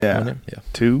Yeah.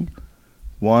 2,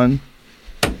 1.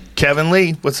 Kevin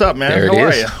Lee, what's up, man? There How it are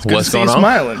is. you? Good What's to see going you on?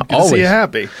 smiling. Good to see you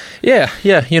happy. Yeah.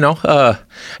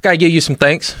 Gotta give you some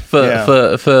thanks for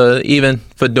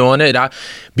doing it.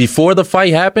 Before the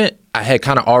fight happened, I had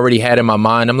kind of already had in my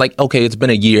mind, I'm like, okay, it's been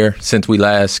a year since we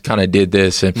last kind of did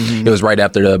this, and it was right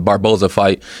after the Barboza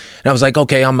fight, and I was like,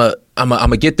 okay, I'm a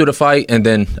get through the fight, and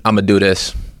then I'm gonna do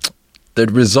this. The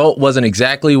result wasn't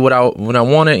exactly what I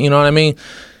wanted, you know what I mean,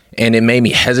 and it made me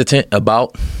hesitant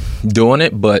about doing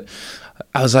it, but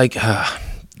I was like,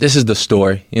 this is the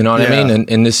story, you know what I mean?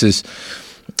 And this is,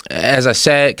 as I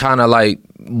said, kind of like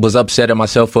was upset at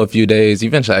myself for a few days.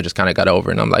 Eventually, I just kind of got over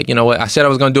it. And I'm like, you know what? I said I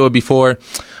was going to do it before.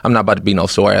 I'm not about to be no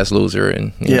sore-ass loser.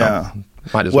 And you know,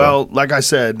 might as well. Well, like I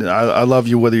said, I love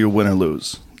you whether you win or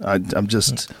lose. I'm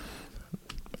just,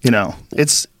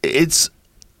 it's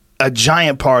a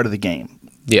giant part of the game.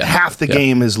 Yeah. Half the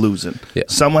game is losing. Yeah.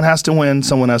 Someone has to win,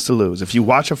 someone has to lose. If you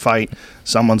watch a fight,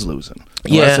 someone's losing.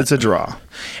 Unless it's a draw.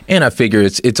 And I figure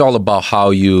it's all about how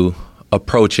you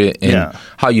approach it and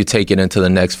how you take it into the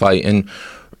next fight. And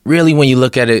really, when you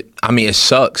look at it, I mean, it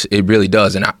sucks. It really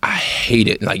does. And I hate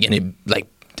it.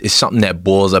 It's something that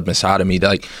boils up inside of me.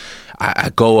 Like,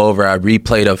 I go over, I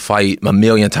replay the fight a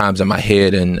million times in my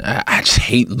head, and I just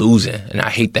hate losing. And I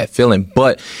hate that feeling.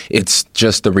 But it's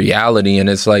just the reality. And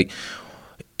it's like,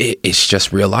 it's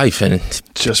just real life, and it's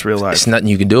just real life. There's nothing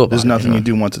you can do about it. There's nothing you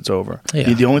do once it's over.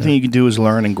 Yeah. The only thing you can do is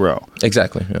learn and grow.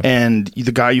 Exactly. Yeah. And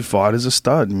the guy you fought is a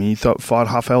stud. I mean, you fought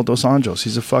Rafael dos Anjos.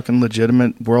 He's a fucking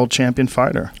legitimate world champion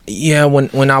fighter. Yeah,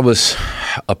 when I was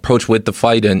approached with the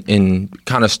fight and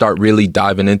kind of start really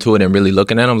diving into it and really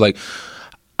looking at him, like,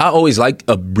 I always liked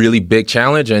a really big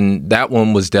challenge, and that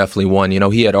one was definitely one. You know,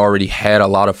 he had already had a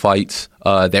lot of fights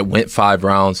that went 5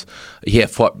 rounds. He's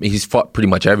fought pretty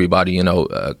much everybody. You know,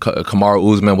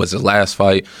 Kamaru Usman was his last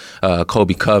fight.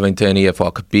 Kobe Covington, he had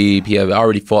fought Khabib. He had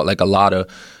already fought like a lot of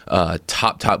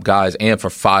top guys, and for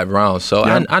 5 rounds. So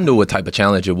I knew what type of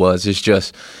challenge it was. It's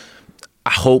just I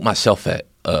hold myself at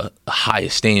a high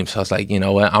esteem. So I was like, you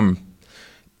know what, I'm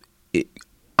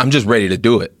just ready to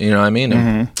do it. You know what I mean?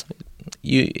 And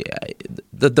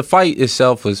the fight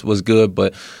itself was good,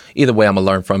 but either way, I'm gonna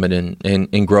learn from it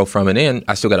and grow from it. And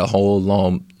I still got a whole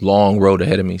long road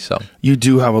ahead of me. So you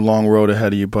do have a long road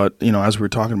ahead of you, but as we were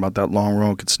talking about, that long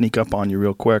road could sneak up on you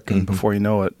real quick, and before you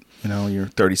know it, you're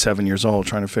 37 years old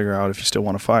trying to figure out if you still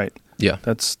want to fight. Yeah,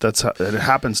 that's how it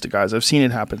happens to guys. I've seen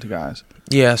it happen to guys.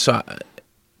 Yeah, so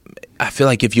I feel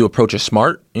like if you approach it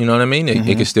smart, you know what I mean? It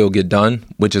can still get done,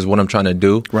 which is what I'm trying to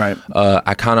do. Right.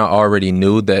 I kind of already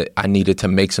knew that I needed to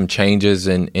make some changes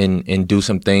and do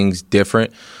some things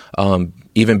different,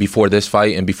 even before this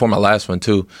fight and before my last one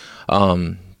too.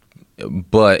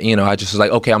 But, I just was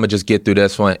like, okay, I'm going to just get through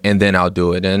this one and then I'll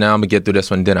do it. And now I'm going to get through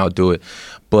this one and then I'll do it.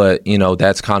 But,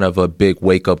 that's kind of a big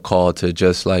wake-up call to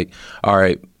just like, all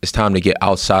right, it's time to get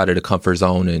outside of the comfort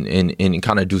zone and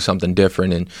kind of do something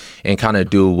different and kind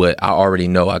of do what I already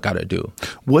know I got to do.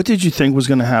 What did you think was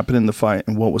going to happen in the fight,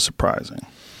 and what was surprising?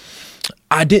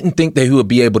 I didn't think that he would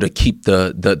be able to keep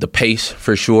the pace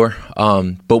for sure.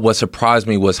 But what surprised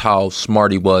me was how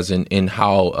smart he was and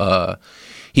how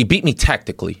he beat me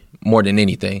tactically more than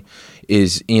anything.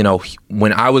 Is,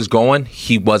 when I was going,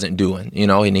 he wasn't doing,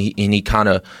 and he kind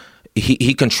of,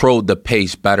 he controlled the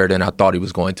pace better than I thought he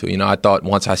was going to. I thought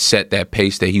once I set that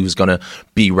pace that he was going to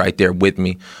be right there with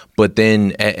me. But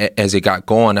then as it got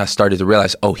going, I started to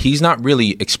realize, he's not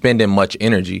really expending much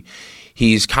energy.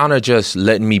 He's kind of just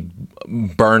letting me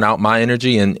burn out my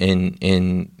energy, and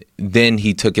then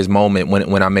he took his moment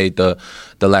when I made the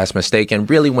last mistake. And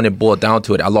really, when it boiled down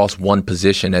to it, I lost one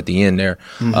position at the end there,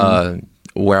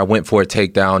 where I went for a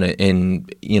takedown,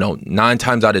 and 9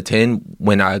 times out of 10,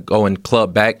 when I go and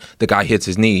club back, the guy hits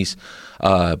his knees.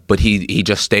 But he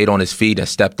just stayed on his feet and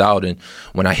stepped out. And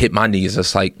when I hit my knees,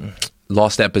 it's like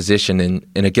lost that position. And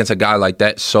against a guy like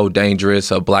that, so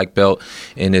dangerous, a black belt,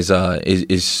 and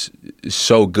is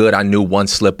so good, I knew one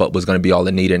slip up was going to be all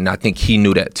it needed. And I think he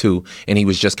knew that too. And he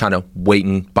was just kind of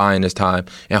waiting, buying his time,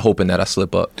 and hoping that I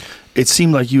slip up. It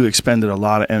seemed like you expended a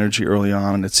lot of energy early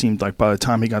on, and it seemed like by the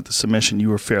time he got the submission, you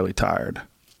were fairly tired.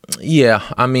 Yeah,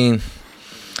 I mean,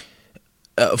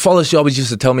 Flawless always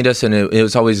used to tell me this, and it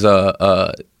was always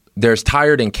there's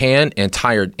tired and can and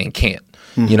tired and can't.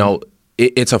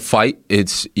 It's a fight.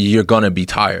 You're gonna be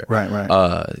tired.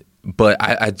 Right. But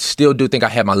I still do think I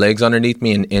had my legs underneath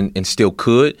me and still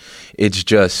could. It's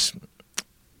just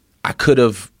I could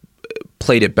have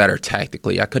played it better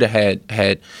tactically. I could have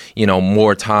had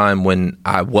more time when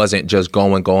I wasn't just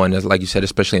going, as like you said,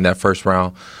 especially in that first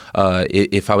round.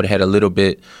 If I would have had a little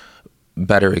bit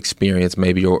better experience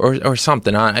maybe or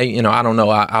something. I don't know.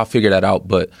 I'll figure that out,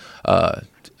 but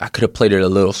I could have played it a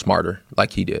little smarter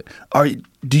like he did.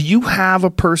 Do you have a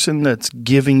person that's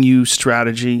giving you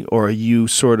strategy, or are you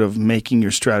sort of making your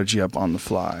strategy up on the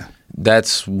fly?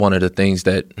 That's one of the things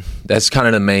that's kind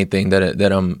of the main thing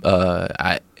that I'm.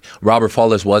 Robert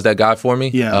Fawless was that guy for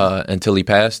me until he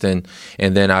passed, and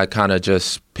then I kind of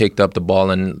just picked up the ball,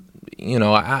 and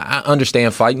I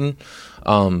understand fighting,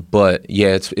 but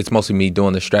yeah, it's mostly me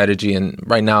doing the strategy, and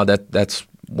right now that's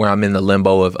where I'm in the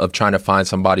limbo of trying to find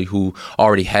somebody who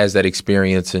already has that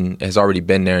experience and has already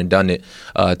been there and done it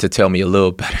to tell me a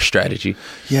little better strategy.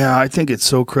 Yeah, I think it's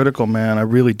so critical, man. I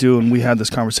really do. And we had this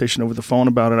conversation over the phone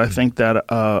about it. I think that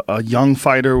a young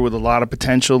fighter with a lot of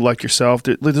potential like yourself,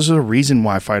 there's a reason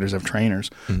why fighters have trainers.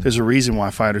 Mm-hmm. There's a reason why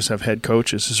fighters have head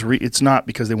coaches. It's not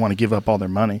because they want to give up all their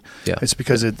money. Yeah. It's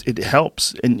because it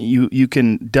helps. And you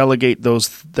can delegate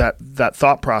that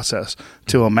thought process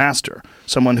to a master,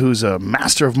 someone who's a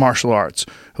master of martial arts,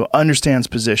 who understands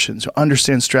positions, who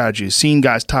understands strategies, seen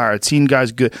guys tired, seen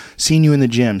guys good, seen you in the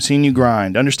gym, seen you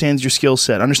grind, understands your skill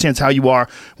set, understands how you are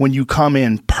when you come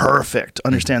in perfect,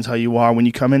 understands how you are when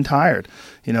you come in tired.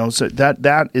 So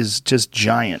that is just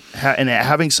giant. And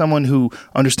having someone who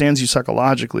understands you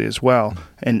psychologically as well,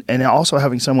 and also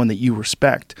having someone that you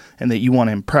respect and that you want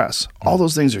to impress, all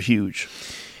those things are huge.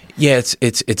 Yeah,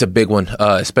 it's a big one,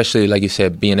 especially like you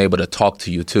said, being able to talk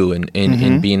to you too, and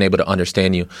being able to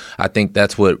understand you. I think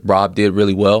that's what Rob did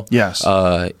really well. Yes,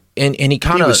 and he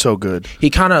kind of was so good. He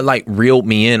kind of like reeled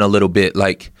me in a little bit.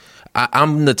 Like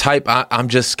I'm the type I'm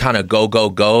just kind of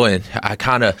go, and I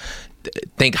kind of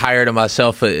think higher to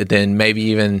myself than maybe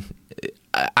even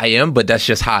I am, but that's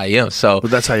just how I am. So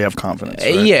but that's how you have confidence,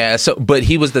 right? Yeah. So, but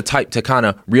he was the type to kind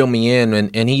of reel me in,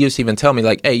 and he used to even tell me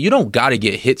like, "Hey, you don't got to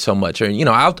get hit so much." Or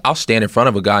I'll stand in front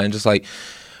of a guy and just like,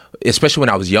 especially when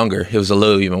I was younger, it was a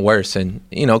little even worse, and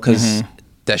because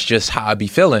that's just how I be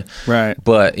feeling. Right.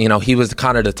 But he was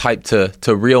kind of the type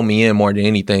to reel me in more than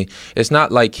anything. It's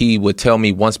not like he would tell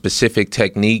me one specific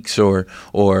techniques or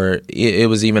it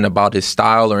was even about his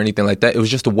style or anything like that. It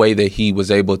was just the way that he was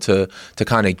able to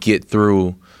kind of get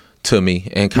through to me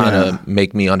and kind of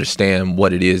make me understand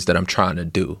what it is that I'm trying to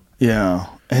do. Yeah.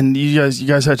 And you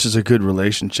guys had such a good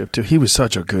relationship too. He was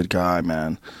such a good guy,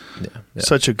 man. Yeah.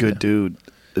 Such a good dude.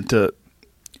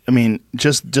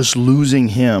 Just losing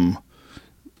him,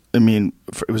 it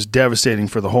was devastating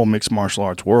for the whole mixed martial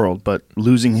arts world, but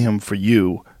losing him for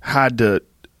you had to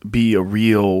be a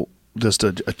real, just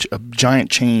a giant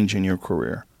change in your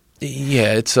career.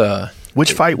 Yeah, it's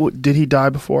Which fight did he die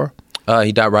before?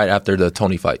 He died right after the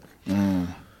Tony fight,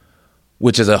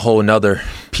 which is a whole nother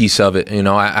piece of it.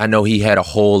 I know he had a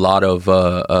whole lot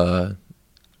of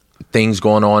things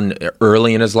going on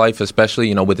early in his life,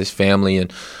 especially, with his family.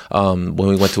 And when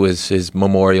we went to his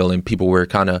memorial and people were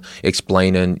kind of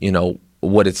explaining,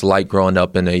 what it's like growing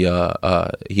up in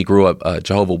he grew up a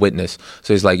Jehovah's Witness.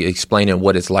 So he's like explaining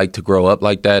what it's like to grow up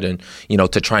like that and,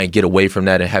 to try and get away from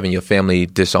that and having your family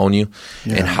disown you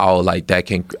and how like that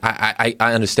can, I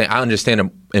understand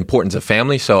the importance of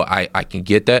family. So I can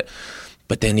get that.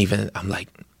 But then even I'm like,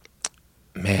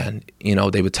 man,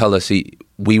 they would tell us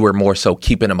we were more so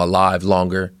keeping him alive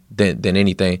longer than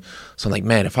anything. So I'm like,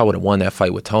 man, if I would have won that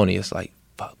fight with Tony, it's like,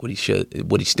 fuck, would he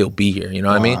still be here? You know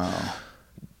what I mean?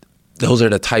 Those are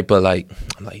the type of I'm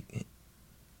like,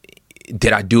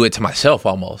 did I do it to myself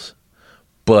almost?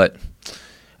 But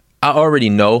I already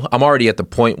know. I'm already at the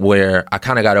point where I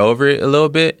kind of got over it a little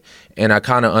bit, and I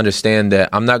kind of understand that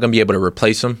I'm not going to be able to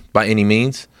replace him by any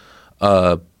means.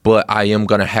 But I am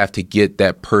going to have to get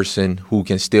that person who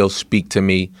can still speak to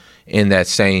me in that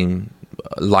same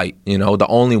light. The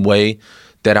only way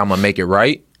that I'm going to make it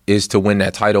right is to win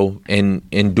that title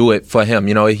and do it for him.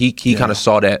 He kind of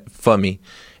saw that for me.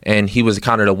 And he was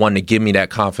kind of the one to give me that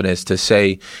confidence to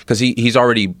say, because he's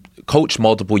already coached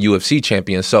multiple UFC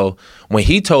champions. So when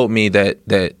he told me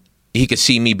that he could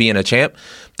see me being a champ,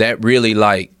 that really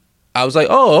I was like,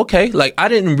 oh, okay. I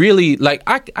didn't really,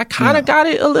 I kind of got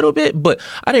it a little bit, but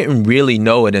I didn't really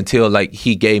know it until,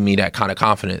 he gave me that kind of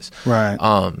confidence. Right.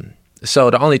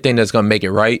 So the only thing that's going to make it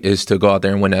right is to go out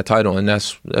there and win that title. And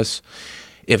that's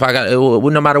if I got,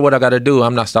 no matter what I got to do,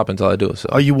 I'm not stopping until I do it. So.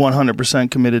 Are you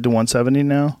 100% committed to 170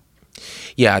 now?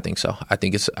 Yeah, I think so. I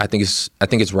think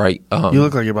it's right. You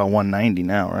look like you're about 190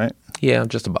 now, right? Yeah,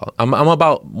 just about. I'm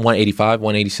about 185,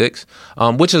 186,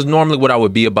 which is normally what I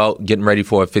would be about getting ready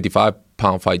for a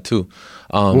 55-pound fight too.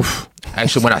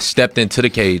 Actually, when I stepped into the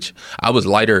cage, I was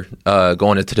lighter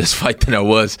going into this fight than I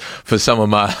was for some of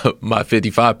my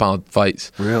 55-pound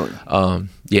fights. Really?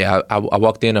 Yeah, I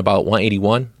walked in about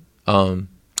 181,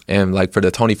 and for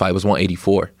the Tony fight it was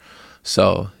 184.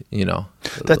 So,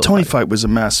 that Tony fight was a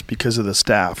mess because of the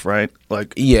staff, right?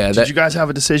 Like, yeah. Did you guys have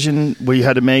a decision where you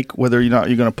had to make whether or not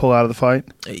you're going to pull out of the fight?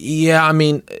 Yeah, I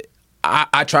mean,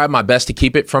 I tried my best to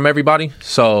keep it from everybody.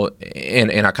 So,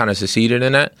 and I kind of succeeded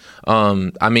in that.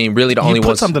 I mean, really the only one.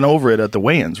 You put something over it at the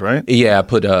weigh-ins, right? Yeah, I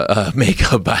put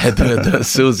makeup. I had the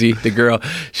Susie, the girl.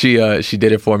 She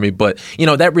did it for me. But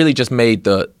that really just made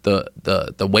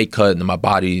the weight cut in my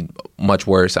body much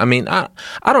worse. I mean, I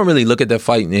don't really look at that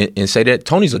fight and say that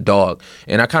Tony's a dog,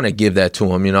 and I kind of give that to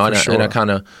him. And I kind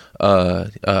of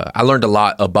I learned a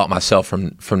lot about myself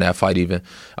from that fight even,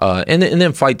 and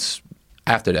then fights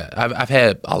after that. I've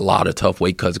had a lot of tough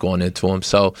weight cuts going into them,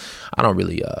 so I don't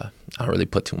really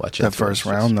put too much into that first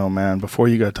round though, man. Before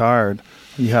you got tired,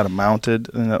 you had it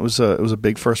mounted, and it was a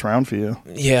big first round for you.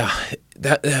 Yeah,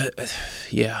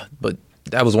 yeah, but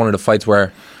that was one of the fights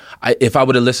where if I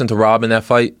would have listened to Rob in that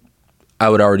fight, I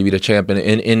would already be the champion,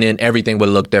 and then everything would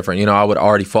look different. I would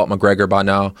already fought McGregor by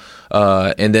now,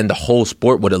 and then the whole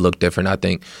sport would have looked different, I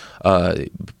think.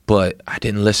 But I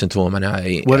didn't listen to him,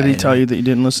 and what did he tell you that you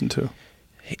didn't listen to?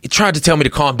 He tried to tell me to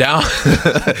calm down.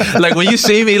 Like when you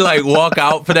see me like walk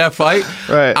out for that fight,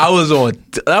 right? I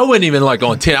wasn't even like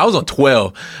on 10. I was on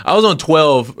 12. I was on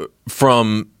 12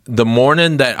 from the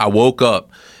morning that I woke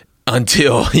up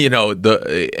until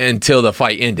until the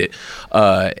fight ended,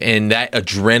 and that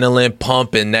adrenaline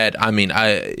pump and that, I mean,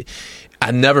 I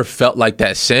never felt like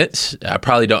that since. I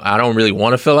don't really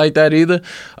want to feel like that either.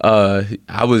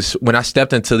 When I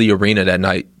stepped into the arena that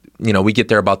night, we get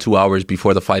there about 2 hours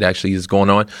before the fight actually is going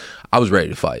on. I was ready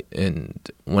to fight, and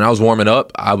when I was warming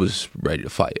up, I was ready to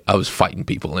fight. I was fighting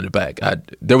people in the back.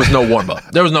 There was no warm up.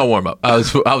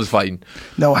 I was fighting.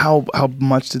 Now, how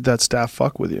much did that staff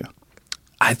fuck with you?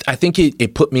 I think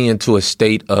it put me into a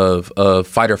state of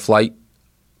fight or flight.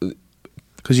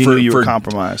 Because you knew you were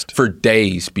compromised for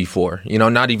days before,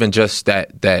 not even just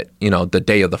that the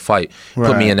day of the fight.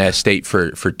 Right. Put me in that state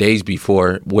for days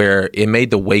before, where it made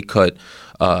the weight cut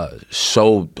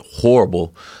so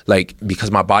horrible, like,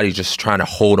 because my body's just trying to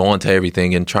hold on to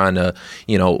everything and trying to,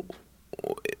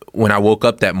 when I woke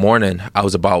up that morning, I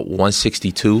was about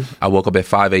 162. I woke up at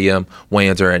 5 a.m.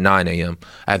 Weigh-ins are at 9 a.m.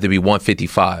 I have to be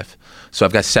 155. So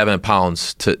I've got 7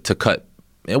 pounds to cut,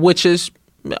 which is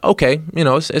okay.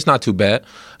 It's not too bad.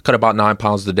 Cut about 9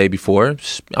 pounds the day before.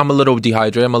 I'm a little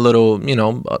dehydrated. I'm a little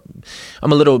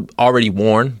already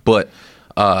worn, but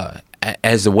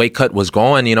as the weight cut was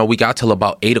going, we got till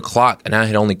about 8 o'clock, and I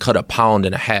had only cut 1.5 pounds.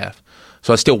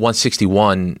 So I was still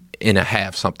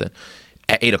 161.5 something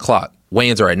at 8 o'clock.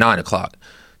 Weigh-ins are at 9 o'clock,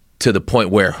 to the point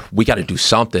where we got to do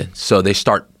something. So they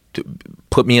start to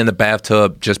put me in the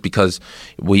bathtub, just because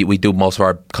we do most of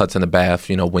our cuts in the bath.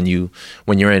 When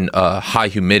you're in high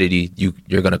humidity,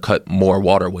 you're going to cut more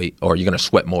water weight, or you're going to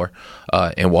sweat more,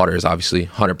 and water is obviously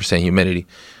 100% humidity.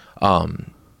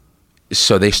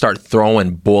 So they start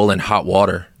throwing boiling hot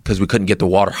water, because we couldn't get the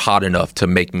water hot enough to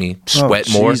make me sweat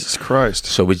more. Jesus Christ.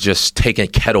 So we just taking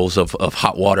kettles of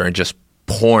hot water and just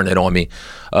pouring it on me.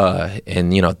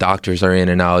 And doctors are in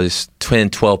and out. There's 10,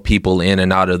 12 people in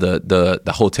and out of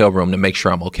the hotel room to make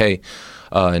sure I'm okay,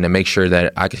 and to make sure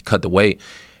that I could cut the weight.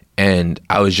 And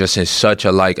I was just in such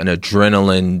an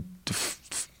adrenaline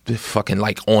fucking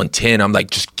like on 10. I'm like,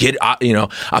 just get out,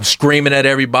 I'm screaming at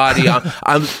everybody.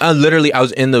 I literally, I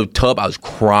was in the tub, I was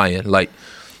crying, like,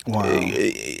 wow.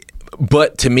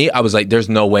 But to me, I was like, there's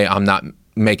no way I'm not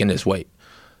making this weight.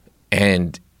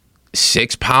 And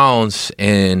 6 pounds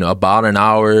in about an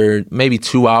hour, maybe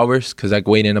 2 hours, because I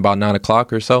weighed in about 9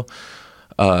 o'clock or so,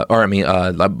 about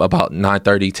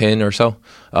 9:30, 10 or so.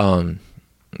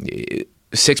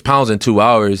 6 pounds in 2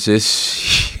 hours,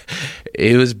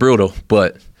 it was brutal,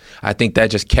 but I think that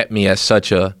just kept me at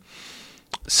such a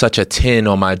 10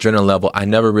 on my adrenaline level. I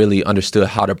never really understood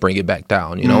how to bring it back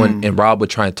down, and Rob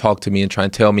would try and talk to me and try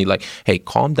and tell me, like, hey,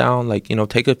 calm down, like,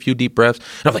 take a few deep breaths.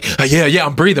 And I'm like, yeah,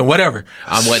 I'm breathing, whatever.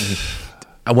 I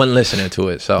wasn't listening to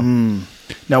it. So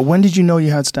Now, when did you know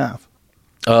you had staph?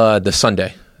 The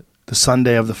Sunday. The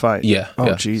Sunday of the fight? Yeah. Oh,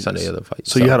 yeah, Jesus. Sunday of the fight.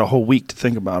 So you had a whole week to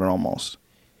think about it almost.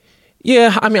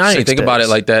 Yeah, I mean, I didn't think about it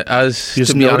like that. I was,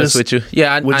 to be honest with you.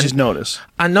 Yeah. What'd you just notice?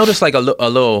 I noticed like a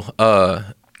little,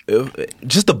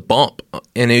 just a bump,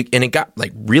 and it got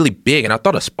like really big, and I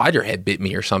thought a spider had bit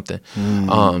me or something.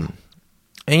 And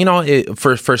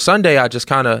for Sunday, I just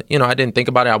kind of, I didn't think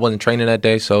about it. I wasn't training that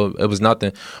day, so it was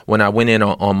nothing. When I went in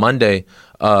on Monday,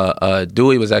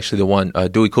 Dewey was actually the one.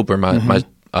 Dewey Cooper, my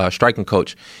striking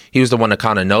coach, he was the one to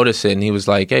kind of notice it, and he was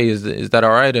like, "Hey, is that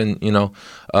all right?" And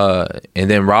and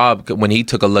then Rob, when he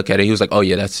took a look at it, he was like, "Oh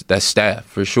yeah, that's staph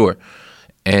for sure."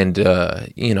 And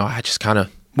I just kind of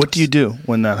What do you do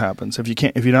when that happens? If you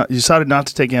decided not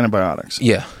to take antibiotics.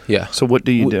 Yeah. So what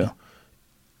do you do?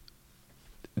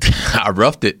 I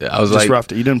roughed it. I was Just like,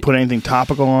 roughed it. You didn't put anything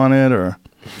topical on it, or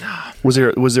was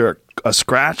there a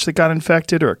scratch that got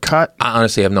infected or a cut? I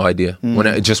honestly have no idea. When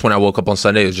I woke up on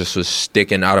Sunday, it just was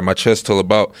sticking out of my chest till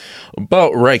about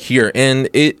right here, and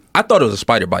I thought it was a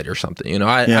spider bite or something. You know,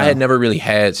 I had never really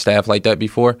had staph like that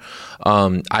before.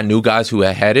 I knew guys who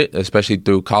had it, especially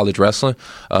through college wrestling.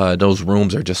 Those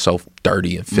rooms are just so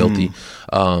dirty and filthy.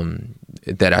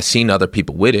 That I seen other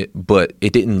people with it, but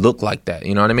it didn't look like that.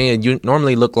 You know what I mean? You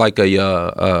normally look like you'll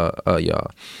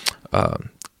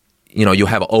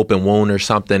have an open wound or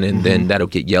something, and then that'll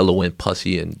get yellow and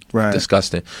pussy and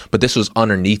disgusting. But this was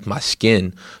underneath my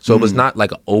skin, so it was not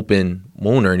like an open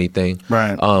wound or anything.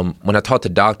 Right. When I talked to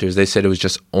doctors, they said it was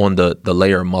just on the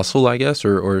layer of muscle, I guess,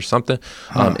 or something,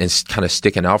 and kind of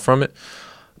sticking out from it.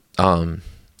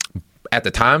 At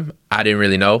the time, I didn't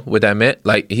really know what that meant.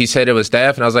 Like, he said it was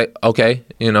staph, and I was like, okay,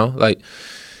 you know, like,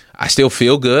 I still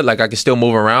feel good. Like, I can still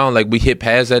move around. Like, we hit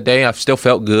pads that day. I still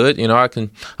felt good. You know, I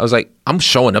was like, I'm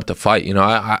showing up to fight. You know, when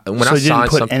I you didn't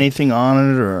put something, anything on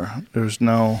it, or there's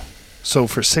no. So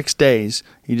for 6 days,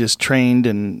 you just trained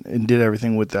and did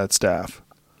everything with that staph.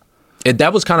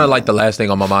 That was kind of like the last thing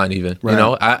on my mind. Even you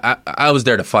know, I was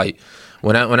there to fight.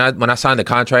 When I signed the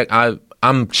contract,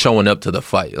 I'm showing up to the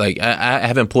fight. Like, I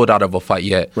haven't pulled out of a fight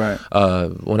yet. Right.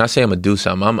 When I say I'm gonna do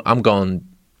something, I'm gonna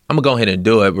go ahead and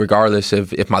do it, regardless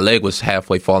if my leg was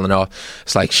halfway falling off.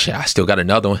 It's like, shit, I still got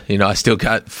another one. You know, I still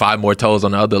got 5 more toes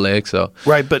on the other leg. So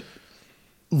right, but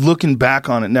looking back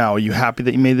on it now, are you happy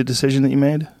that you made the decision that you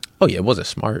made? Oh yeah, it wasn't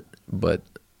smart, but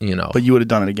you know. But you would have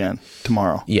done it again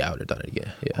tomorrow. Yeah, I would have done it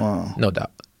again. Yeah, wow. No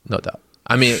doubt.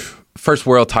 I mean, first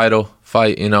world title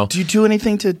fight, you know. Do you do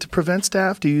anything to prevent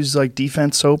staph? Do you use like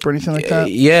defense soap or anything like that?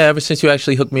 Yeah, ever since you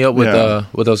actually hooked me up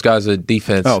with those guys at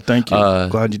defense. Oh, thank you.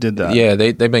 Glad you did that. Yeah,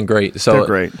 they've been great. So they're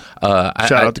great.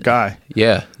 Shout out to Guy.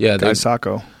 Yeah. Guy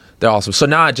Sacco. They're awesome. So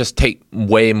now I just take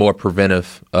way more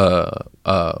preventive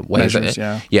ways. Measures,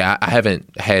 yeah, I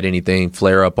haven't had anything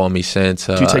flare up on me since.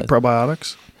 Do you take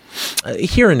probiotics?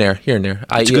 Here and there.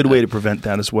 It's a good way to prevent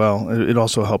that as well. It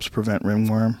also helps prevent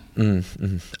ringworm.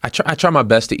 I try my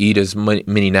best to eat as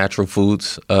many natural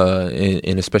foods,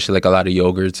 and especially like a lot of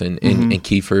yogurts and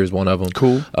kefir is one of them.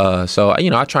 Cool. So you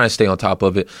know, I try and stay on top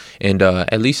of it, and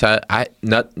at least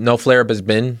no flare up has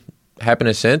been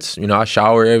happening since. You know, I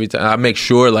shower every time. I make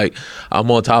sure like I'm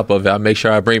on top of it. I make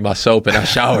sure I bring my soap and I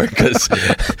shower because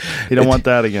you don't want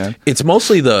that again. It's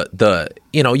mostly the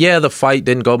you know, the fight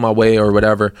didn't go my way or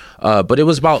whatever, but it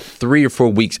was about 3 or 4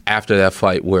 weeks after that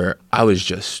fight where I was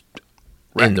just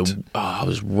wrecked. I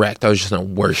was wrecked. I was just in the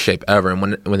worst shape ever. And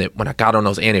when I got on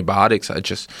those antibiotics, I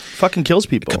just fucking kills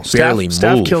people. Barely move.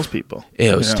 Staph kills people.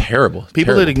 Yeah, it was terrible.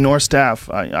 People that ignore staph,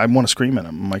 I want to scream at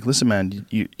them. I'm like, listen, man,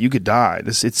 you could die.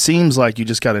 It seems like you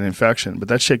just got an infection, but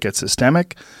that shit gets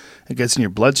systemic. It gets in your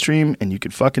bloodstream, and you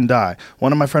could fucking die.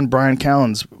 One of my friend Brian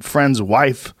Callen's friend's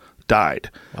wife died,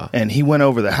 and he went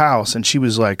over the house, and she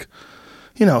was like,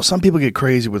 you know, some people get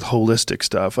crazy with holistic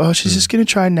stuff. Oh, she's just going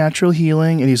to try natural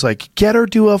healing. And he's like, get her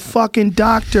to a fucking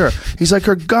doctor. He's like,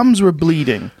 her gums were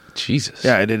bleeding. Jesus.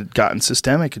 Yeah, it had gotten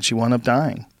systemic, and she wound up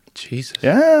dying. Jesus.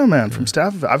 Yeah, man, from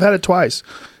staph. I've had it twice.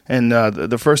 And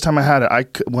the first time I had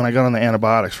it, when I got on the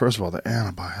antibiotics, first of all, the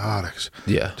antibiotics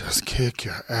just kick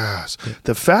your ass. Yeah.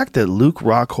 The fact that Luke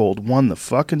Rockhold won the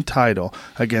fucking title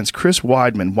against Chris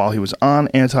Weidman while he was on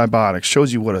antibiotics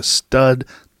shows you what a stud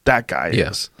that guy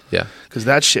is. Yeah, because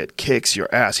that shit kicks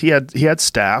your ass. He had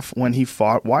staph when he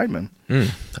fought Weidman. I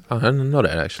didn't know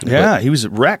that actually. Yeah, he was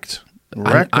wrecked.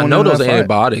 I know those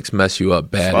antibiotics mess you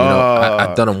up bad. You know,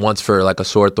 I've done them once for like a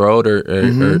sore throat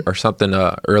or something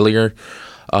earlier,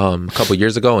 a couple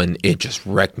years ago, and it just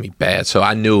wrecked me bad. So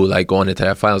I knew, like, going into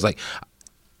that fight, I was like,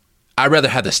 I'd rather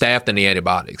have the staph than the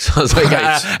antibiotics. I was like,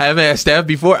 I haven't had staph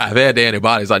before. I've had the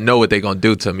antibiotics. I know what they're going to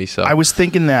do to me. So I was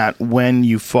thinking that when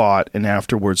you fought and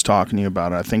afterwards talking to you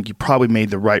about it, I think you probably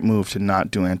made the right move to not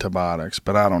do antibiotics.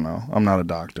 But I don't know. I'm not a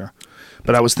doctor.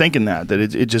 But I was thinking that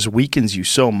it just weakens you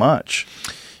so much.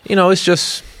 You know, it's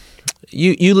just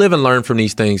you live and learn from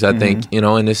these things, I think, you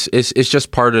know, and it's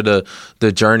just part of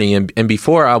the journey. And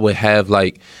before I would have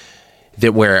like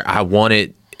that where I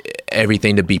wanted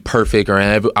everything to be perfect, or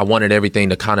I wanted everything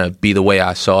to kind of be the way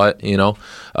I saw it, you know,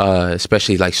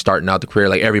 especially like starting out the career.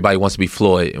 Like everybody wants to be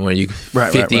Floyd, when you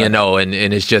 50-0, and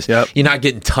it's just you're not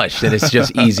getting touched, and it's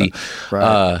just easy.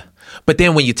 But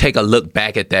then when you take a look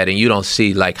back at that and you don't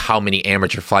see like how many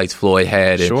amateur fights Floyd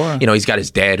had, and Sure. you know, he's got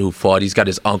his dad who fought, he's got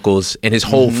his uncles, and his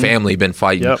whole family been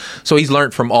fighting. Yep. So he's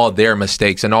learned from all their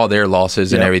mistakes and all their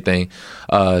losses and everything,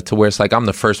 to where it's like I'm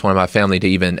the first one in my family to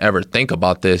even ever think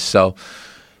about this. So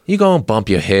you go and bump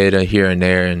your head here and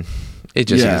there, and it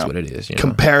just is what it is. You know?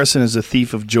 Comparison is a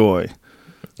thief of joy.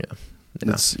 Yeah.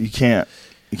 No. You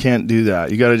can't do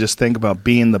that. You got to just think about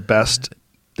being the best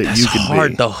that you can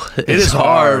hard, be. though. It is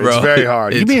hard, bro. It's very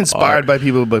hard. You can be inspired hard. by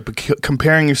people, but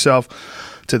comparing yourself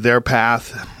to their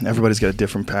path, everybody's got a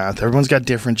different path. Everyone's got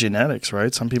different genetics,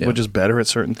 right? Some people are just better at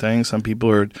certain things. Some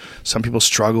people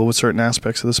struggle with certain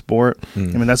aspects of the sport. I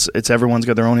mean, everyone's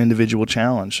got their own individual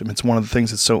challenge. I mean, it's one of the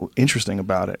things that's so interesting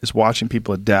about it is watching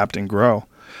people adapt and grow.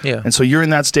 Yeah. And so you're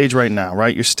in that stage right now,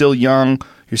 right? You're still young.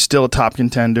 You're still a top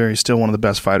contender. You're still one of the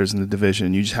best fighters in the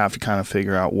division. You just have to kind of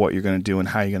figure out what you're going to do and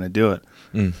how you're going to do it.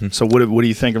 So what are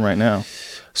you thinking right now?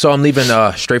 So I'm leaving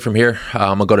straight from here.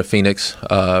 I'm gonna go to Phoenix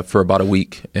for about a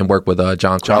week and work with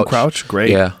John Crouch. John Crouch,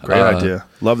 great, great idea.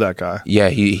 Love that guy. Yeah,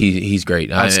 he's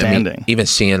great. Outstanding. I mean, even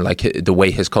seeing like the way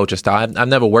his coaching style. I've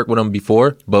never worked with him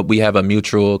before, but we have a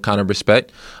mutual kind of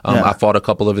respect. I fought a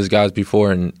couple of his guys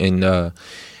before, and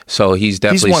so he's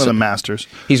definitely one of the masters.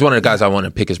 He's one of the guys I want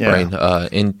to pick his brain.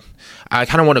 And I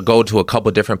kind of want to go to a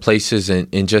couple different places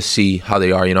and just see how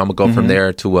they are. You know, I'm gonna go from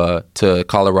there to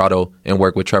Colorado and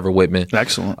work with Trevor Whitman.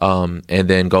 Excellent. And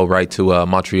then go right to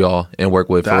Montreal and work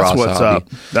with Faraz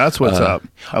Sahabi. That's what's up.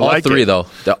 I all like three it. though.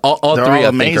 All They're three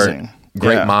all I think amazing. are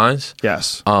great minds.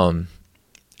 Yes.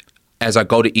 As I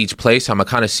go to each place, I'm gonna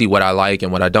kind of see what I like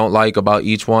and what I don't like about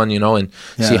each one. You know, and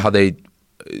see how they.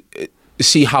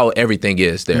 See how everything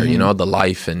is there, you know, the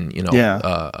life and, you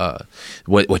know,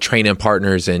 what training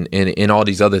partners and all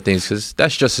these other things, because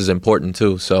that's just as important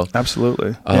too. So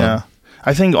absolutely.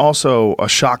 I think also a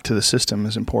shock to the system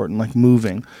is important, like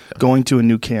moving, going to a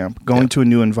new camp, going to a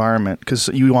new environment, because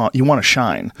you want to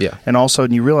shine. Yeah. And all of a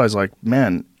sudden you realize, like,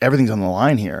 man, everything's on the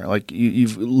line here. Like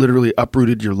you've literally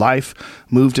uprooted your life,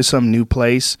 moved to some new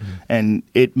place, and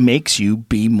it makes you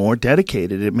be more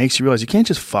dedicated. It makes you realize you can't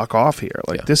just fuck off here.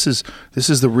 Like this is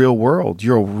the real world.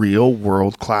 You're a real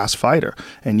world-class fighter,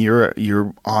 and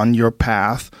you're on your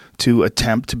path to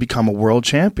attempt to become a world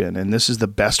champion, and this is the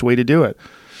best way to do it.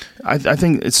 I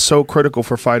think it's so critical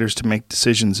for fighters to make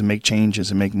decisions and make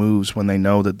changes and make moves when they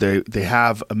know that they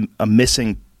have a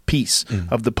missing piece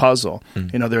of the puzzle.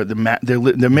 You know,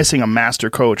 they're missing a master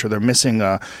coach, or they're missing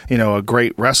a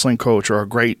great wrestling coach or a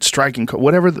great striking coach,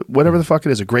 whatever the fuck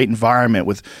it is, a great environment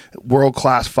with world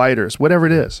class fighters, whatever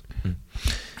it is.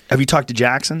 Have you talked to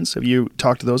Jacksons? Have you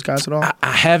talked to those guys at all?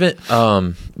 I haven't,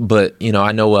 but you know,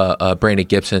 I know Brandon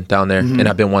Gibson down there, and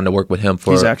I've been wanting to work with him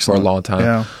for a long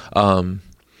time. Yeah.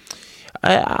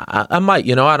 I might,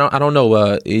 you know, I don't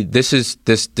know. This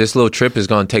little trip is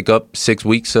going to take up 6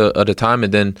 weeks at a time,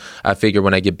 and then I figure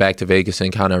when I get back to Vegas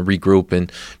and kind of regroup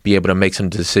and be able to make some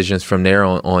decisions from there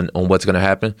on what's going to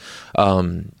happen.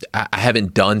 I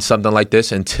haven't done something like this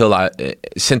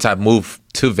since I've moved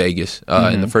to Vegas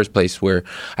in the first place, where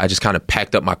I just kind of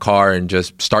packed up my car and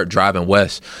just start driving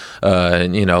west,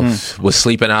 and you know, was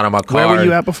sleeping out of my car. Where were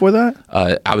you at before that?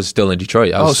 I was still in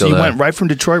Detroit. So you went right from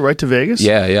Detroit right to Vegas?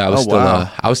 Yeah.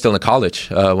 I was still in college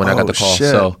when I got the call.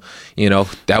 Shit. So you know,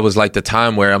 that was like the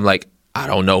time where I'm like, I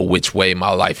don't know which way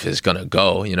my life is gonna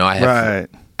go. You know, I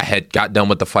had got done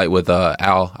with the fight with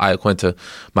Al Iaquinta,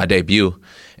 my debut.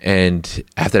 And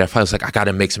after that fight, I was like, I got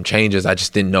to make some changes. I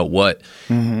just didn't know what.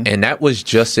 And that was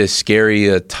just as scary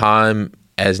a time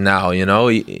as now, you know?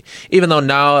 Even though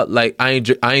now, like, I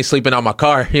ain't sleeping out my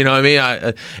car, you know what I mean?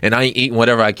 I ain't eating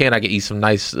whatever I can. I can eat some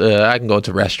nice, I can go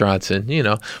to restaurants and, you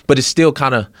know. But it still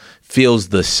kind of feels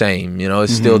the same, you know?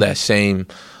 It's still that same,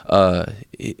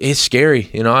 it's scary,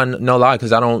 you know? No lie,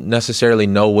 because I don't necessarily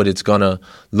know what it's going to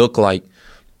look like.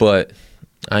 But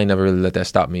I ain't never really let that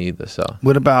stop me either. So,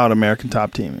 what about American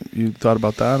Top Team? You thought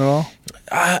about that at all?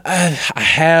 I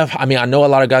have. I mean, I know a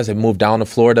lot of guys that moved down to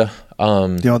Florida. Do you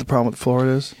know what the problem with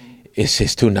Florida is?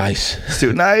 It's too nice. It's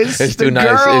too nice. It's too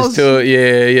nice. Girls. It's too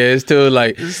It's too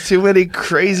like. There's too many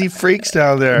crazy freaks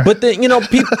down there. But then, you know,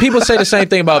 people say the same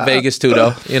thing about Vegas too,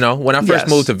 though. You know, when I first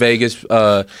moved to Vegas,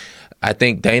 I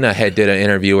think Dana did an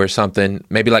interview or something,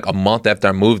 maybe like a month after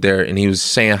I moved there, and he was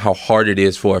saying how hard it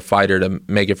is for a fighter to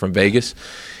make it from Vegas.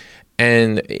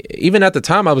 And even at the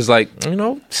time, I was like, you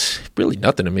know, it's really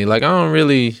nothing to me. Like,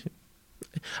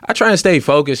 I try and stay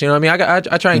focused, you know what I mean?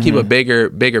 I try and keep a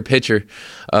bigger picture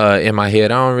in my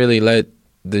head. I don't really let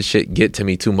this shit get to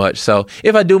me too much. So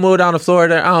if I do move down to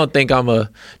Florida, I don't think I'm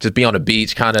just be on the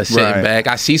beach kind of sitting back.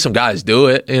 I see some guys do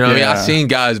it, you know what I mean? I've seen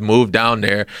guys move down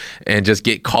there and just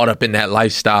get caught up in that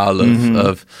lifestyle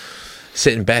of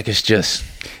sitting back is just.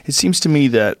 It seems to me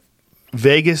that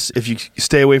Vegas, if you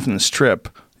stay away from the Strip,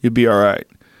 you'd be all right.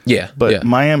 Yeah, but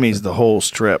Miami's the whole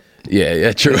Strip.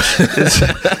 Yeah, true.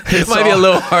 It might be a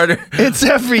little harder. It's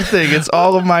everything. It's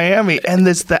all of Miami, and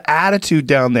it's the attitude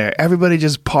down there. Everybody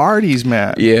just parties,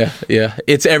 man. Yeah.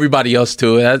 It's everybody else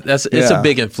too. It's a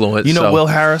big influence. You know Will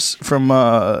Harris from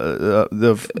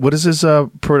what is his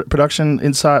production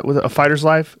inside with A Fighter's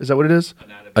Life? Is that what it is?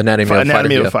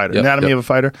 Anatomy of a Fighter. Anatomy of a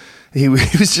Fighter. He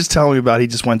was just telling me about. He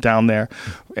just went down there,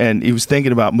 and he was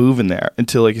thinking about moving there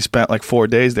until he spent 4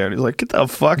 days there. And he's like, "Get the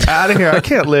fuck out of here! I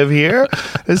can't live here.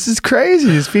 This is crazy.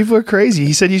 These people are crazy."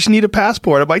 He said, "You should need a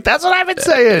passport." I'm like, "That's what I've been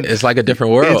saying." It's like a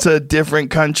different world. It's a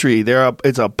different country.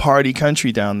 It's a party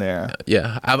country down there.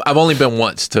 Yeah, I've only been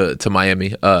once to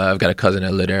Miami. I've got a cousin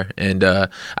that lived there, and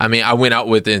I went out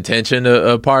with the intention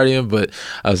of partying, but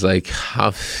I was like,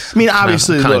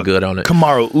 obviously, I'm kind of good on it.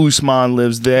 Kamaru Usman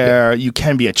lives there. You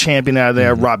can be a champion out of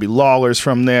there. Robbie Lawler's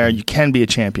from there. You can be a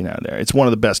champion out of there. It's one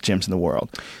of the best gyms in the world.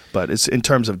 But it's in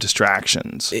terms of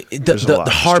distractions. The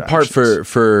hard part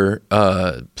for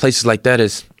places like that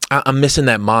is I'm missing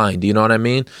that mind. You know what I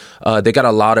mean? They got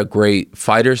a lot of great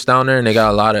fighters down there, and they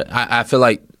got a lot of. I feel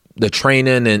like the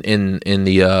training and in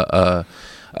the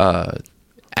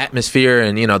atmosphere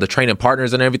and the training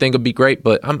partners and everything would be great.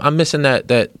 But I'm missing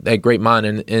that great mind.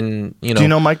 And Do you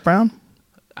know Mike Brown?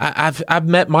 I've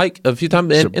met Mike a few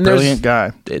times, and brilliant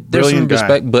guy. There's some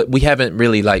respect, but we haven't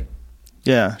really have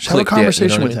a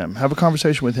conversation with him. Have a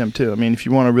conversation with him too. I mean, if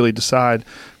you want to really decide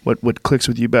what clicks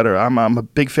with you better, I'm a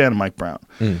big fan of Mike Brown,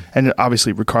 and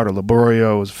obviously Ricardo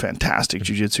Laborio is a fantastic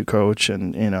jiu-jitsu coach,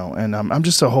 and I'm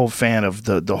just a whole fan of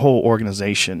the whole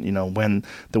organization. When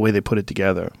the way they put it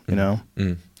together. Yeah,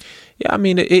 I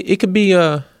mean, it could be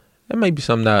it might be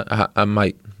something that I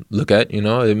might look at.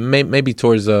 It maybe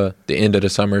towards the end of the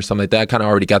summer or something like that. I kind of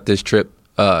already got this trip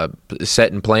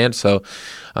set and planned, so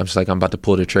I'm just I'm about to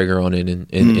pull the trigger on it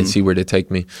and see where they take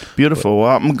me. Beautiful.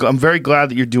 Well, I'm very glad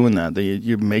that you're doing that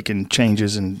you're making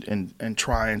changes and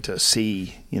trying to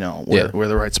see where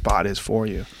the right spot is for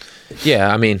you.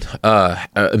 Yeah, I mean,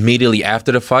 immediately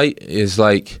after the fight is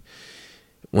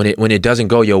when it doesn't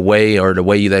go your way or the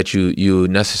way that you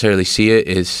necessarily see it,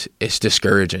 it's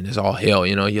discouraging. It's all hell.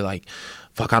 You're like,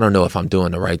 fuck, I don't know if I'm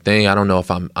doing the right thing. I don't know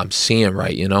if I'm seeing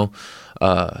right.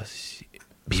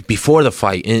 Before the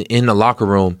fight in the locker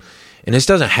room, and this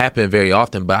doesn't happen very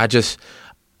often, but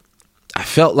I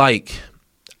felt like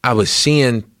I was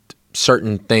seeing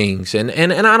certain things, and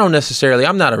I don't necessarily,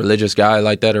 I'm not a religious guy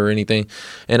like that or anything,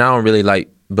 and I don't really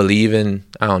believe in,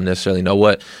 I don't necessarily know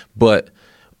what, but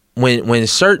when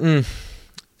certain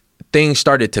things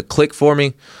started to click for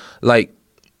me,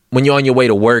 when you're on your way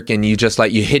to work and you just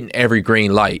you're hitting every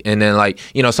green light, and then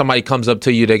somebody comes up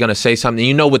to you, they're gonna say something,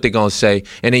 you know what they're gonna say,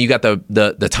 and then you got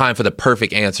the time for the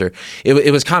perfect answer.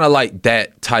 It was kind of like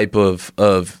that type of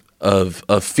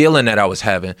feeling that I was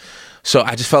having. So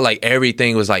I just felt like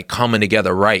everything was coming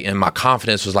together right, and my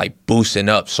confidence was boosting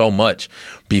up so much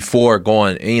before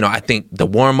going. I think the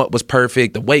warm up was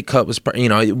perfect, the weight cut was,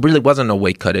 it really wasn't a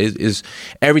weight cut.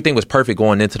 Everything was perfect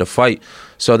going into the fight.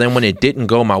 So then when it didn't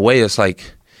go my way, it's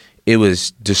it was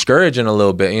discouraging a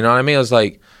little bit. You know what I mean? I was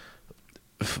like,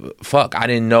 fuck, I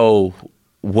didn't know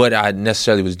what I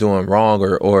necessarily was doing wrong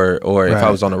or if I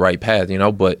was on the right path.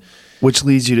 But which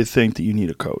leads you to think that you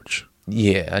need a coach.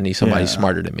 Yeah, I need somebody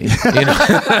smarter than me.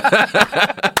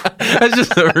 That's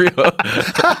just a real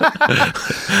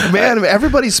man.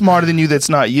 Everybody's smarter than you. That's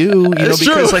not you. Because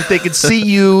true. They can see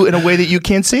you in a way that you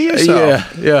can't see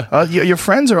yourself. Yeah. Your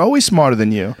friends are always smarter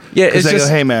than you. Yeah, because they go,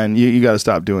 "Hey, man, you got to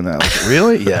stop doing that."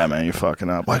 Really? Yeah, man, you're fucking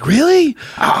up. Really?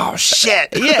 Oh shit.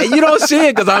 Yeah, you don't see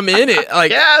it because I'm in it.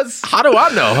 Yes. How do I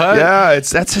know? Huh? Yeah,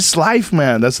 that's his life,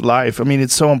 man. That's life. I mean,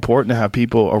 it's so important to have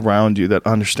people around you that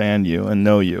understand you and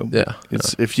know you. Yeah.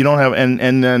 If you don't have,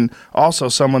 and then also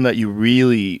someone that you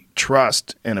really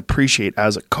trust and appreciate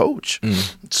as a coach.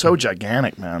 It's so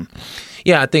gigantic, man.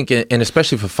 Yeah, I think, and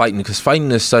especially for fighting, because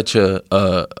fighting is such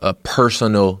a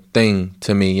personal thing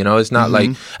to me. It's not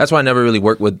that's why I never really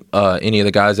worked with any of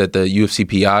the guys at the UFC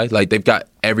PI. They've got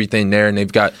everything there, and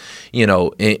they've got,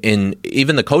 and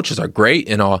even the coaches are great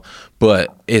and all,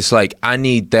 but it's I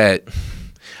need that.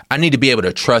 I need to be able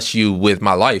to trust you with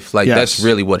my life. Yes. That's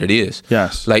really what it is.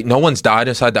 Yes. No one's died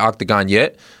inside the octagon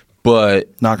yet, but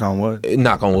knock on wood.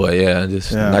 Knock on wood. Yeah.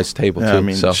 Just a nice table too. I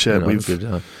mean, shit. We've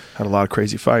had a lot of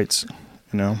crazy fights.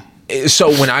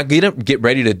 So when I get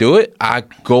ready to do it, I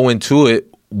go into it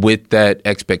with that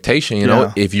expectation.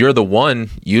 If you're the one,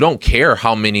 you don't care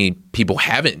how many people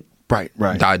haven't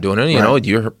died doing it.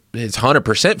 It's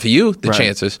 100% for you, the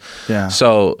chances. Yeah.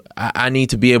 So I need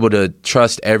to be able to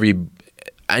trust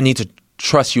I need to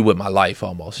trust you with my life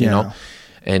almost, you know?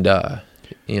 And,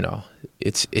 you know,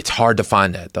 it's hard to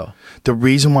find that, though. The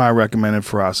reason why I recommended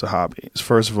Firas Zahabi is,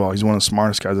 first of all, he's one of the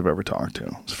smartest guys I've ever talked to.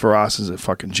 Firas is a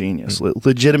fucking genius,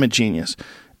 legitimate genius,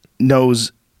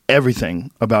 knows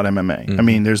everything about MMA. I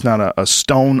mean, there's not a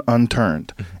stone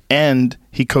unturned. And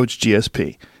he coached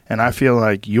GSP. And I feel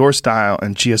like your style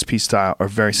and GSP's style are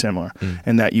very similar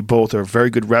in that you both are very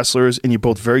good wrestlers and you're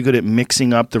both very good at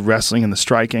mixing up the wrestling and the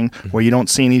striking where you don't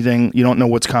see anything, you don't know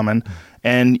what's coming,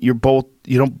 and you both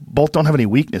don't have any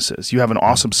weaknesses. You have an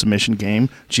awesome submission game.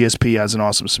 GSP has an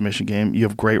awesome submission game. You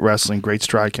have great wrestling, great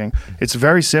striking. It's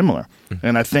very similar.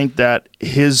 And I think that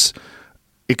his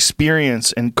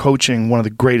experience in coaching one of the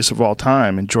greatest of all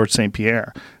time, in George St.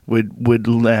 Pierre, would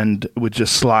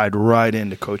just slide right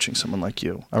into coaching someone like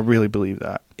you. I really believe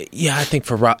that. Yeah, I think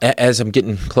as I'm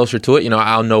getting closer to it, you know,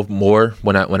 I'll know more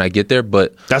when I get there.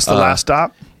 But that's the last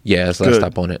stop. Yeah, that's the last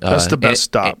stop on it. That's the best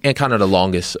stop, and kind of the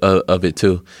longest of it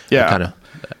too. Yeah, I kind of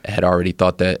had already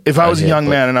thought that. If I was a young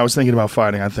man and I was thinking about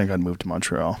fighting, I think I'd move to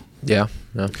Montreal. Yeah.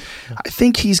 I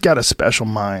think he's got a special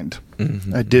mind.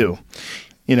 I do.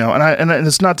 You know, and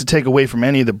it's not to take away from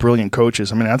any of the brilliant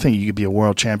coaches. I mean, I think you could be a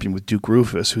world champion with Duke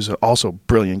Rufus, who's also a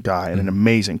brilliant guy and an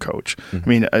amazing coach. I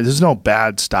mean, there's no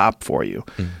bad stop for you.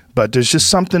 But there's just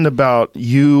something about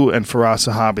you and Firas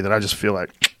Zahabi that I just feel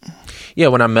like... Yeah,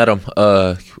 when I met him,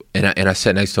 and I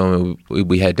sat next to him, and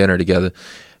we had dinner together.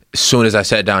 As soon as I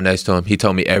sat down next to him, he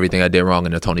told me everything I did wrong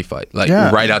in the Tony fight,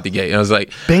 right out the gate. And I was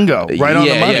like, "Bingo, right on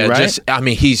the money, right?" Just, I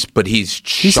mean, he's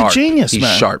sharp. A genius, he's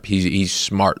man. Sharp. He's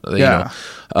smart. You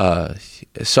know?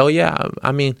 So yeah,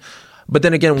 I mean, but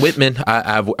then again, Whitman,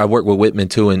 I work with Whitman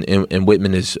too, and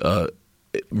Whitman is a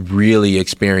really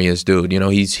experienced dude. You know,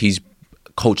 he's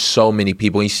coached so many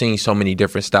people. He's seen so many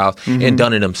different styles and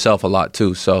done it himself a lot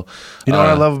too. So you know what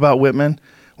I love about Whitman?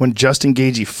 When Justin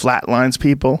Gaethje flatlines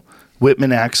people,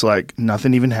 Whitman acts like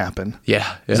nothing even happened.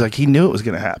 Yeah. He's like, he knew it was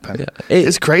going to happen. Yeah.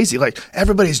 It's crazy. Like,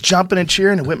 everybody's jumping and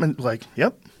cheering, and Whitman like,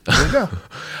 yep, here we go.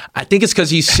 I think it's because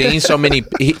he's seen so many.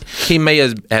 He may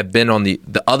have been on the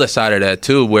other side of that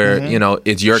too, where you know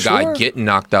it's your guy getting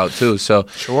knocked out too. So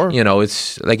you know,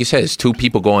 it's like you said, it's two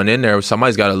people going in there.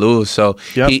 Somebody's got to lose. So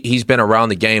he's been around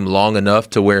the game long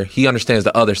enough to where he understands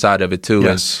the other side of it too.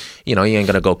 Yes. And you know, he ain't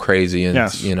gonna go crazy.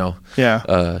 And you know,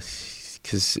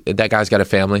 because that guy's got a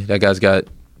family. That guy's got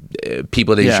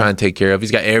people that he's trying to take care of.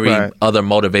 He's got every other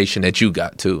motivation that you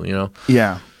got too. You know.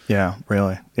 Yeah,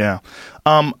 really. Yeah.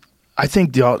 I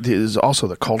think there's also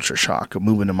the culture shock of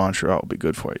moving to Montreal will be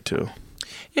good for you too.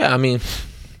 Yeah, I mean,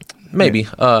 maybe.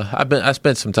 I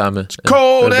spent some time in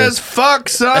cold as fuck,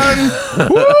 son. That's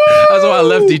why I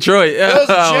left Detroit. Those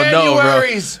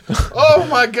Januaries. Oh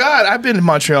my God, I've been to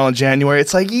Montreal in January.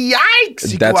 It's like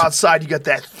yikes. You go outside, you got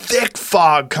that thick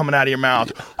fog coming out of your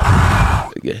mouth.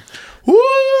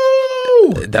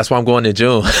 Woo! That's why I'm going in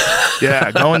June.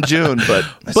 Yeah, go in June, but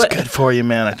it's good for you,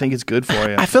 man. I think it's good for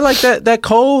you. I feel like that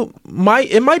cold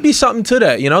might be something to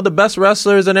that. You know, the best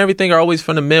wrestlers and everything are always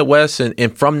from the Midwest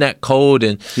and from that cold.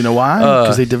 And you know why?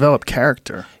 Because they develop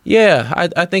character. Yeah,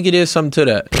 I think it is something to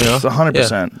that. You know? It's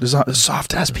 100%. There's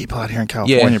soft ass people out here in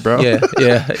California, bro. Yeah.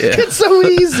 It's so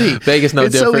easy. Vegas, no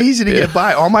different. It's so easy to get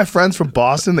by. All my friends from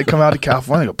Boston that come out to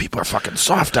California go, people are fucking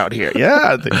soft out here.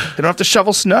 Yeah, they don't have to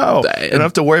shovel snow. They don't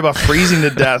have to worry about freezing to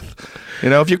death. You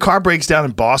know, if your car breaks down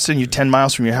in Boston, you're 10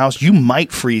 miles from your house, you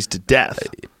might freeze to death.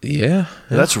 Yeah.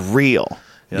 That's real.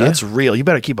 Yeah, that's real. You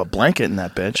better keep a blanket in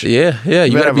that bitch. Yeah.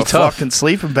 You better be have tough. A fucking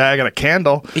sleeping bag and a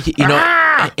candle. You know,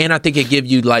 and I think it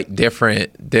gives you like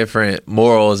different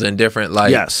morals and different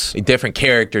different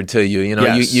character to you. You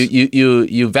know,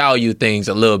 you value things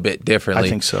a little bit differently. I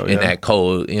think so. In that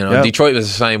cold, you know, Detroit was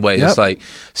the same way. It's like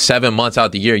 7 months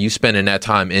out the year you spending that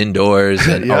time indoors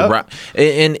and around,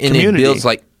 and it builds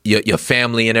like your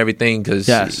family and everything because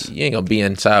you ain't gonna be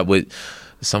inside with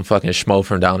some fucking schmo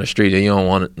from down the street that you don't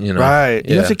want to, you know. Right.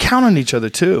 You have to count on each other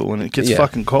too when it gets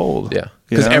fucking cold. Yeah.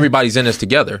 Because everybody's in this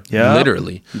together. Yeah.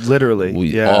 Literally.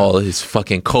 All is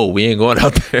fucking cold. We ain't going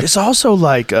out there. It's also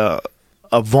like a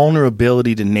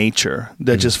vulnerability to nature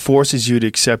that just forces you to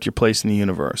accept your place in the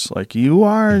universe. Like you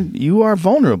are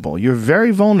vulnerable. You're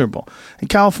very vulnerable. In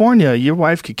California, your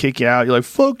wife could kick you out. You're like,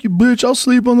 fuck you, bitch. I'll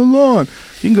sleep on the lawn.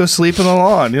 You can go sleep on the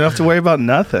lawn. You don't have to worry about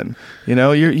nothing. You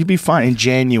know, you'd be fine. In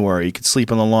January, you could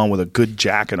sleep on the lawn with a good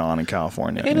jacket on in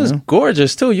California. And it's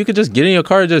gorgeous, too. You could just get in your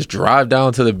car and just drive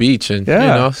down to the beach. And, you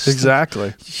know.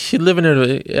 Exactly. You're living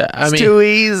in it's too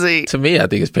easy. To me, I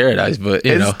think it's paradise, but,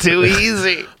 you know. It's too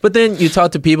easy. But then you talk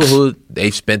talk to people who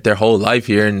they've spent their whole life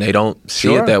here and they don't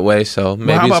see it that way. So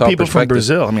maybe how it's about all people from perspective.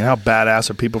 Brazil? I mean, how badass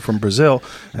are people from Brazil?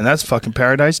 And that's fucking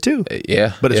paradise too.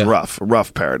 Yeah, but it's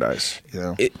rough paradise. You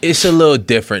know? It's a little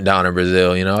different down in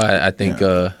Brazil. You know, I think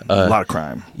a lot of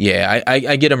crime. Yeah,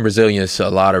 I get them Brazilians a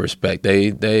lot of respect.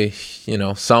 They you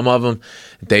know, some of them,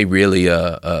 they really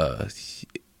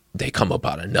they come up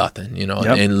out of nothing, you know,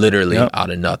 and literally out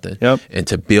of nothing. And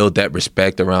to build that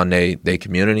respect around their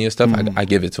community and stuff, I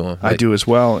give it to them. I do as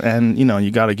well. And, you know,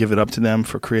 you got to give it up to them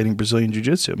for creating Brazilian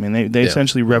Jiu-Jitsu. I mean, they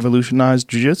essentially revolutionized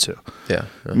Jiu-Jitsu. Yeah.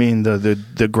 I mean,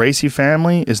 the Gracie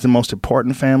family is the most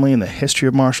important family in the history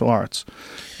of martial arts.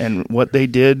 And what they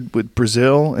did with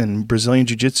Brazil and Brazilian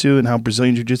Jiu-Jitsu and how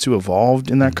Brazilian Jiu-Jitsu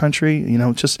evolved in that country, you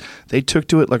know, just they took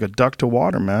to it like a duck to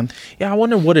water, man. Yeah, I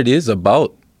wonder what it is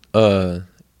about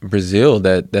Brazil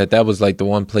that was like the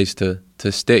one place to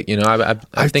stick. You know,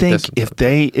 I think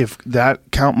if that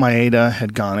Count Maeda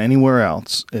had gone anywhere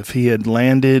else, if he had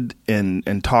landed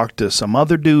and talked to some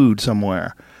other dude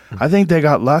somewhere, I think they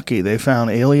got lucky. They found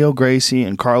Elio Gracie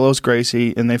and Carlos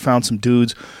Gracie, and they found some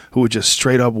dudes who were just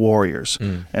straight up warriors.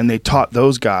 And they taught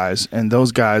those guys, and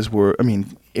those guys were, I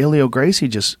mean, Elio Gracie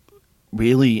just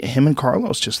really, him and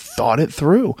Carlos just thought it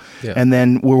through and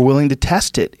then were willing to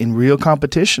test it in real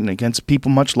competition against people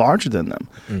much larger than them.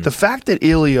 The fact that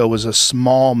Elio was a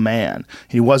small man,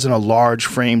 he wasn't a large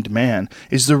framed man,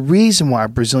 is the reason why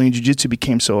Brazilian Jiu-Jitsu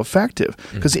became so effective,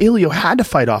 because Elio had to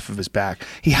fight off of his back.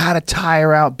 He had to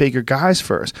tire out bigger guys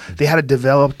first. They had to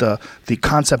develop the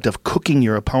concept of cooking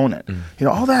your opponent. You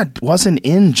know, all that wasn't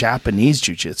in Japanese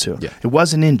Jiu-Jitsu. It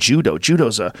wasn't in Judo.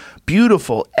 Judo's a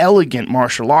beautiful, elegant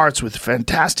martial arts with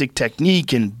fantastic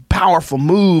technique and powerful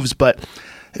moves, but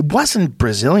it wasn't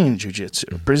Brazilian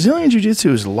Jiu-Jitsu. Brazilian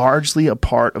Jiu-Jitsu is largely a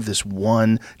part of this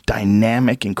one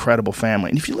dynamic, incredible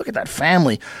family. And if you look at that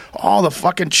family, all the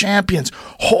fucking champions,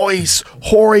 Royce,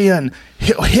 Horian,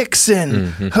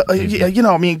 Hickson, you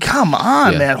know, I mean, come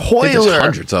on, man. Hoyler.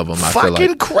 Hundreds of them, I fucking feel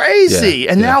like. Crazy.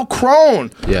 And now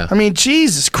Crone. I mean,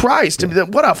 Jesus Christ. I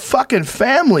mean, what a fucking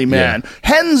family, man.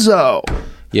 Henzo.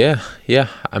 Yeah.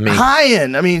 I mean,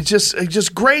 Hyen. I mean,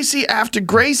 just Gracie after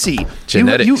Gracie.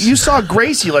 Genetics. You saw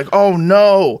Gracie like, oh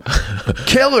no,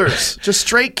 killers, just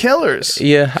straight killers.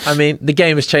 Yeah, I mean, the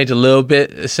game has changed a little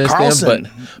bit since Carlson. then,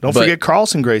 but don't forget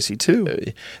Carlson Gracie too.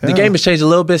 The game has changed a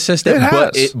little bit since then,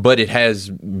 It but it has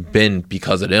been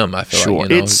because of them. I feel like,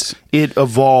 you know, it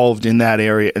evolved in that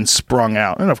area and sprung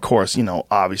out, and of course, you know,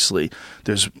 obviously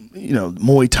there's, you know,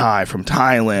 Muay Thai from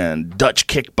Thailand, Dutch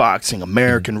kickboxing,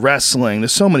 American wrestling.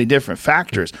 There's so many different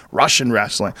factors, Russian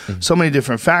wrestling, so many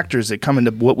different factors that come into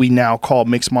what we now call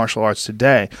mixed martial arts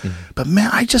today. But man,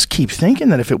 I just keep thinking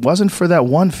that if it wasn't for that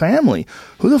one family,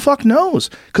 who the fuck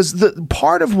knows? Because the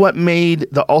part of what made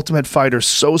the Ultimate Fighter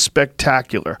so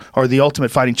spectacular, or the Ultimate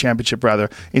Fighting Championship rather,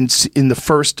 in the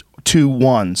first two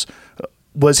ones,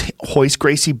 was Royce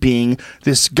Gracie being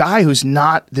this guy who's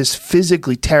not this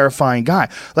physically terrifying guy.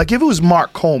 Like if it was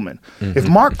Mark Coleman, if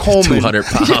Mark Coleman 200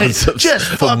 pounds just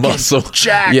fucking muscle,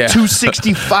 jacked,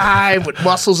 265 with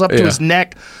muscles up to his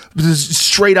neck,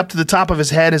 straight up to the top of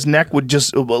his head, his neck would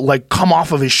just like come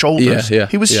off of his shoulders.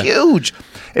 He was huge.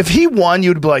 If he won,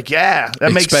 you'd be like,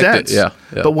 that makes sense.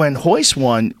 But when Royce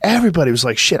won, everybody was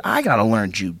like, shit, I gotta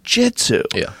learn jiu-jitsu.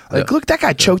 Look, that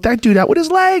guy choked that dude out with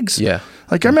his legs.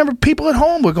 Like I remember people at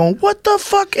home were going, "What the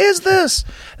fuck is this?"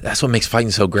 That's what makes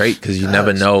fighting so great, because you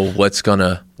never know what's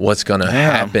gonna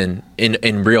happen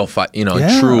in real fight. You know,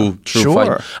 true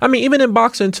fight. I mean, even in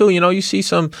boxing too. You know, you see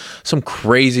some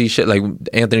crazy shit like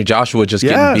Anthony Joshua just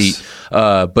getting beat.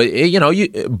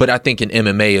 But I think in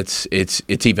MMA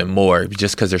it's even more,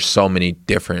 just because there's so many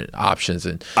different options.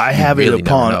 And I have it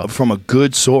from a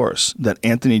good source that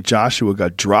Anthony Joshua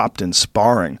got dropped in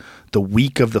sparring the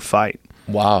week of the fight.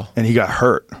 Wow. And he got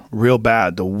hurt real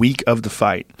bad the week of the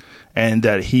fight, and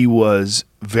that he was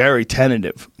very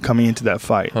tentative coming into that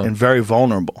fight and very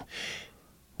vulnerable,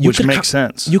 which makes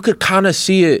sense. You could kind of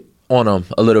see it on him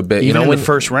a little bit, even you know, in the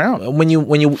first round. When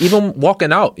you even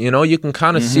walking out, you know, you can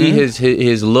kind of see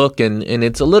his look, and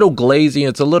it's a little glazy,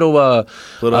 it's a little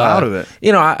out of it.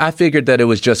 You know, I figured that it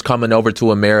was just coming over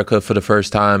to America for the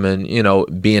first time, and you know,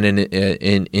 being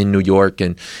in New York,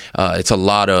 and it's a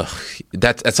lot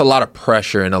of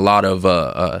pressure and a lot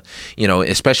of you know,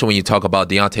 especially when you talk about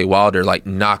Deontay Wilder like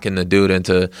knocking the dude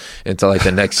into like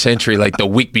the next century, like the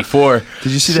week before.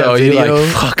 Did you see that video? You're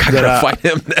like, fuck, I gotta fight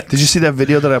him next. Did you see that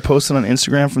video that I posted on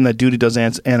Instagram from that dude who does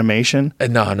animation?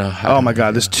 No. Oh my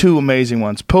God, there's two amazing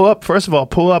ones. First of all,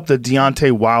 pull up the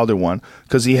Deontay Wilder one,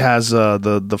 because he has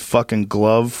the fucking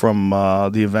glove from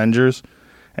the Avengers,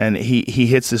 And he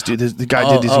hits this dude. The guy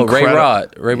did these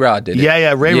incredible. Ray Rod did it.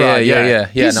 Yeah, Ray Rod. Yeah.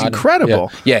 He's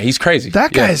incredible. Yeah, he's crazy.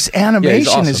 That guy's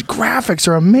animation, his graphics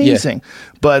are amazing.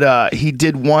 But he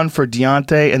did one for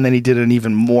Deontay, and then he did an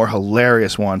even more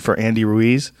hilarious one for Andy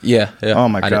Ruiz. Yeah. Oh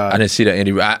my God. I didn't see the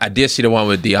Andy. I did see the one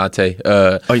with Deontay.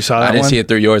 You saw that one? I didn't see it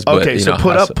through yours. But, okay, so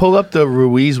pull up the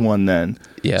Ruiz one then.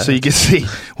 Yeah. So you can see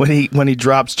when he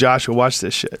drops Joshua. Watch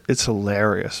this shit. It's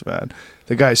hilarious, man.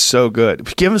 The guy's so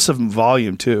good. Give us some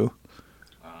volume too.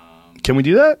 Can we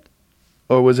do that?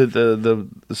 Or was it the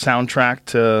soundtrack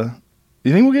to...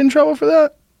 You think we'll get in trouble for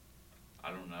that? I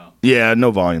don't know. Yeah,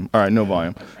 no volume. All right, no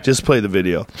volume. Just play the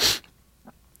video.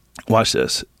 Watch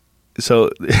this. So,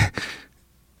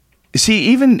 see,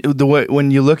 even the way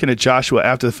when you're looking at Joshua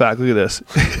after the fact, look at this.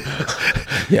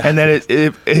 And then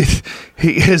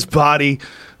his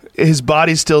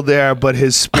body's still there, but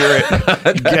his spirit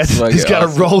he's got a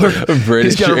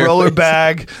roller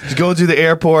bag. He's going through the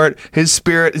airport. His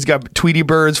spirit, he's got Tweety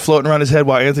birds floating around his head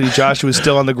while Anthony Joshua is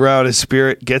still on the ground. His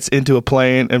spirit gets into a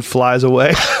plane and flies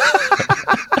away.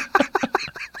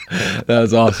 That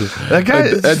was awesome.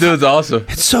 That dude's awesome.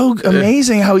 It's so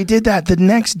amazing how he did that the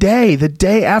next day, the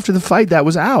day after the fight that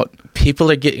was out.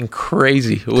 People are getting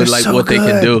crazy with what they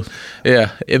can do.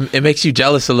 Yeah, it makes you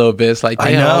jealous a little bit. It's like,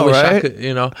 damn, I wish I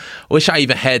could, wish I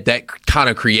even had that kind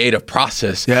of creative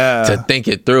process to think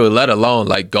it through, let alone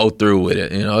go through with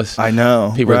it. I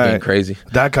know. People are getting crazy.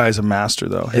 That guy's a master,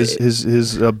 though.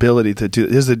 His ability to do.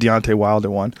 This is the Deontay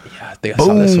Wilder one. Yeah, I think I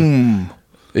saw this one.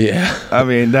 Yeah. I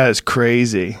mean, that is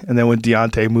crazy. And then when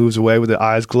Deontay moves away with the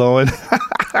eyes glowing.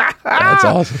 That's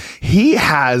awesome. He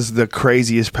has the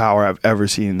craziest power I've ever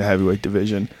seen in the heavyweight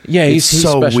division. Yeah, he's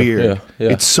so special. Weird. Yeah.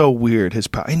 It's so weird, his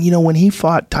power. And when he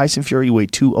fought Tyson Fury, he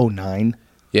weighed 209.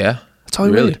 Yeah. That's all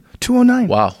he weighed. 209.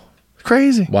 Wow.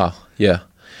 Crazy. Wow. Yeah.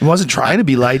 He wasn't trying to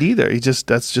be light either.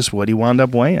 That's just what he wound up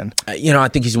weighing. I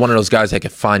think he's one of those guys that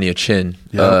can find your chin.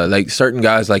 Yep. Certain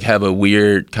guys have a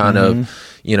weird kind of,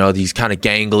 he's kind of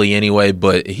gangly anyway,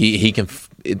 but he can.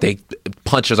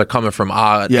 Punches are coming from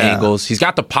odd angles. He's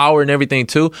got the power and everything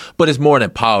too, but it's more than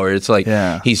power. It's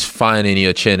he's finding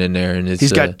your chin in there, and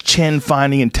he's got chin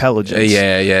finding intelligence. He's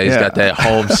got that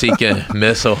home seeking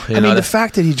missile. I mean, the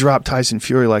fact that he dropped Tyson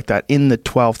Fury like that in the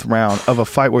 12th round of a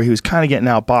fight where he was kind of getting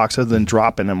outboxed, other than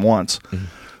dropping him once. Mm-hmm.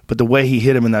 But the way he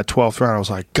hit him in that 12th round, I was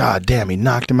like, God damn, he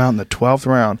knocked him out in the 12th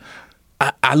round.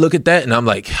 I look at that and I'm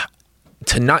like,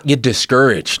 to not get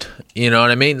discouraged, you know what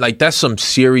I mean? That's some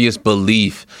serious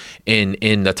belief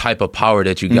in the type of power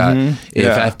that you got. If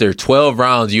after 12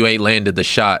 rounds you ain't landed the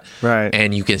shot, right,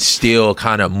 and you can still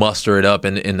kind of muster it up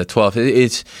in the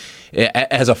 12th,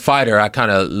 as a fighter, I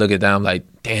kind of look at that. I'm like,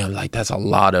 damn, that's a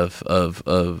lot of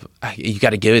you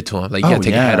got to give it to him. You got to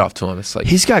take your head off to him. It's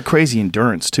he's got crazy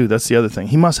endurance too. That's the other thing.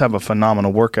 He must have a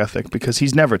phenomenal work ethic because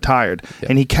he's never tired,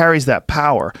 and he carries that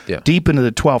power deep into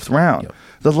the 12th round.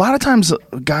 A lot of times,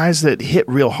 guys that hit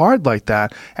real hard like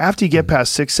that, after you get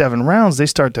past 6-7 rounds, they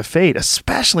start to fade,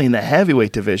 especially in the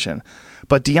heavyweight division.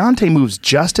 But Deontay moves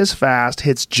just as fast,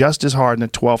 hits just as hard in the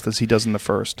 12th as he does in the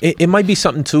first. It might be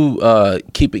something to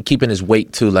keeping his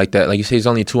weight too, like that. Like you say, he's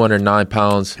only 209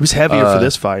 pounds. He was heavier for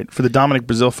this fight. For the Dominic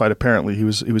Brazil fight, apparently he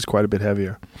was quite a bit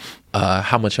heavier.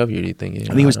 How much heavier do you think? I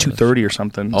think he was 230 or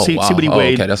something. Oh, see wow. what he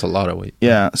weighed. Okay, that's a lot of weight.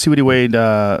 Yeah, see what he weighed.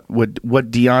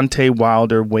 What Deontay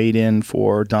Wilder weighed in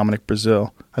for Dominic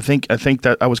Brazil. I think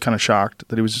that I was kind of shocked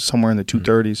that he was somewhere in the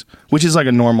 230s, which is like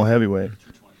a normal heavyweight.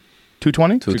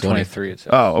 220? 223.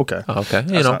 Oh, okay. Oh, okay.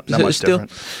 Not much different.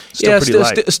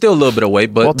 Still a little bit of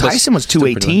weight, but Tyson was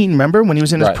 218. Remember when he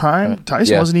was in his prime? Right.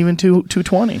 Tyson wasn't even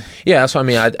 220. Yeah, that's what I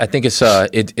mean. I think it's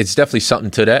definitely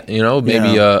something to that.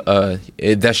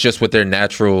 Maybe that's just what their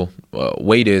natural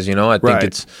weight is. I think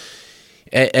it's.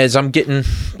 As I'm getting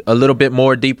a little bit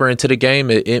more deeper into the game,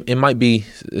 it might be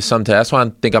something to that. That's why I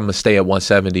think I'm going to stay at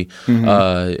 170.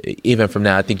 Even from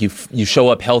that, I think you show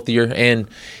up healthier, and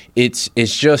it's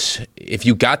just, if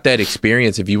you got that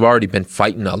experience, if you've already been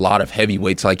fighting a lot of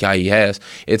heavyweights like how he has,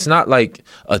 it's not like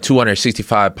a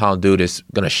 265-pound dude is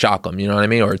going to shock him, you know what I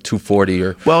mean, or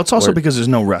 240. Well, it's also because there's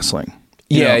no wrestling.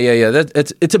 Yeah.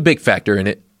 It's a big factor in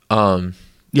it.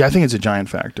 Yeah, I think it's a giant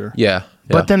factor. Yeah.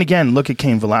 But then again, look at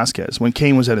Cain Velasquez. When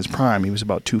Cain was at his prime, he was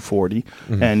about 240.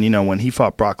 And, when he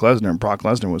fought Brock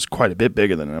Lesnar was quite a bit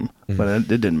bigger than him. But it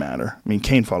didn't matter. I mean,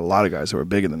 Cain fought a lot of guys that were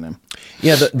bigger than him.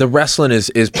 Yeah, the wrestling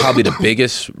is probably the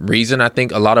biggest reason I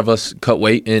think a lot of us cut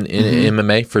weight in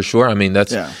MMA, for sure. I mean,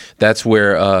 that's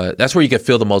where you can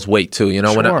feel the most weight, too.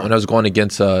 When I was going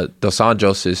against Dos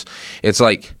Anjos, it's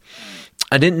like,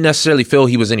 I didn't necessarily feel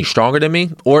he was any stronger than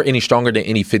me or any stronger than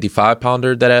any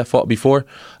 55-pounder that I fought before.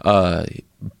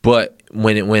 But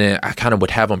when I kind of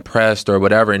would have him pressed or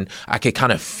whatever, and I could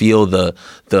kind of feel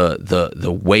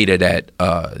the weight of that,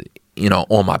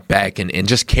 on my back and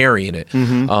just carrying it,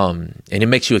 and it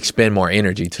makes you expend more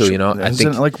energy too. I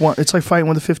think it's like fighting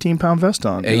with a 15-pound vest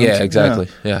on. Yeah, exactly.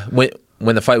 Yeah.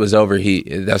 When the fight was over,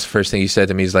 that's the first thing he said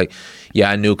to me. He's like,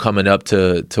 "Yeah, I knew coming up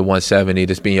to 170,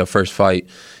 this being your first fight,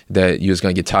 that you was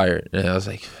gonna get tired." And I was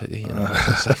like,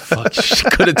 fuck, you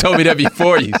could have told me that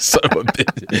before, you son of a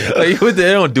bitch. Like, it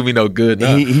don't do me no good.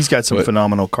 Nah. He's got some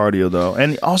phenomenal cardio though,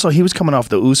 and also he was coming off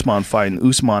the Usman fight, and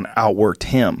Usman outworked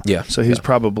him. Yeah, so he's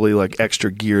probably like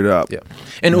extra geared up. Yeah,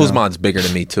 and Usman's bigger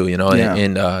than me too,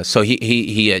 and so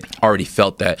he had already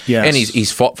felt that. Yes. And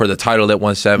he's fought for the title at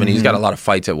 170. He's got a lot of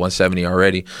fights at 170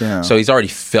 already. Yeah. So he's already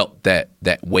felt that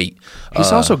weight.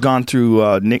 He's also gone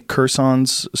through Nick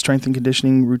Curson's strength and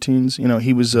conditioning routines.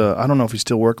 He was, I don't know if he's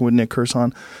still working with Nick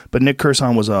Curson, but Nick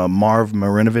Curson was a Marv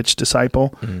Marinovich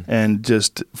disciple, and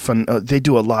just fun. They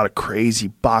do a lot of crazy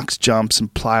box jumps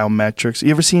and plyometrics.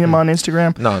 You ever seen him on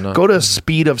Instagram? No. Go to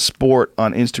Speed of Sport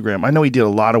on Instagram. I know he did a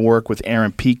lot of work with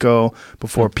Aaron Pico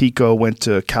before Pico went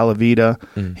to Calavita.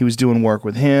 He was doing work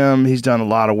with him. He's done a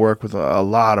lot of work with a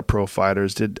lot of pro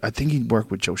fighters. I think he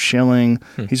worked with Joe Schilling.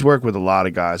 He's worked with a lot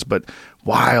of guys, but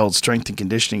wild strength and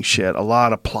conditioning shit. A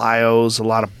lot of plyos, a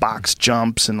lot of box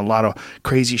jumps, and a lot of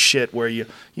crazy shit where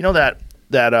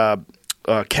that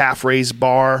calf raise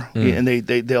bar, and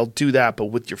they'll do that, but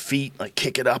with your feet, like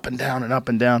kick it up and down and up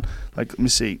and down. Like, let me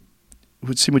see.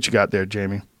 Let's see what you got there,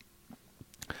 Jamie.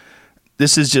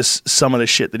 This is just some of the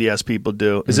shit that he has people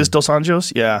do. Is this Dos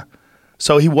Anjos? Yeah.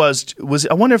 So he was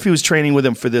I wonder if he was training with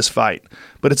him for this fight,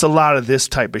 but it's a lot of this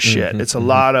type of shit. It's a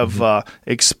lot of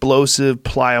explosive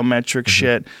plyometric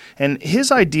shit. And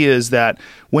his idea is that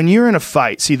when you're in a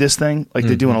fight, see this thing? Like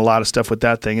they're doing a lot of stuff with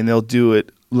that thing, and they'll do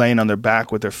it laying on their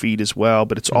back with their feet as well,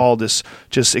 but it's all this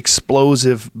just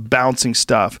explosive bouncing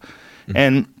stuff.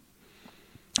 And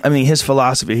I mean, his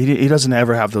philosophy, he doesn't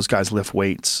ever have those guys lift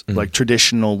weights, like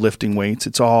traditional lifting weights.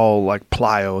 It's all like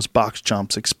plyos, box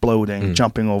jumps, exploding,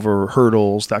 jumping over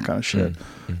hurdles, that kind of shit.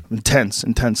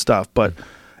 Intense stuff. But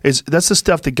that's the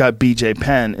stuff that got BJ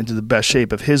Penn into the best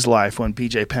shape of his life when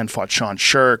BJ Penn fought Sean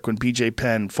Shirk, when BJ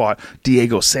Penn fought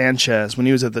Diego Sanchez. When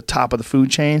he was at the top of the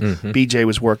food chain, BJ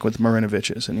was working with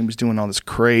Marinovich's, and he was doing all this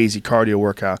crazy cardio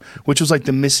workout, which was like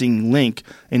the missing link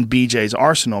in BJ's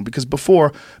arsenal, because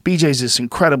before, BJ's this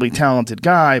incredibly talented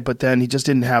guy, but then he just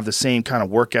didn't have the same kind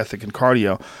of work ethic and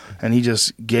cardio, and he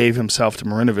just gave himself to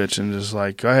Marinovich and just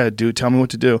like, go ahead, dude, tell me what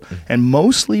to do. And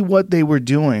mostly what they were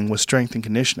doing was strength and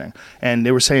conditioning, and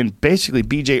they were saying basically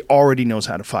BJ already knows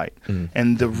how to fight,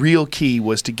 and the real key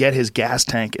was to get his gas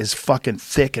tank as fucking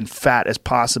thick and fat as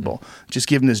possible. Just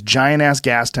give him this giant ass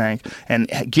gas tank and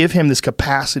give him this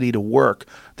capacity to work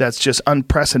that's just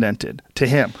unprecedented to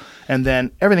him. And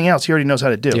then everything else he already knows how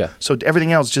to do. Yeah. So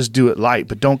everything else, just do it light,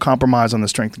 but don't compromise on the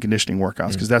strength and conditioning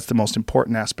workouts, because that's the most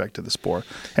important aspect of the sport.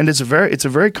 And it's a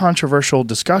very controversial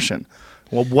discussion.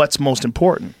 Well, what's most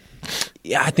important?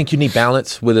 Yeah, I think you need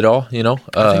balance with it all,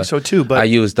 I think so too. But I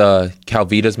used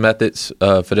Calvita's methods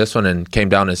for this one, and came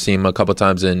down and seen him a couple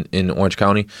times in Orange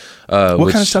County.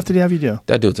 What kind of stuff did he have you do?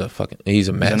 That dude's he's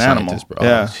a mad scientist, bro.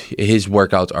 Yeah. His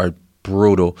workouts are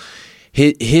brutal.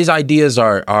 His ideas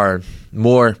are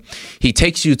more, he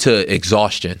takes you to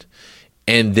exhaustion.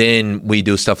 And then we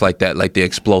do stuff like that, like the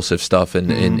explosive stuff and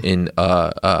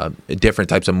different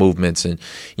types of movements, and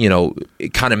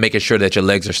kind of making sure that your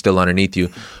legs are still underneath you.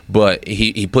 But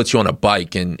he puts you on a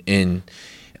bike, and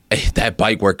that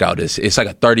bike workout it's like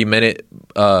a 30-minute,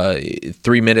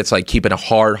 3 minutes, like keeping a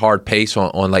hard pace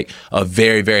on like a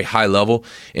very, very high level.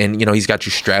 And he's got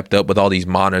you strapped up with all these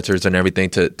monitors and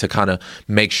everything to kind of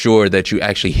make sure that you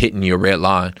actually hitting your red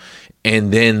line.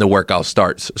 And then the workout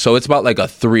starts. So it's about like a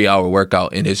 3-hour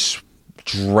workout, and it's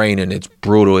draining. It's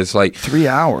brutal. It's like 3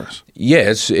 hours. Yeah,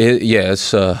 it's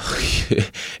it's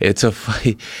a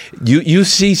fight. You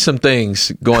see some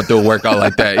things going through a workout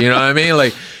like that. You know what I mean?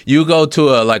 Like you go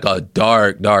to a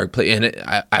dark place,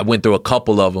 and I went through a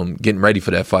couple of them getting ready for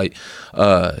that fight,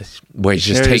 where he's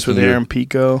just taking with Aaron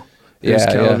Pico.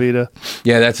 Calavita.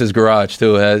 Yeah, that's his garage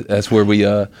too. That's where we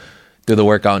do the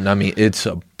workout, and I mean it's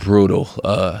a brutal.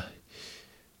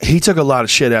 He took a lot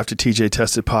of shit after TJ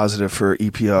tested positive for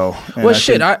EPO.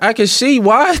 Well, I can see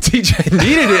why TJ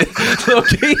needed it.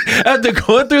 Okay, after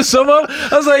going through some of it,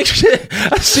 I was like, shit,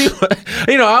 I see what,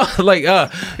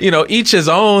 each his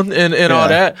own and all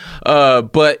that.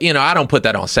 But, I don't put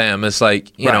that on Sam. It's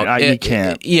like, you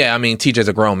can't. Yeah, I mean, TJ's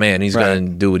a grown man. He's going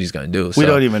to do what he's going to do. So. We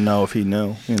don't even know if he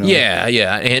knew. Yeah.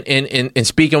 And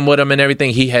speaking with him and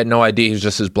everything, he had no idea. He was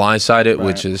just as blindsided,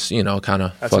 which is, kind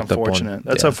of fucked up on.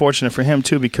 That's unfortunate for him,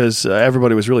 too, because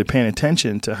everybody was really paying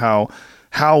attention to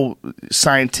how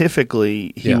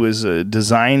scientifically he was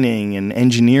designing and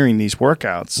engineering these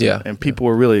workouts. Yeah. And people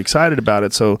were really excited about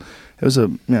it. So it was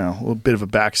a little bit of a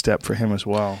backstep for him as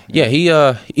well. Yeah,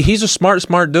 he's a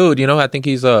smart dude. You know, I think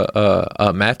he's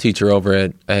a math teacher over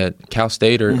at Cal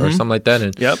State or something like that.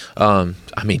 And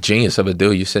I mean, genius of a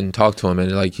dude. You sit and talk to him,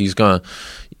 and like he's gonna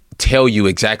tell you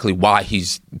exactly why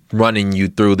he's running you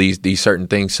through these certain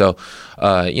things. So,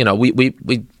 you know, we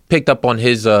picked up on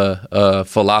his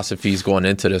philosophies going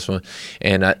into this one,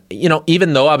 and you know,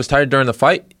 even though I was tired during the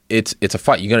fight. It's a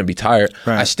fight. You're going to be tired.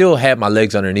 Right. I still had my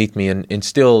legs underneath me and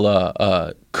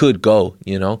still could go,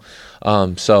 you know.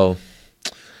 So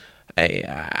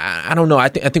I don't know. I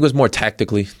think it was more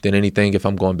tactically than anything if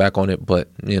I'm going back on it. But,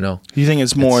 you know. You think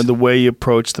it's more the way you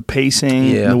approach the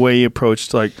pacing, the way you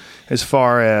approached, like, as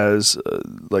far as,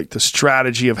 like, the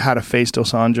strategy of how to face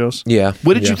Dos Anjos? Yeah.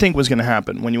 What did you think was going to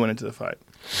happen when you went into the fight?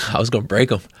 I was going to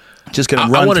break him. Just going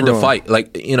to run I wanted through to fight.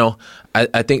 Like, you know,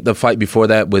 I think the fight before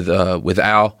that with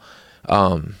Al,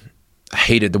 I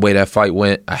hated the way that fight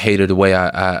went. I hated the way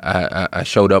I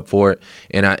showed up for it,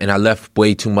 and I left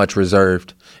way too much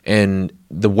reserved. And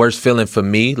the worst feeling for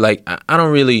me, like I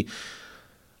don't really,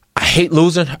 I hate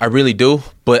losing, I really do,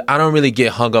 but I don't really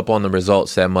get hung up on the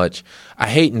results that much. I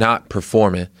hate not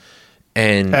performing.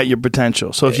 And at your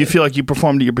potential. So if you feel like you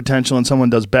performed at your potential and someone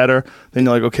does better, then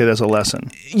you're like, okay, that's a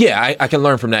lesson. Yeah, I can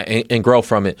learn from that and grow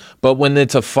from it. But when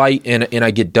it's a fight and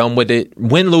I get done with it,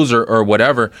 win, lose, or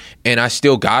whatever, and I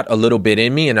still got a little bit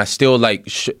in me and I still like,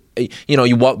 you know,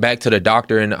 you walk back to the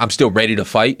doctor and I'm still ready to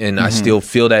fight and I still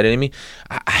feel that in me.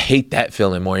 I hate that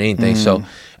feeling more than anything. So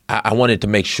I wanted to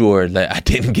make sure that I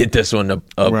didn't get this one up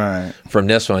from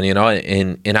this one, you know,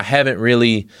 and I haven't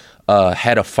really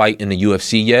had a fight in the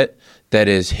UFC yet that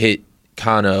has hit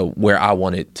kind of where I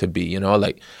want it to be, you know?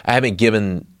 Like, I haven't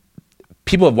given...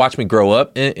 People have watched me grow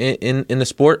up in the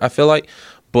sport, I feel like,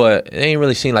 but they ain't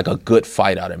really seen, like, a good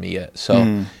fight out of me yet.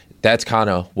 So that's kind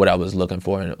of what I was looking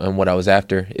for and what I was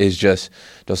after is just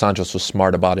Dos Anjos was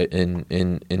smart about it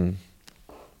in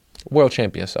world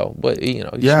champion. So, but, you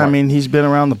know, he's smart. I mean, he's been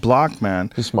around the block,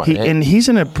 man. He's smart. And he's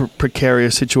in a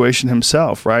precarious situation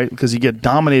himself, right? Because he get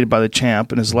dominated by the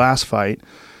champ in his last fight.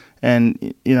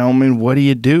 And, you know, I mean, what do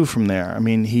you do from there? I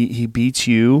mean, he beats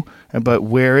you, but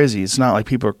where is he? It's not like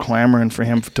people are clamoring for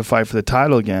him to fight for the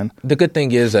title again. The good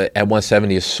thing is at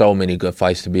 170 is so many good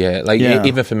fights to be had. Like,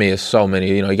 even for me, it's so many.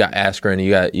 You know, you got Askren,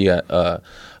 you got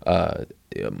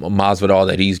Masvidal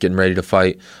that he's getting ready to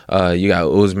fight. You got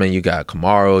Usman, you got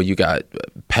Kamaru, you got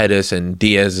Pettis, and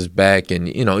Diaz is back. And,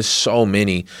 you know, it's so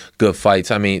many good fights.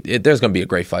 I mean, there's going to be a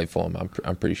great fight for him,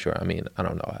 I'm pretty sure. I mean, I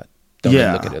don't know. Don't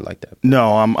really look at it like that.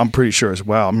 No, I'm pretty sure as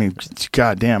well. I mean,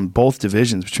 goddamn, both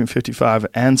divisions between 55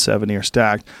 and 70 are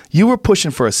stacked. You were pushing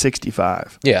for a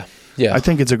 65. Yeah. I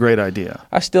think it's a great idea.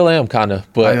 I still am kind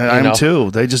of, but I am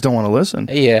too. They just don't want to listen.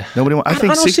 Yeah. Nobody. I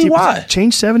think don't see why.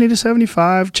 Change 70 to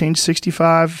 75. Change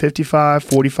 65, 55,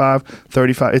 45,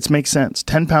 35. It makes sense.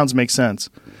 10 pounds makes sense.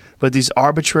 But these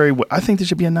arbitrary. I think there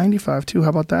should be a 95 too. How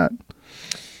about that?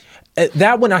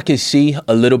 That one I could see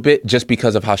a little bit just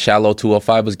because of how shallow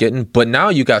 205 was getting. But now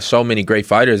you got so many great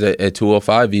fighters at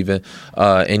 205 even,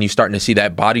 and you're starting to see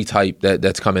that body type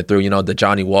that's coming through. You know, the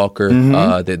Johnny Walker,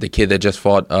 the kid that just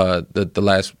fought the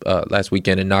last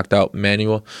weekend and knocked out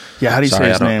Manuel. Yeah, how do you say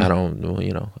his name? I don't know,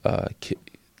 you know.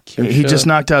 He just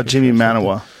knocked out Jimmy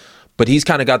Manuwa. But he's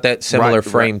kind of got that similar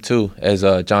frame too as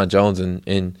John Jones,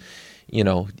 and you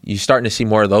know, you're starting to see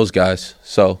more of those guys.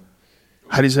 So,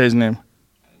 how do you say his name?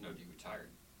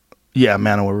 Yeah,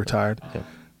 Manuwa retired. Yeah.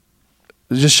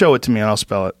 Just show it to me and I'll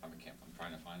spell it. I'm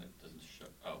trying to find it. It doesn't show.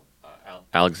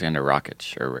 Alexander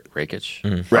Rakic or Rakic.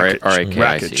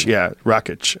 Rakic. Yeah,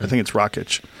 Rakic. I think it's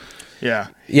Rakic. Yeah.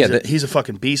 He's a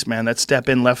fucking beast, man. That step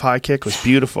in left high kick was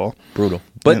beautiful. Brutal.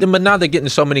 But now they're getting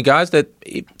so many guys that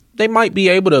they might be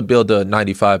able to build a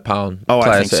 95-pound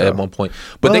class at one point.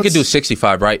 But they could do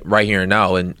 65 right here and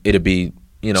now, and it'd be,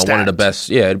 you know, stacked. One of the best.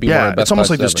 Yeah, it'd be one of the best. It's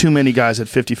almost like there's too many guys at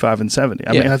 55 and 70.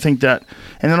 I mean, I think that,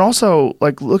 and then also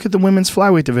like look at the women's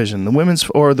flyweight division. The women's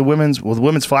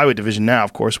flyweight division now,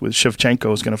 of course, with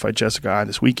Shevchenko is going to fight Jessica Ai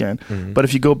this weekend. Mm-hmm. But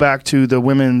if you go back to the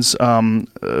women's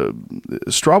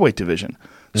strawweight division.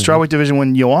 Strawweight division,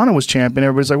 when Joanna was champion,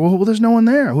 everybody's like, well, there's no one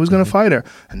there. Who's going to fight her?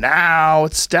 And now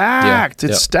it's stacked.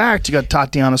 It's stacked. You got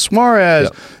Tatiana Suarez.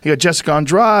 You got Jessica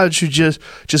Andrade, who just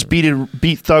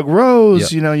beat Thug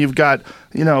Rose. You know, you've got,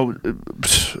 you know,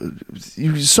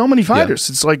 so many fighters.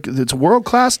 It's like it's a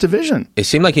world-class division. It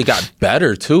seemed like it got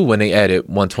better too when they added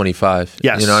 125.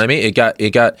 Yes. You know what I mean?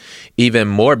 It got even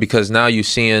more because now you're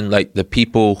seeing like the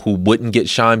people who wouldn't get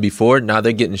shine before, now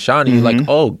they're getting shine. And you're like,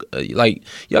 oh, like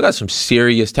y'all got some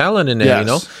serious talent in there, Yes. you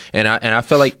know? And I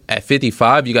feel like at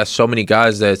 55, you got so many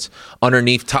guys that's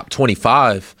underneath top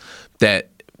 25 that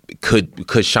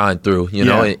could shine through, you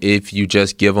know, if you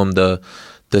just give them the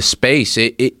space.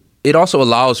 It also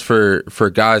allows for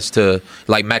guys to,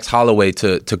 like Max Holloway,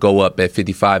 to go up at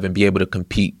 55 and be able to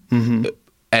compete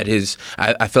at his.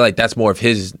 I feel like that's more of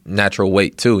his natural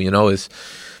weight too. You know,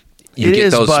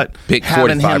 But big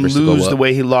having him 45ers to go lose up. the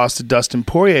way he lost to Dustin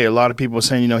Poirier, a lot of people are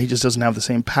saying, you know, he just doesn't have the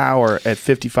same power at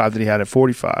 55 that he had at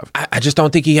 45. I just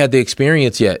don't think he had the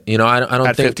experience yet. You know, I don't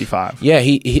At think 55. Yeah,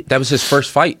 he that was his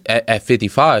first fight at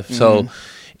 55. So.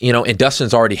 You know, and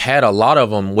Dustin's already had a lot of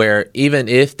them where even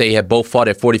if they had both fought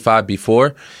at 45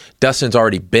 before, Dustin's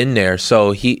already been there.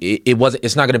 So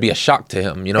it's not going to be a shock to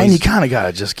him, you know. And you kind of got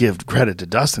to just give credit to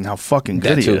Dustin how fucking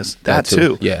good he is. That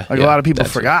too. Yeah. Like a lot of people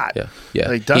forgot. Yeah.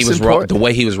 Like He was the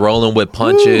way he was rolling with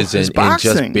punches and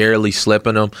just barely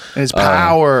slipping them. His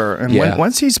power. And yeah.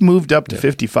 once he's moved up to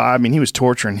 55, I mean, he was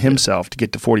torturing himself to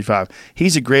get to 45.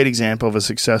 He's a great example of a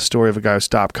success story of a guy who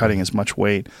stopped cutting as much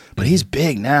weight. But he's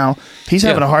big now. He's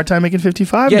having a hard time making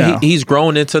 55 now. Yeah, he's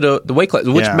growing into the weight class,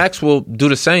 which Max will do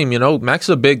the same, you know. Max is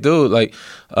a big dude. Like,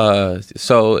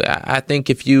 so I think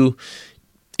if you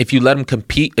let him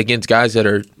compete against guys that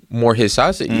are more his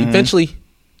size, eventually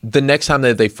the next time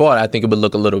that they fought, I think it would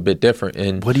look a little bit different.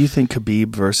 And what do you think Khabib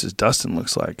versus Dustin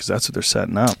looks like? Because that's what they're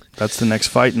setting up. That's the next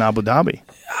fight in Abu Dhabi.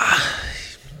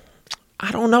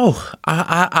 I don't know.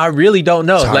 I really don't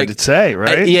know. It's hard to say,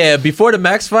 right? Before the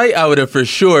Max fight, I would have for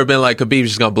sure been like, Khabib's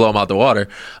just going to blow him out the water.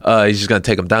 He's just going to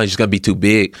take him down. He's just going to be too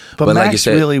big. But Max like you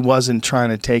said, really wasn't trying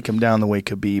to take him down the way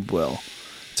Khabib will.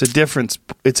 It's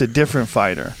a different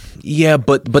fighter. Yeah,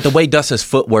 but the way Dustin's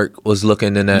footwork was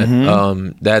looking in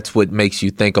that, that's what makes you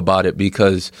think about it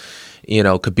because, you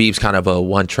know, Khabib's kind of a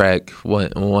one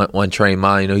train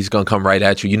mind. You know, he's going to come right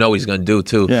at you. You know what he's going to do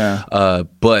too. Yeah.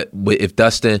 But if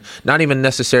Dustin not even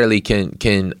necessarily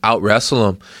can out wrestle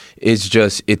him,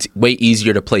 it's way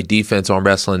easier to play defense on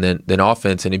wrestling than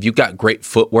offense. And if you've got great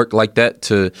footwork like that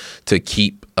to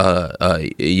keep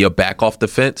your back off the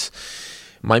fence,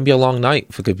 it might be a long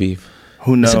night for Khabib.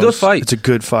 Who knows? It's a good fight. It's a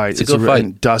good fight. It's a good fight.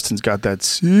 And Dustin's got that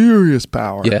serious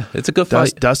power. Yeah, it's a good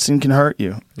fight. Dustin can hurt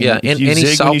you. Yeah, and he's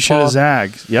zig when you should have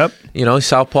zagged. Yep. You know,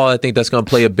 southpaw, I think that's going to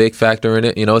play a big factor in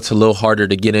it. You know, it's a little harder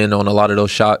to get in on a lot of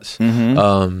those shots.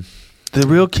 The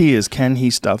real key is, can he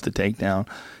stuff the takedown?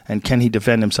 And can he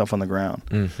defend himself on the ground?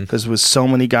 Because with so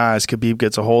many guys, Khabib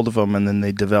gets a hold of him, and then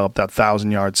they develop that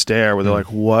 1,000-yard stare where they're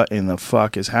like, what in the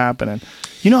fuck is happening?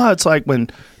 You know how it's like when,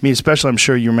 especially I'm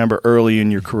sure you remember early in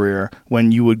your career,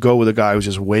 when you would go with a guy who's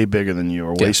just way bigger than you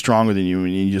or way stronger than you,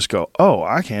 and you just go, oh,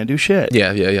 I can't do shit.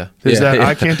 Yeah. There's that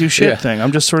I can't do shit thing.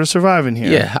 I'm just sort of surviving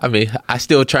here. Yeah, I mean, I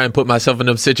still try and put myself in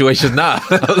them situations now.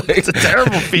 It's a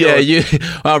terrible feeling. Yeah,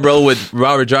 I roll with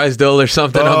Robert Drysdale or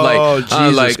something.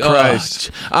 I'm like,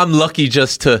 Christ. I'm lucky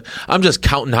I'm just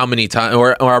counting how many times,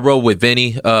 or I roll with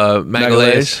Vinny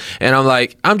Magalhaes, and I'm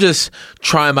like, I'm just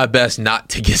trying my best not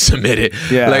to get submitted.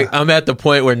 Yeah. Like, I'm at the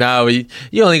point where now you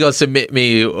only gonna submit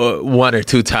me one or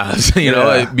two times. You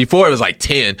know, Yeah. before it was like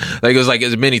 10. Like, it was like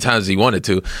as many times as he wanted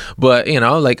to. But, you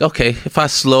know, like, okay, if I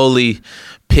slowly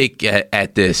pick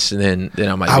at this, then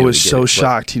I might. I was so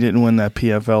shocked he didn't win that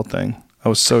PFL thing. I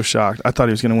was so shocked. I thought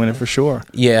he was going to win it for sure.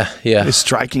 Yeah. His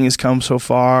striking has come so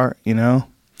far, you know.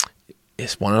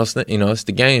 It's one of those things, you know, it's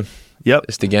the game. Yep.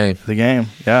 It's the game. The game,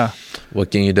 yeah. What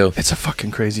can you do? It's a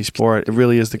fucking crazy sport. It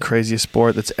really is the craziest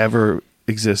sport that's ever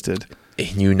existed.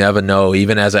 And you never know,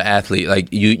 even as an athlete, like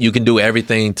you can do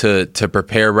everything to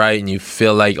prepare right, and you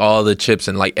feel like all the chips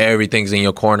and like everything's in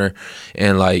your corner.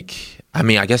 And like, I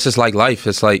mean, I guess it's like life.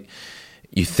 It's like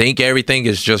you think everything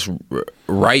is just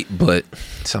right, but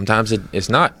sometimes it's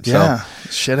not. Yeah,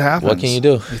 so shit happens. What can you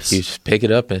do? You just pick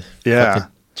it up and fucking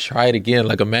try it again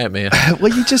like a madman.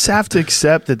 Well, you just have to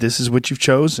accept that this is what you've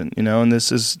chosen, you know, and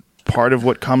this is part of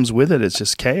what comes with it. It's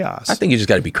just chaos. I think you just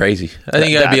got to be crazy. I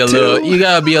think you got to be a little. You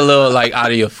got to be a little like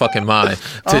out of your fucking mind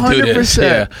to do this. 100%.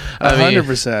 Yeah,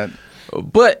 100%.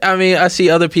 But I mean, I see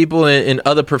other people in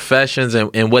other professions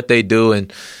and what they do,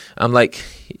 and I'm like,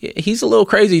 he's a little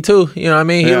crazy too. You know what I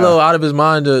mean? He's a little out of his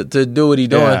mind to do what he's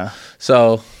doing. Yeah.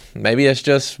 So maybe it's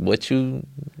just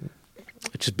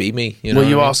just be me. You know. Well,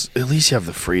 you also at least you have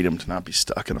the freedom to not be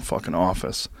stuck in a fucking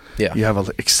office. Yeah. You have an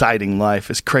exciting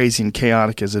life, as crazy and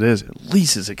chaotic as it is. At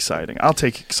least it's exciting. I'll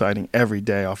take exciting every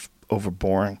day over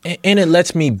boring. And it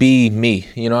lets me be me.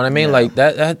 You know what I mean? Yeah. Like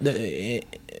that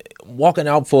walking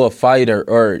out for a fight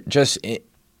or just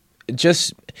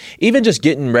even just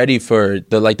getting ready for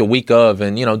the week of,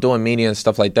 and doing media and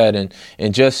stuff like that, and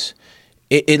just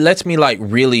it lets me like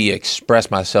really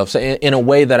express myself so in a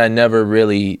way that I never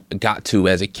really got to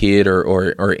as a kid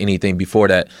or anything before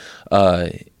that,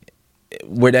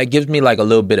 where that gives me like a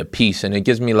little bit of peace, and it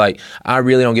gives me like I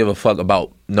really don't give a fuck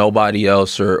about nobody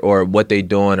else or what they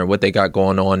doing or what they got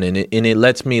going on, and it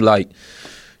lets me like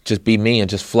just be me and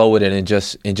just flow with it and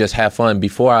just have fun.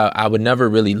 Before I would never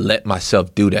really let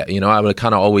myself do that. I would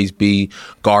kind of always be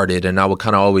guarded, and I would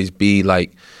kind of always be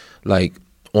like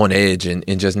on edge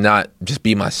and just not just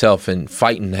be myself. And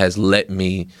fighting has let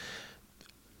me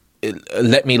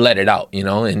let it out,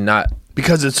 and not.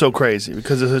 Because it's so crazy,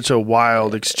 because it's such a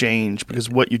wild exchange, because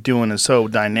what you're doing is so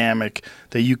dynamic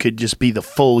that you could just be the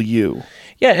full you.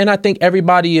 Yeah, and I think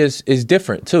everybody is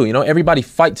different too. Everybody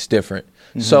fights different.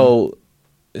 Mm-hmm.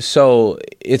 So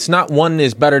it's not one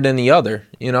is better than the other.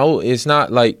 It's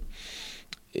not like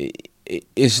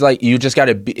it's like you just got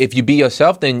to be. If you be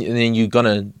yourself, then you're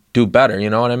gonna do better. You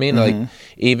know what I mean? Mm-hmm. Like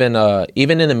even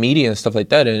in the media and stuff like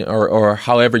that, or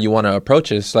however you want to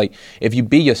approach it, it's like if you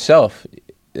be yourself.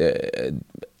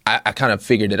 I kind of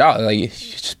figured it out. Like,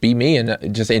 just be me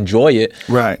and just enjoy it.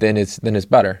 Right. Then it's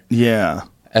better. Yeah.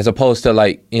 As opposed to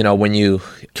like when you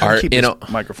are keep this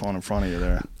microphone in front of you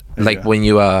there. Like when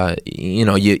you're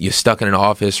stuck in an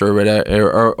office or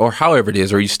whatever, or however it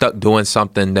is, or you're stuck doing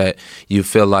something that you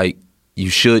feel like you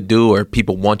should do or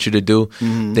people want you to do,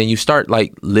 then you start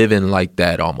like living like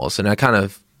that almost. And I kind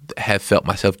of have felt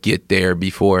myself get there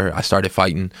before I started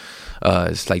fighting.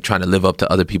 It's like trying to live up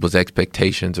to other people's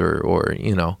expectations or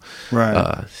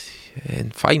right.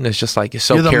 And fighting is just like, it's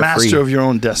so carefree. You're the carefree. master of your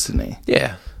own destiny.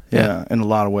 Yeah. In a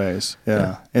lot of ways.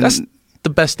 Yeah. And that's the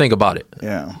best thing about it.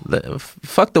 Yeah.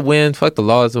 Fuck the win, fuck the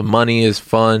loss. The money is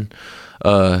fun.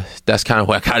 That's kind of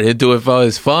what I got into it for.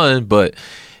 It's fun, but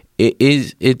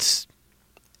it's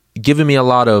giving me a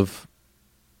lot of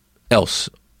else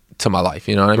to my life.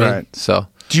 You know what I mean? Right. So,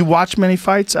 do you watch many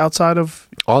fights outside of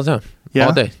all the time? Yeah.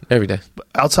 All day, every day.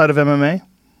 Outside of MMA?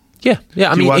 Yeah.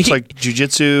 Do you watch like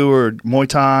jiu-jitsu or Muay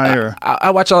Thai or?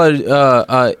 I watch a lot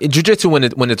of jiu-jitsu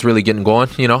when it's really getting going.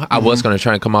 I was going to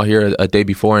try and come out here a day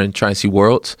before and try and see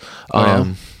Worlds.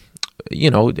 It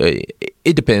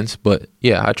depends, but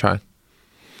yeah, I try.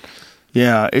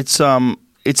 Yeah, it's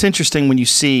interesting when you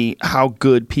see how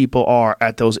good people are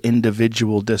at those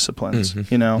individual disciplines.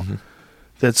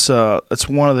 That's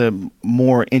one of the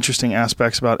more interesting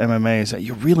aspects about MMA is that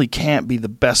you really can't be the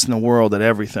best in the world at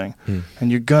everything, and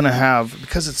you're gonna have,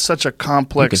 because it's such a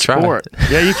complex sport.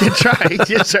 Yeah, you can try.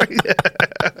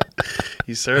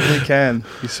 You certainly can.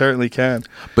 You certainly can.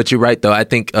 But you're right, though. I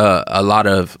think a lot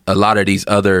of these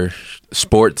other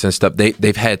sports and stuff,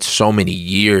 they've had so many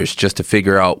years just to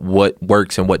figure out what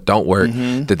works and what don't work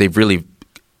that they've really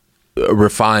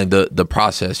refine the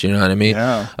process, you know what I mean?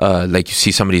 Yeah. Like you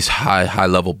see some of these high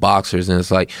level boxers, and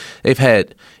it's like they've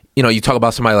had, you talk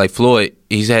about somebody like Floyd,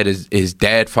 he's had his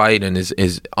dad fight and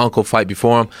his uncle fight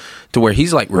before him, to where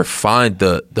he's like refined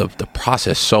the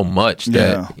process so much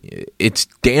that it's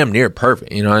damn near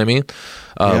perfect, you know what I mean?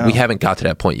 We haven't got to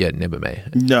that point yet in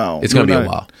MMA. No. It's going to be a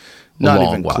while. Not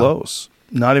even close.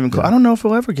 Not even close. I don't know if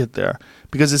we'll ever get there,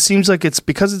 because it seems like it's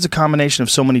a combination of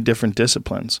so many different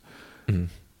disciplines.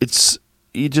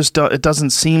 It doesn't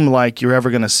seem like you're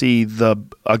ever going to see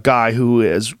a guy who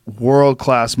is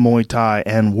world-class Muay Thai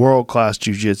and world-class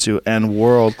Jiu-Jitsu and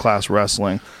world-class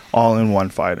wrestling all in one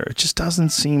fighter. It just doesn't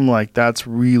seem like that's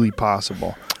really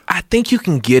possible. I think you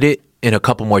can get it in a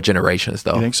couple more generations,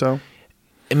 though. You think so?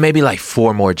 Maybe like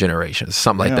 4 more generations,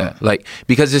 something like that. Like,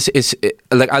 because it's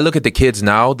like I look at the kids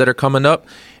now that are coming up,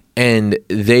 and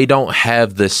they don't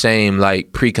have the same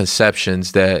like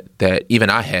preconceptions that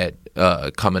even I had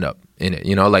coming up in it,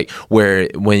 like where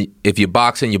if you're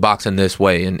boxing this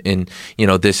way, and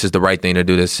this is the right thing to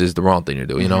do, this is the wrong thing to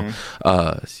do,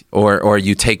 or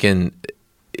you taking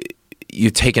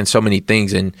so many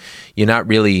things, and you're not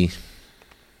really,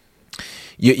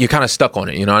 you're kind of stuck on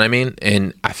it, you know what I mean?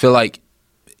 And I feel like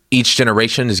each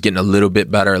generation is getting a little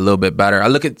bit better. I look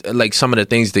at like some of the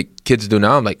things that kids do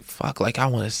now. I'm like, fuck, like I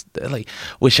want to, like,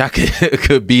 wish I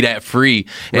could be that free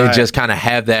and just kind of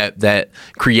have that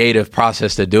creative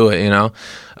process to do it.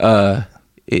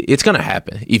 It's gonna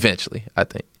happen eventually, I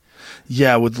think.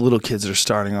 Yeah, with little kids that are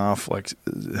starting off, like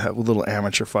have little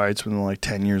amateur fights when they're like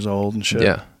 10 years old and shit.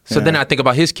 Yeah. So then I think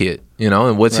about his kid,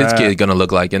 and what's his kid going to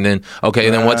look like? And then,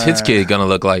 then what's his kid going to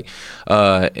look like?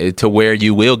 To where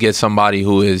you will get somebody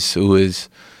who is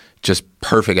just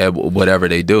perfect at whatever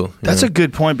they do. That's a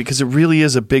good point, because it really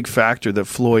is a big factor that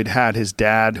Floyd had his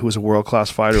dad, who was a world-class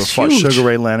fighter, who fought Sugar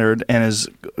Ray Leonard, and his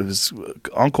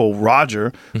uncle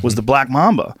Roger was the Black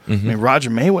Mamba. I mean, Roger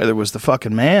Mayweather was the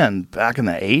fucking man back in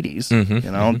the 80s.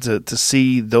 You know, to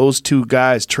see those two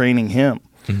guys training him,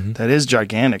 that is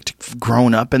gigantic.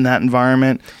 Grown up in that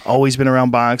environment, always been around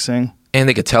boxing. And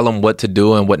they could tell him what to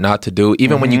do and what not to do.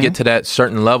 Even when you get to that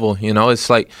certain level, you know, it's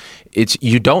like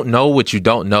you don't know what you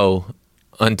don't know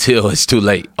until it's too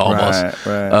late, almost.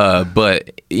 Right.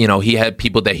 But you know, he had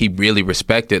people that he really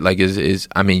respected. Like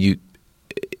I mean,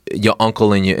 your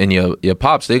uncle and your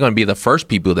pops, they're going to be the first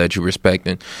people that you respect,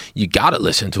 and you got to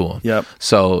listen to them. Yep.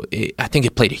 So I think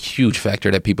it played a huge factor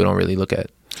that people don't really look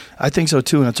at. I think so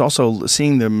too, and it's also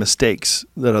seeing the mistakes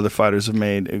that other fighters have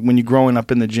made. When you're growing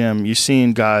up in the gym, you're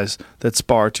seeing guys that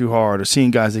spar too hard, or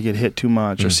seeing guys that get hit too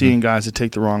much, or seeing guys that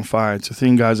take the wrong fights, or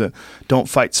seeing guys that don't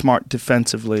fight smart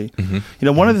defensively. You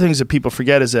know, one of the things that people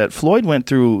forget is that Floyd went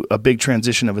through a big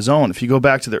transition of his own. If you go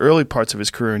back to the early parts of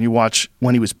his career and you watch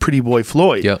when he was Pretty Boy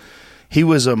Floyd, he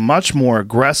was a much more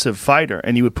aggressive fighter,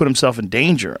 and he would put himself in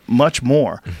danger much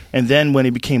more. And then when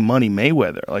he became Money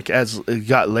Mayweather, like as it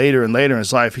got later and later in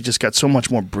his life, he just got so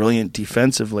much more brilliant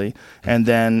defensively. And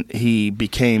then he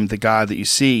became the guy that you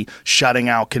see shutting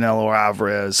out Canelo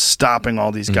Alvarez, stopping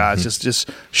all these guys, just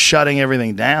shutting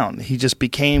everything down. He just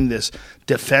became this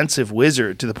defensive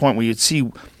wizard to the point where you'd see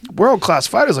world-class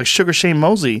fighters like Sugar Shane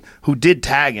Mosley, who did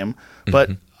tag him,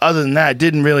 but other than that,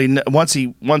 didn't really. Once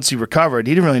he recovered,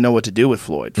 he didn't really know what to do with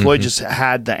Floyd. Floyd just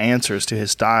had the answers to his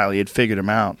style. He had figured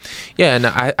him out. Yeah, and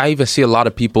I even see a lot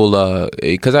of people,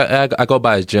 because I go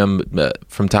by his gym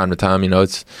from time to time. You know,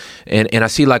 and I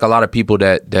see like a lot of people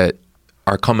that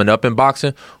are coming up in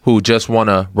boxing who just want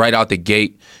to right out the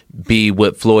gate be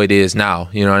what Floyd is now.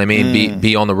 You know what I mean?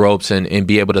 Be on the ropes and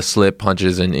be able to slip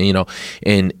punches and you know,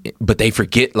 but they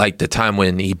forget like the time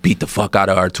when he beat the fuck out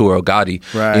of Arturo Gatti,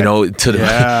 you know, to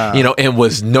the you know, and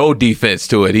was no defense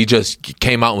to it. He just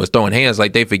came out and was throwing hands.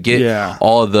 Like they forget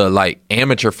all the like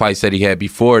amateur fights that he had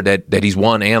before that he's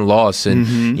won and lost,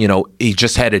 and you know, he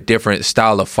just had a different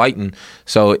style of fighting.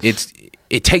 So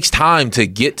it takes time to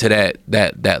get to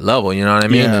that level. You know what I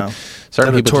mean? Yeah.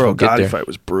 Certain that people Arturo just don't get Gatti there. fight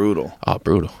was brutal. Oh,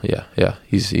 brutal! Yeah.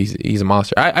 He's a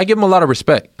monster. I give him a lot of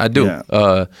respect. I do.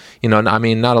 Yeah. You know, I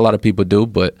mean, not a lot of people do,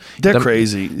 but They're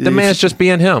crazy. The man's just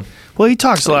being him. Well, he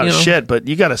talks a lot of shit, but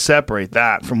you got to separate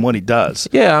that from what he does.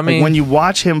 Yeah, I mean, like when you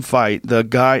watch him fight, the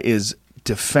guy is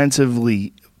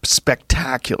defensively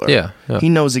spectacular. Yeah. He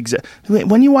knows exactly.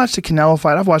 When you watch the Canelo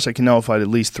fight, I've watched the Canelo fight at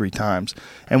least 3 times,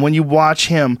 and when you watch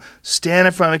him stand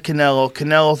in front of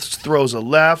Canelo throws a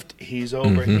left, he's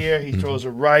over here, he throws a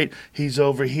right, he's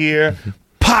over here.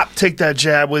 Pop, take that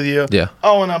jab with you. Yeah.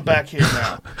 Oh, and I'm back here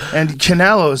now. And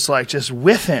Canelo is like just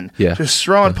whiffing, just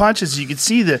throwing punches. You could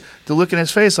see the look in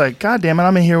his face like, God damn it,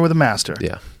 I'm in here with a master.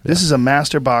 Yeah. This is a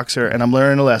master boxer, and I'm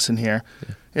learning a lesson here.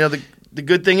 You know, the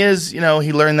good thing is, you know,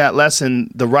 he learned that lesson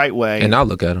the right way. And now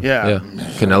look at him. Yeah.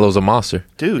 Canelo's a monster.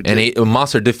 Dude. And a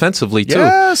monster defensively, too.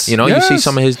 Yes, you know, you see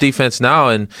some of his defense now,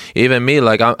 and even me,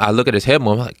 like, I look at his head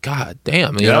movement, I'm like, God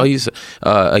damn. You know, he's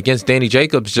against Danny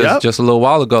Jacobs just a little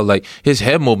while ago. Like, his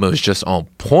head movement was just on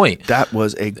point. That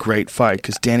was a great fight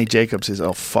because Danny Jacobs is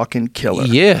a fucking killer.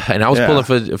 Yeah, and I was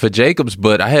pulling for Jacobs,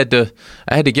 but I had to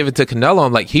give it to Canelo.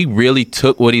 I'm like, he really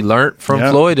took what he learned from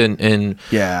Floyd, and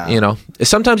you know,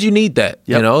 sometimes you need that.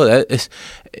 You know, that is,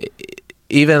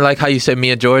 even like how you said me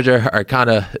and George are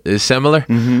kind of similar.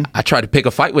 I tried to pick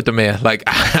a fight with the man. Like,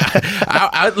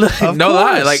 I no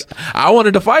lie, like I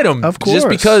wanted to fight him, of course, just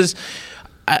because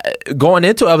going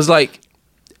into it, I was like,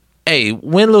 hey,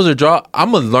 win, lose or draw,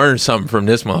 I'm gonna learn something from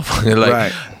this motherfucker.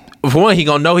 Like, for one, he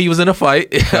gonna know he was in a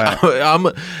fight. I'm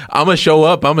gonna show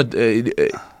up. I'm gonna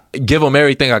give him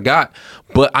everything I got.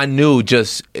 But I knew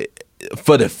just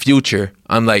for the future,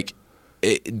 I'm like,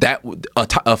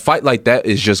 a fight like that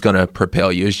is just going to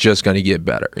propel you. It's just going to get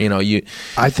better. You know,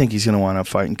 I think he's going to wind up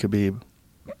fighting Khabib.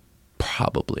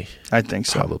 Probably. I think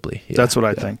so. Probably. Yeah. That's what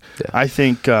I think. Yeah. I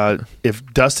think if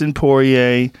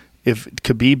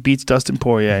Khabib beats Dustin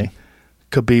Poirier,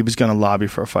 Khabib is going to lobby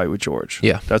for a fight with George.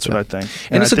 Yeah. That's what I think.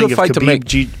 And it's a good fight to make.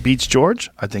 If Khabib beats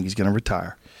George, I think he's going to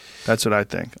retire. That's what I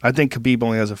think. I think Khabib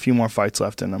only has a few more fights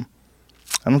left in him.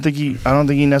 I don't think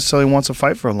he necessarily wants to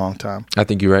fight for a long time. I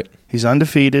think you're right. He's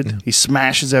undefeated. Yeah. He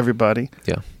smashes everybody.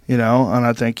 Yeah. You know, and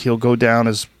I think he'll go down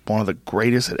as one of the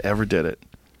greatest that ever did it.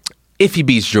 If he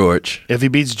beats George. If he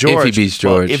beats George. If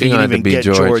he can even get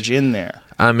George in there.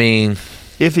 I mean,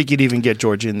 If he could even get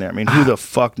George in there. I mean, who the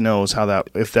fuck knows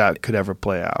if that could ever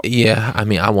play out. Yeah, I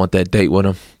mean, I want that date with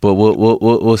him, but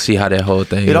we'll see how that whole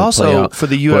thing. It also play out. for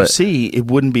the UFC, it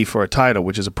wouldn't be for a title,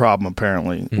 which is a problem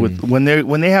apparently. When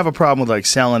they have a problem with like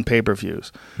selling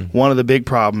pay-per-views, one of the big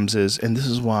problems is, and this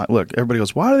is why. Look, everybody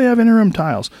goes, why do they have interim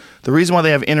titles? The reason why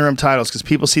they have interim titles because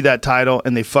people see that title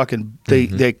and they fucking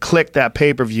they click that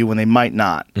pay-per-view when they might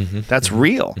not. That's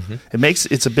real.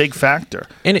 It's a big factor,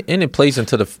 and it plays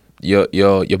into your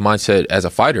mindset as a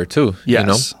fighter too. Yes. You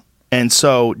know? And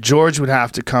so George would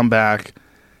have to come back.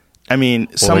 I mean,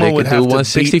 someone would have to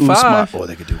 165. beat Usman. Or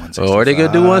they could do 165. Or they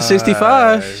could do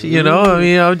 165. You know, I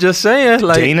mean, I'm just saying.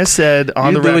 Like, Dana said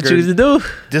on the record, do what you do.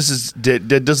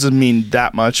 That doesn't mean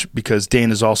that much because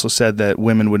Dana's also said that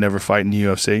women would never fight in the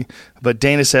UFC. But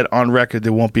Dana said on record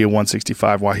there won't be a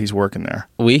 165 while he's working there.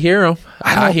 We hear him.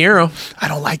 I hear him. I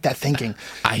don't like that thinking.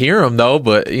 I hear him though,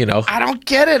 but you know, I don't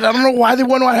get it. I don't know why they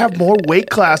want to have more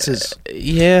weight classes.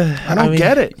 Yeah, I don't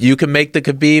get it. You can make the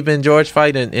Khabib and George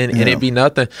fight, and it be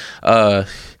nothing.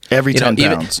 Every 10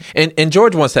 pounds. And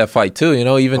George wants that fight too. You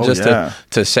know, even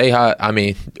to say how. I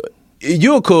mean,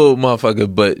 you a cool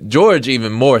motherfucker, but George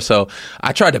even more so.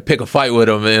 I tried to pick a fight with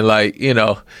him, and like, you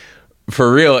know,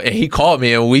 for real, and he called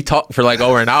me and we talked for like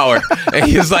over an hour, and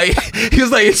he was like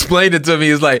explained it to me.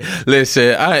 He's like,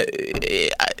 listen,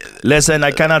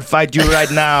 I cannot fight you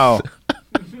right now.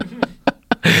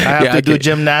 I have to do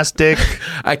gymnastic.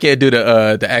 I can't do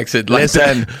the accent like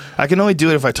Listen, that. I can only do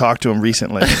it if I talk to him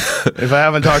recently. If I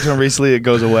haven't talked to him recently, it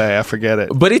goes away. I forget it.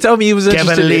 But he told me he was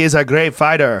interested. Kevin Lee is a great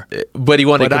fighter, but he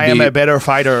wanted. But I am a better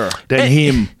fighter than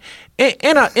him.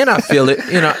 And I feel it.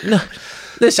 You know. No.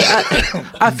 Listen,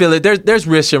 I feel it. There's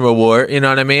risk and reward. You know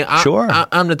what I mean? Sure.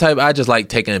 I'm the type. I just like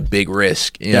taking a big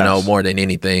risk. You know, more than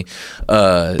anything.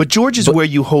 But George is where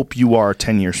you hope you are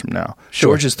 10 years from now. Sure.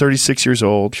 George is 36 years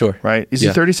old. Sure. Right? Is he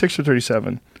 36 or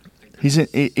 37? He's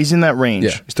in that range.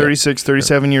 Yeah. He's 36,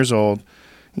 37 years old.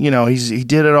 You know, he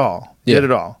did it all. Yeah. Did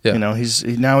it all. Yeah. You know,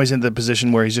 now he's in the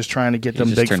position where he's just trying to get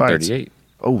them big fights. 38.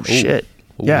 Oh shit.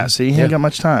 Yeah, see, he ain't got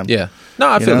much time. Yeah. No,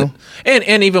 I feel it.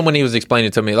 And even when he was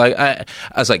explaining to me, like I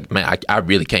was like, man, I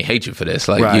really can't hate you for this.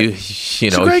 Like you know,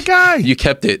 he's a great guy. You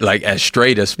kept it like as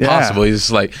straight as possible. He's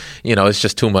like, you know, it's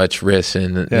just too much risk,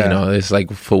 and you know, it's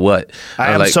like for what?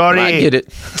 I'm like, sorry. I get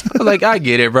it. Like I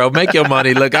get it, bro. Make your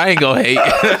money. Look, I ain't gonna hate.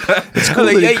 It's cool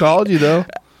that he called you though.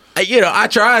 You know, I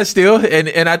tried still,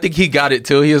 and I think he got it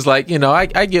too. He was like, you know, I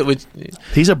get what.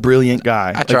 He's a brilliant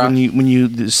guy. I try. When you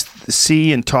just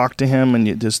see and talk to him,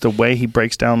 and just the way he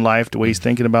breaks down life, the way he's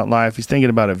thinking about life, he's thinking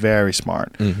about it very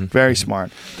smart, very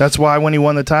smart. That's why when he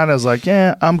won the title, I was like,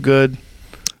 yeah, I'm good.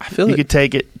 I feel you could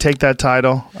take that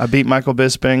title. I beat Michael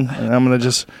Bisping, and I'm gonna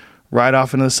just ride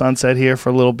off into the sunset here for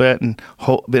a little bit and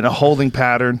be in a holding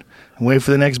pattern. Wait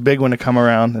for the next big one to come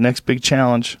around, the next big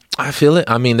challenge. I feel it.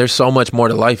 I mean, there's so much more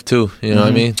to life too. You know what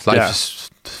I mean? Life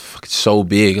is fucking so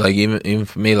big. Like even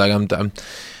for me, like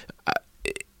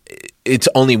it's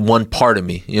only one part of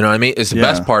me. You know what I mean? It's the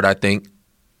best part, I think.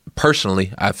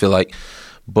 Personally, I feel like,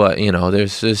 but you know,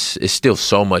 it's still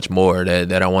so much more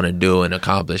that I want to do and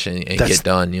accomplish and get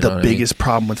done. You know, the biggest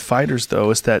problem with fighters, though,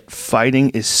 is that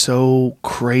fighting is so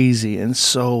crazy and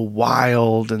so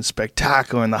wild and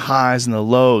spectacular, and the highs and the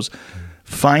lows.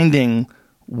 Finding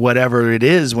whatever it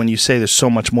is, when you say there's so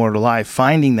much more to life,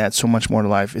 finding that so much more to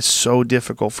life is so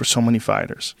difficult for so many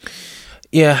fighters.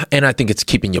 Yeah, and I think it's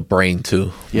keeping your brain too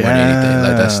more than anything.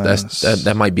 Like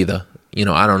that might be the. You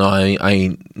know, I don't know. I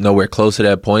ain't nowhere close to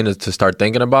that point to start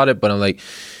thinking about it. But I'm like,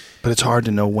 but it's hard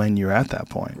to know when you're at that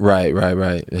point. Right.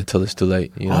 Until it's too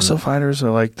late. You also, fighters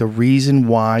are like, the reason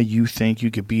why you think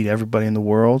you could beat everybody in the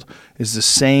world is the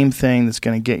same thing that's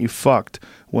going to get you fucked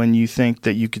when you think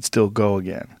that you could still go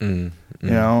again. You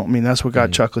know, I mean, that's what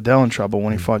got Chuck Liddell in trouble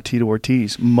when he fought Tito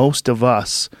Ortiz. Most of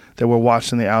us that were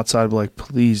watching the outside were like,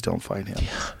 please don't fight him.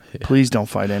 Yeah. Please don't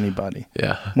fight anybody.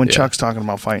 When Chuck's talking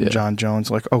about fighting John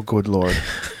Jones, like, oh, good Lord.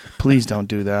 Please don't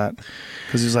do that.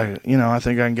 Because he's like, you know, I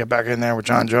think I can get back in there with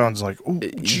John Jones. Like, oh,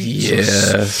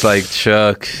 Jesus. Yeah, it's like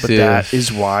Chuck. But that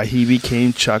is why he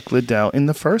became Chuck Liddell in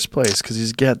the first place, because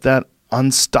he's got that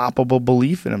unstoppable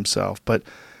belief in himself. But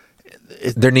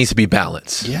there needs to be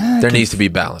balance. Yeah. There needs to be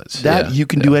balance. That you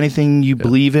can do anything you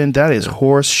believe in, that is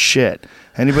horse shit.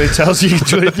 Anybody tells you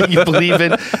do anything you believe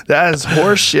in, that is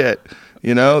horse shit.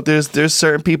 You know, there's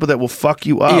certain people that will fuck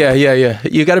you up. Yeah.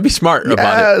 You got to be smart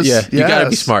about it. Yeah, you got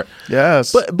to be smart.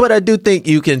 Yes. But I do think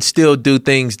you can still do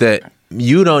things that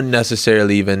you don't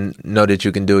necessarily even know that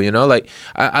you can do. You know, like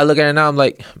I look at it now, I'm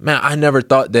like, man, I never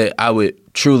thought that I would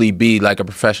truly be like a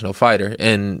professional fighter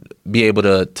and be able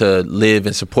to live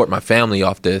and support my family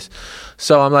off this.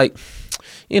 So I'm like,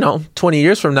 20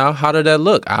 years from now, how did that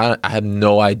look? I have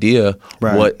no idea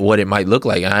what it might look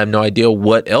like. I have no idea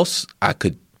what else I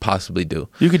could possibly do.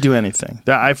 You could do anything.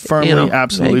 That I firmly,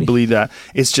 absolutely believe that.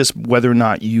 It's just whether or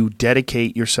not you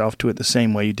dedicate yourself to it the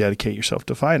same way you dedicate yourself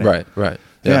to fighting. Right.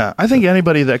 Yeah. I think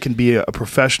anybody that can be a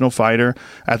professional fighter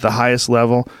at the highest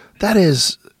level, that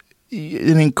is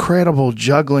an incredible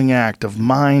juggling act of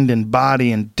mind and body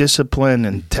and discipline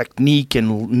and technique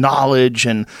and knowledge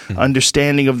and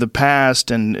understanding of the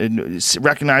past and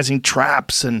recognizing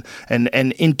traps and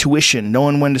intuition,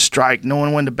 knowing when to strike,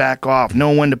 knowing when to back off,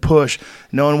 knowing when to push,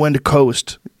 knowing when to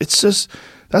coast. It's just,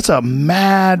 that's a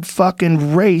mad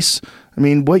fucking race. I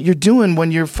mean, what you're doing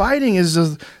when you're fighting is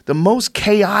the most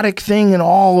chaotic thing in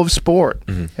all of sport.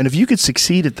 Mm-hmm. And if you could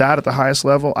succeed at that at the highest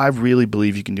level, I really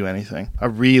believe you can do anything. I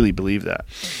really believe that.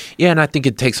 Yeah, and I think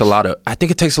it takes a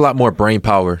lot more brain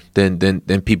power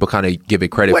than people kind of give it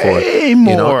credit for. Way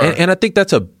more. And I think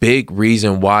that's a big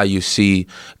reason why you see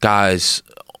guys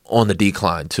on the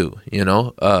decline too,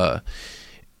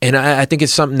 And I think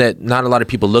it's something that not a lot of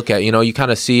people look at. You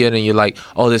kind of see it and you're like,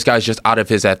 oh, this guy's just out of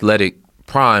his athletic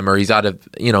prime, or he's out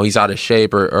of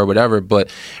shape or whatever. But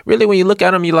really, when you look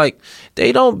at them, you're like,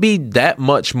 they don't be that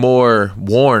much more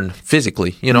worn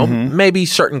physically. Maybe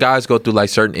certain guys go through like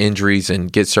certain injuries and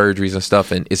get surgeries and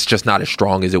stuff, and it's just not as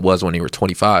strong as it was when they were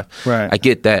 25. Right. I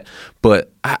get that,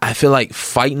 but I feel like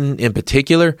fighting in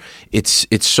particular, it's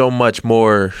so much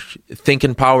more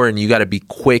thinking power, and you got to be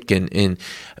quick, and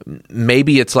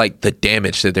maybe it's like the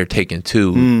damage that they're taking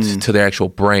to their actual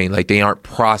brain. Like they aren't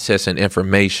processing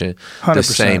information 100%. The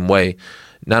same way.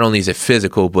 Not only is it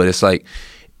physical, but it's like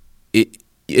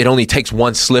it only takes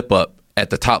one slip up at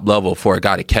the top level for a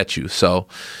guy to catch you. So,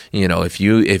 if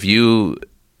your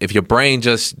brain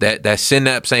just that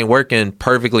synapse ain't working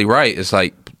perfectly right, it's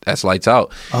like that's lights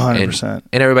out. 100%.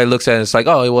 And everybody looks at it and it's like,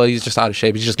 oh, well, he's just out of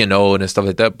shape. He's just getting old and stuff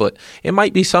like that. But it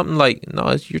might be something like,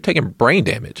 no, you're taking brain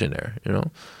damage in there,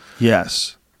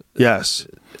 Yes.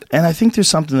 And I think there's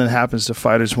something that happens to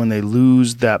fighters when they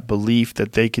lose that belief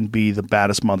that they can be the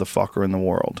baddest motherfucker in the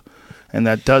world. And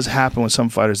that does happen with some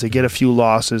fighters. They get a few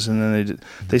losses and then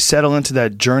they settle into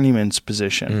that journeyman's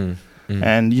position.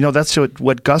 And, that's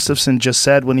what Gustafsson just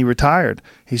said when he retired.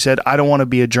 He said, I don't want to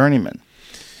be a journeyman.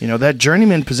 That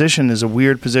journeyman position is a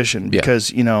weird position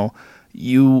because, you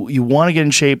want to get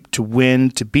in shape to win,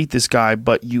 to beat this guy,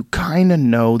 but you kind of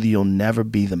know that you'll never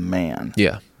be the man.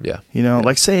 Yeah.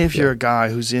 Like say if you're a guy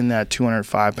who's in that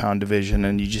 205-pound division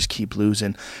and you just keep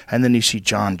losing, and then you see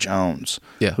John Jones,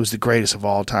 who's the greatest of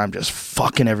all time, just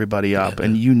fucking everybody up,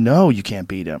 and you can't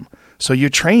beat him. So you're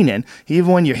training,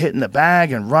 even when you're hitting the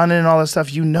bag and running and all that stuff,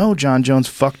 John Jones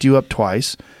fucked you up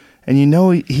twice, and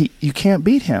you can't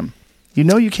beat him.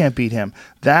 You can't beat him.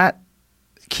 That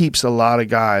keeps a lot of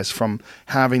guys from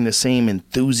having the same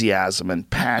enthusiasm and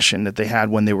passion that they had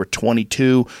when they were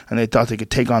 22 and they thought they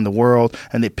could take on the world,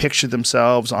 and they pictured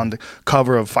themselves on the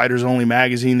cover of Fighters Only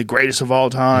magazine, the greatest of all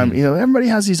time. Everybody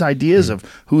has these ideas of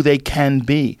who they can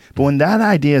be. But when that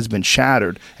idea has been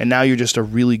shattered and now you're just a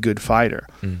really good fighter,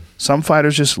 some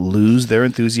fighters just lose their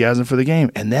enthusiasm for the game.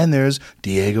 And then there's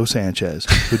Diego Sanchez,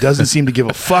 who doesn't seem to give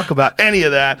a fuck about any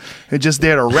of that and just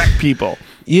there to wreck people.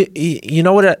 You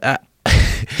know what?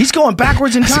 He's going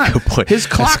backwards in time. His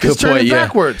clock is turning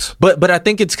backwards. But I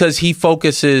think it's because he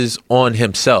focuses on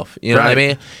himself. You know what I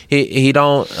mean? He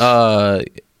don't.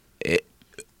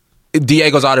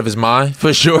 Diego's out of his mind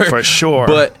for sure. For sure.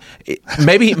 But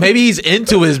maybe he's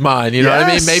into his mind. You know what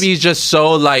I mean? Maybe he's just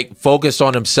so like focused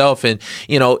on himself. And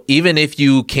even if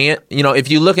you can't, if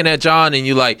you're looking at John and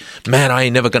you like, man, I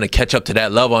ain't never gonna catch up to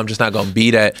that level. I'm just not gonna be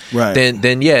that. Right.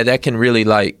 Then yeah, that can really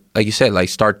like you said, like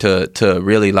start to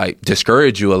really like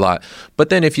discourage you a lot. But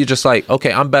then if you're just like,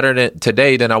 okay, I'm better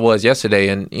today than I was yesterday,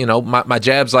 and my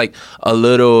jab's like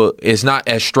it's not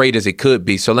as straight as it could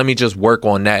be. So let me just work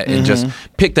on that and just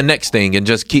pick the next thing and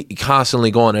just keep constantly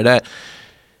going to that.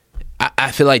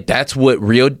 I feel like that's what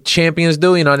real champions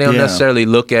do. They don't necessarily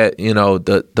look at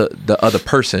the other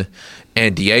person.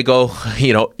 And Diego,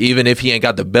 even if he ain't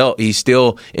got the belt, he's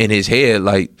still in his head.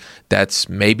 Like that's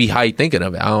maybe how he thinking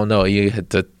of it. I don't know. You had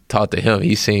to talk to him.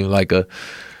 He seemed like a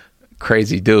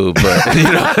crazy dude,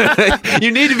 but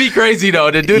you need to be crazy though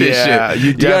to do this shit.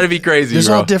 You got to be crazy. There's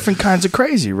all different kinds of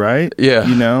crazy, right? Yeah.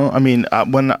 I mean,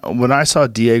 when I saw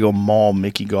Diego maul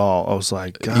Mickey Gall, I was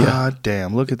like, God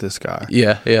damn, look at this guy.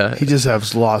 Yeah. He just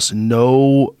has lost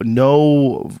no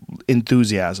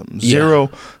enthusiasm,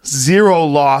 zero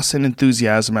loss in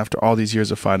enthusiasm after all these years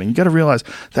of fighting. You got to realize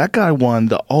that guy won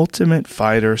the Ultimate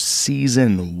Fighter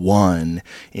Season 1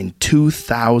 in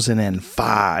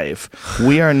 2005.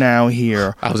 We are now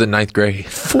here. I was in 9th grade.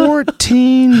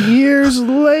 14 years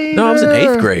later. No, I was in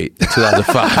 8th grade,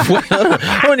 2005.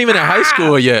 I wasn't even in high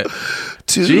school yet.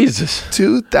 Jesus.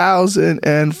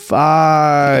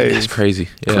 2005. That's crazy.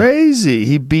 Yeah. Crazy.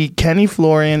 He beat Kenny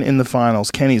Florian in the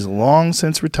finals. Kenny's long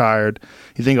since retired.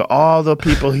 You think of all the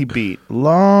people he beat.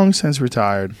 Long since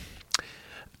retired.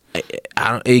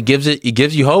 It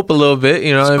gives you hope a little bit,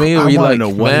 you know what I mean? I You're want like, to know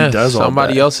what man, he does all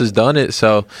somebody day. else has done it,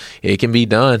 so it can be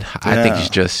done. I think he's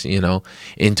just,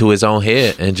 into his own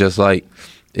head and just like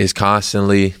is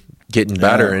constantly getting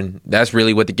better, and that's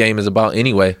really what the game is about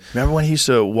anyway. Remember when he used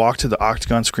to walk to the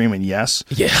octagon screaming yes?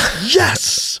 Yeah.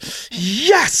 Yes!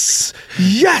 Yes!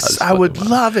 Yes! I would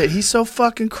love it. He's so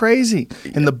fucking crazy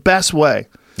in the best way.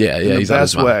 Yeah, he's out of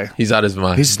his mind. He's out of his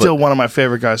mind. He's still one of my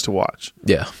favorite guys to watch.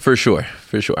 Yeah, for sure.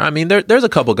 I mean, there's a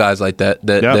couple guys like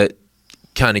that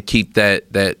kind of keep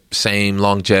that same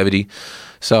longevity.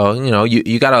 So,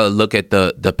 you got to look at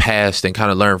the past and kind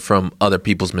of learn from other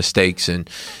people's mistakes and,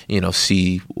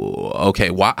 see, okay,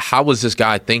 how was this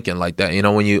guy thinking like that?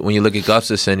 When you look at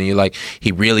Gustafsson and you're like,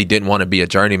 he really didn't want to be a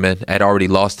journeyman, had already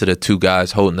lost to the two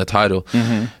guys holding the title.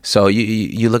 Mm-hmm. So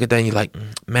you look at that and you're like,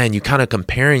 man, you kind of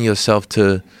comparing yourself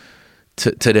to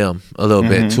them a little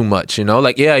bit too much,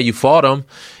 Like, yeah, you fought them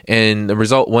and the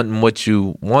result wasn't what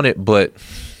you wanted, but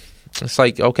it's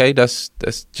like, okay, that's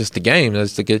just the game.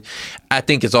 That's the good. I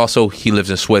think it's also he lives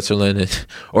in Switzerland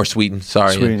or Sweden.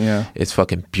 Sorry, Sweden, yeah. It's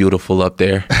fucking beautiful up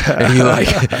there. And he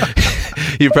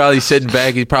you're probably sitting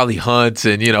back. He probably hunts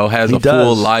and has a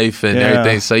full life and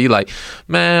everything. So you're like,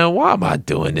 man, why am I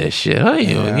doing this shit?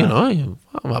 I'm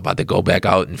about to go back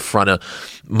out in front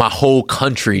of my whole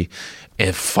country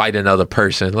and fight another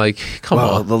person. Like, come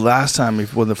on.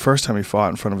 The first time he fought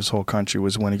in front of his whole country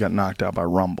was when he got knocked out by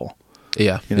Rumble.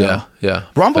 Yeah.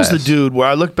 Rumble's the dude where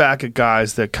I look back at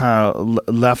guys that kind of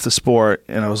left the sport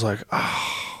and I was like,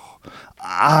 oh,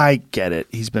 I get it.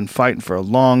 He's been fighting for a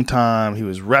long time. He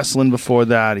was wrestling before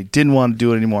that. He didn't want to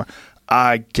do it anymore.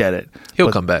 I get it.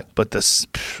 He'll come back. But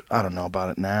I don't know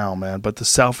about it now, man. But the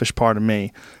selfish part of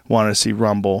me wanted to see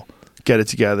Rumble get it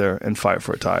together and fight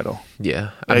for a title.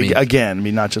 Yeah.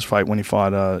 Not just fight when he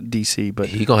fought DC, but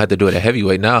he's going to have to do it at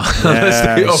heavyweight now.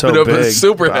 Yeah, he's so big.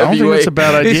 Super heavyweight. I don't think it's a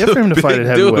bad idea for him to fight at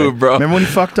heavyweight. Dude, bro. Remember when he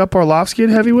fucked up Arlovsky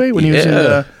at heavyweight? When he was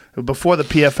in before the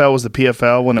PFL was the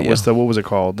PFL, when it was what was it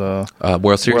called?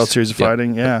 World Series? World Series of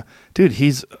Fighting, yeah. Dude,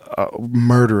 he's a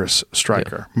murderous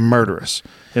striker. Yeah. Murderous.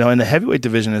 And the heavyweight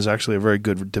division is actually a very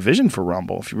good division for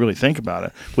Rumble, if you really think about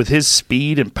it. With his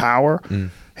speed and power,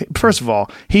 first of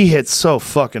all, he hits so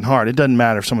fucking hard. It doesn't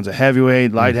matter if someone's a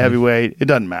heavyweight, light heavyweight. It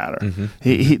doesn't matter.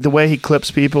 He the way he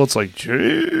clips people, it's like,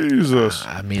 Jesus.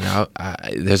 I mean,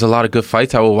 there's a lot of good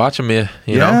fights I will watch him in.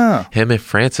 You know, him and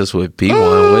Francis would be one,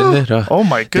 wouldn't it? Oh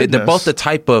my goodness. They're both the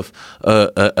type of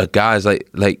guys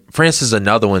like Francis is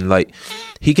another one. Like,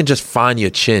 he can just find your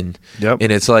chin. Yep.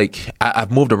 And it's like, I've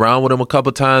moved around with him a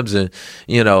couple times, and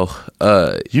you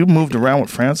moved around with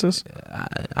Francis?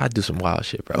 I do some wild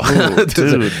shit, bro. Ooh,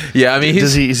 dude. Yeah, I mean,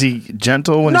 is he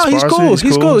gentle when he's cool?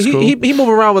 He's cool. He move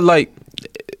around with like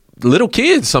little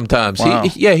kids sometimes. Wow.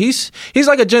 He's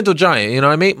like a gentle giant. You know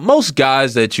what I mean? Most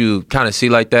guys that you kind of see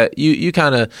like that, you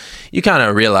kind of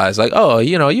realize like, oh,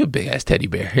 you're a big ass teddy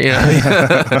bear. You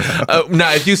know?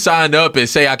 Now, if you signed up and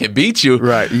say I can beat you,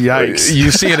 right? Yikes! You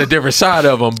seeing a different side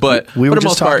of him. But we were for the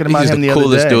just most talking part, about he's him the the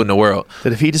coolest other day, dude in the world.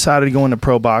 That if he decided to go into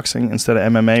pro boxing instead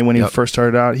of MMA when he first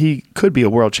started out, he could be a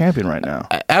world champion right now.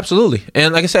 Absolutely.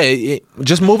 And like I say,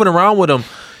 just moving around with him,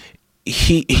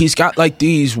 he's got like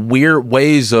these weird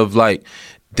ways of like.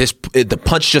 The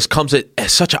punch just comes at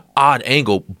such an odd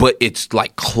angle, but it's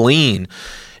like clean.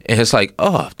 And it's like,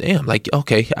 oh, damn, like,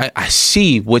 okay, I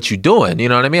see what you're doing. You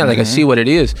know what I mean? Like, I see what it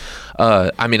is.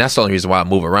 I mean, that's the only reason why I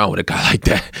move around with a guy like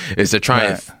that, is to try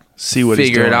and see what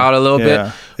figure it out a little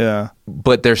bit. Yeah.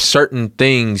 But there's certain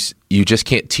things you just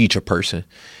can't teach a person.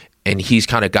 And he's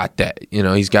kind of got that.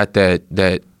 He's got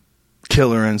that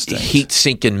killer instinct,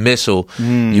 heat-sinking missile.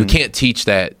 You can't teach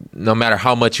that, no matter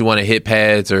how much you want to hit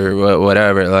pads or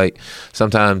whatever. Like,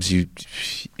 sometimes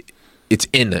it's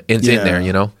in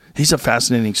there. He's a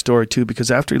fascinating story too,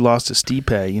 because after he lost to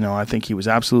Stipe, I think he was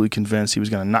absolutely convinced he was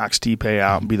going to knock Stipe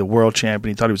out and be the world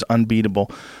champion. He thought he was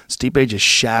unbeatable. Stipe just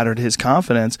shattered his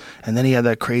confidence, and then he had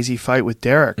that crazy fight with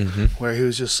Derek, where he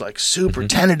was just like super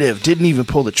tentative, didn't even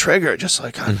pull the trigger, just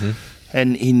like.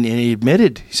 And he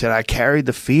admitted, he said, I carried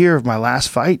the fear of my last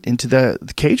fight into the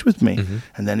cage with me.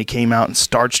 And then he came out and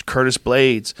starched Curtis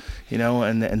Blades,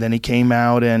 and then he came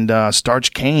out and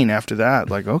starched Kane after that.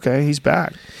 Like, okay, he's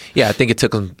back. Yeah, I think it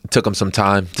took him some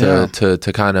time to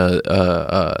kind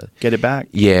of get it back.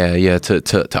 Yeah,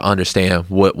 to understand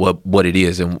what it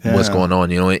is and what's going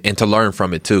on, and to learn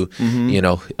from it too.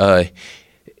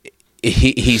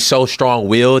 He's so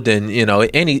strong-willed, and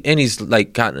he's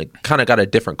like kind of got a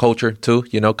different culture too,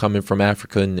 coming from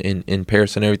Africa and in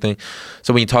Paris and everything.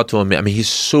 So when you talk to him, I mean, he's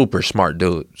super smart,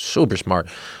 dude, super smart.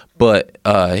 But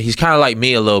he's kind of like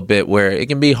me a little bit, where it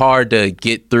can be hard to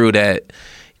get through the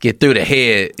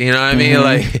head. You know what I mean?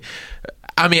 Like,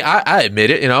 I mean, I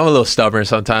admit it. I'm a little stubborn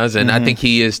sometimes, and I think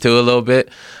he is too a little bit.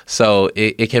 So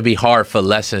it can be hard for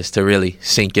lessons to really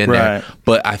sink in there.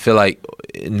 But I feel like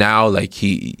now, like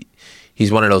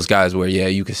he's one of those guys where,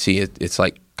 you can see it. It's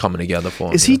like coming together for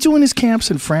him. Is he doing his camps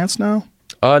in France now?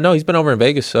 No, he's been over in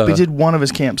Vegas. He did one of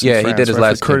his camps in France. He did his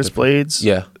last Curtis Blades.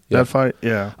 Yeah. That fight,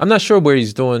 yeah. I'm not sure where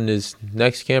he's doing his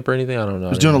next camp or anything. I don't know.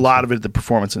 He's doing a lot of it at the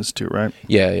Performance Institute, right?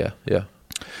 Yeah.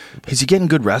 Is he getting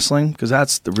good wrestling? Because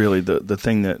that's really the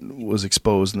thing that was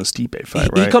exposed in the Stipe fight,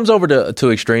 right? He comes over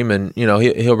to Extreme, and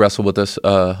he'll wrestle with us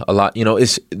a lot.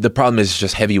 The problem is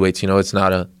just heavyweights. It's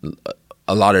not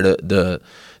a lot of the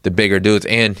bigger dudes,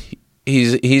 and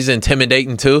he's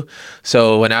intimidating too.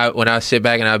 So when I sit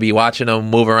back and I be watching him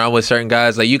move around with certain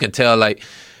guys, like, you can tell, like,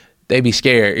 they be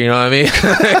scared, you know what I mean?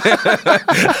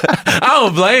 I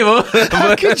don't blame them.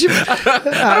 How could you?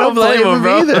 I don't blame him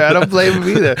bro. either. I don't blame him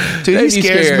either. Dude, he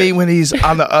scares me when he's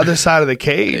on the other side of the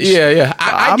cage. Yeah.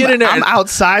 I get in there. I'm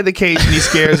outside the cage and he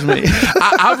scares me.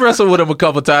 I've wrestled with him a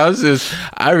couple times.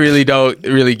 I really don't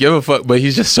really give a fuck, but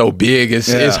he's just so big.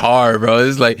 It's hard, bro.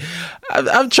 It's like,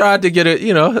 I've tried to get it,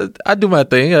 I do my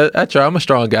thing. I try. I'm a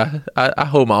strong guy. I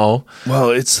hold my own. Well,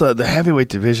 it's the heavyweight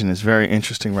division is very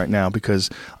interesting right now, because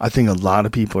I think a lot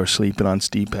of people are sleeping on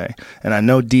Stipe. And I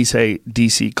know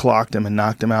DC clocked him and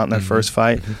knocked him out in that first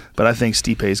fight, but I think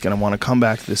Stipe is going to want to come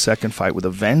back to the second fight with a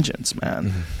vengeance,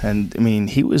 man. And, I mean,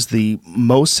 he was the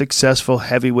most successful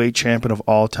heavyweight champion of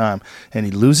all time. And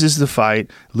he loses the fight,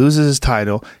 loses his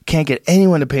title, can't get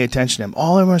anyone to pay attention to him.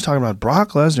 All everyone's talking about,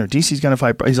 Brock Lesnar, DC's going to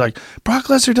fight. He's like, Brock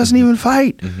Lesnar doesn't even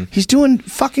fight. He's doing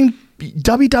fucking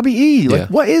WWE. Like,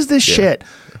 what is this shit?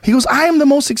 He goes, I am the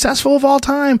most successful of all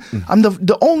time. I'm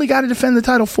the only guy to defend the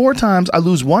title 4 times. I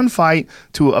lose one fight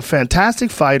to a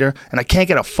fantastic fighter, and I can't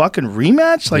get a fucking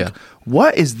rematch? Like,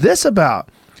 what is this about?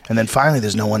 And then finally,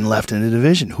 there's no one left in the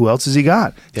division. Who else has he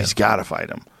got? He's got to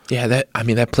fight him. Yeah,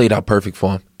 that played out perfect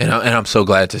for him, and I'm so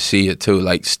glad to see it too.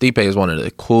 Like, Stipe is one of the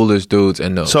coolest dudes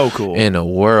in the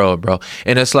world, bro.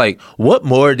 And it's like, what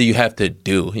more do you have to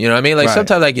do? You know what I mean? Like,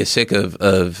 sometimes I get sick of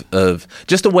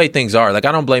just the way things are. Like,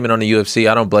 I don't blame it on the UFC.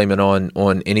 I don't blame it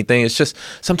on anything. It's just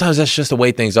sometimes that's just the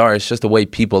way things are. It's just the way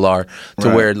people are, to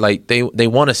where, like, they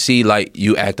want to see, like,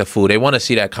 you act a fool. They want to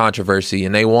see that controversy,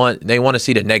 and they want to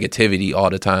see the negativity all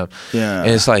the time. Yeah,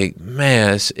 and it's like,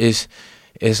 man, it's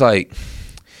like,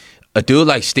 a dude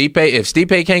like Stipe, if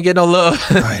Stipe can't get no love,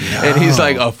 and he's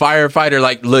like a firefighter,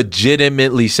 like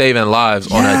legitimately saving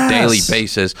lives on a daily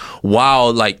basis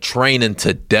while like training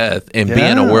to death and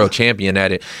being a world champion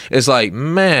at it, it's like,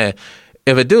 man,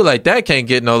 if a dude like that can't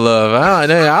get no love, I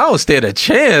don't stand a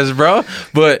chance, bro.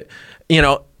 But,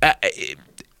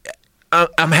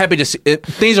 I'm happy to see it.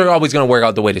 Things are always going to work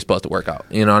out the way they're supposed to work out.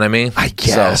 You know what I mean? I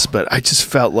guess, but I just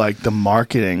felt like the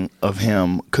marketing of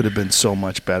him could have been so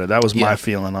much better. That was my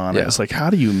feeling on it. It's like, how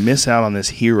do you miss out on this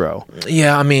hero?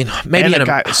 Yeah, I mean, maybe and the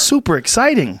guy is super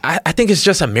exciting. I think it's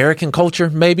just American culture,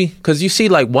 maybe, because you see,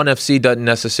 like, ONE FC doesn't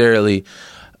necessarily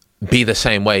be the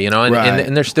same way,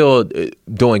 and they're still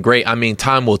doing great. I mean,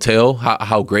 time will tell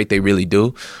how great they really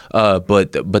do,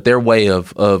 but their way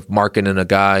of marketing a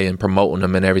guy and promoting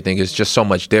him and everything is just so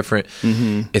much different.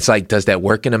 It's like, does that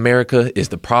work in America is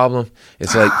the problem.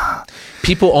 It's like,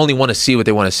 people only want to see what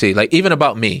they want to see. Like, even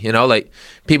about me, like,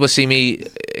 people see me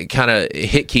kind of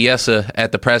hit Chiesa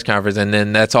at the press conference, and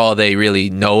then that's all they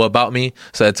really know about me.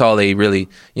 So that's all they really,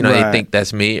 they think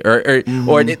that's me, or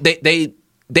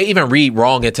they even read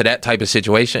wrong into that type of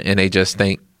situation, and they just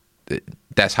think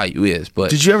that's how you is. But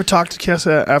did you ever talk to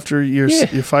Chiesa after your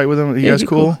fight with him? You guys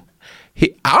cool?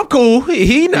 I'm cool.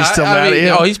 He's still mad at you?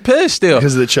 Oh, he's pissed still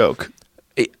because of the choke.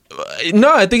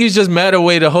 No, I think he's just mad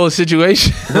away the whole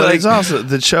situation. Well, it's also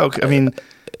the choke. I mean,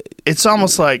 it's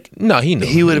almost like he knew.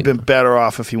 He would have been better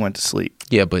off if he went to sleep.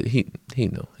 Yeah, but he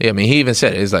knew. Yeah, I mean, he even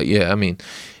said it. It's like, I mean,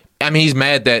 I mean, he's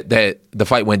mad that the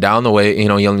fight went down the way, he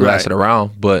only lasted a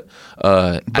round. But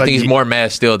I think he's more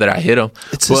mad still that I hit him.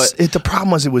 The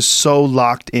problem was it was so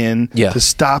locked in to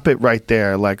stop it right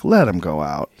there. Like, let him go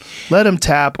out. Let him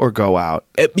tap or go out.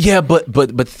 But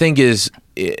the thing is,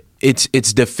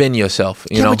 it's defend yourself.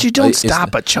 But you don't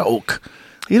stop a choke.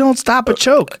 You don't stop a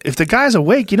choke. If the guy's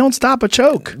awake, you don't stop a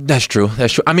choke. That's true.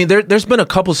 I mean, there's been a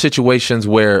couple situations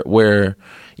where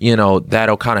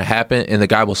that'll kind of happen, and the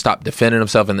guy will stop defending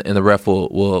himself, and the ref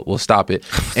will stop it.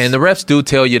 And the refs do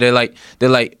tell you they're like,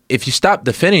 if you stop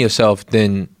defending yourself,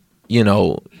 then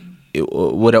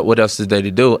what else did they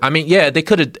do? I mean, yeah, he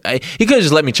could have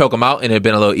just let me choke him out, and it'd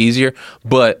been a little easier.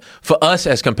 But for us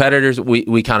as competitors,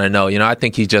 we kind of know. I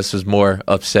think he just was more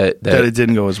upset that it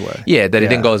didn't go his way. Yeah, that it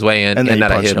didn't go his way, and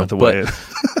that I hit him.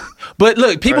 But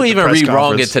look, people even read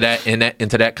wrong into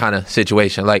that kind of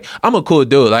situation. Like, I'm a cool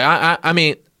dude. Like, I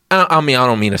mean, I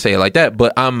don't mean to say it like that,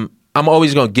 but I'm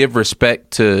always gonna give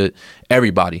respect to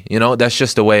everybody. That's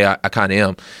just the way I kind of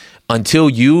am. Until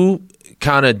you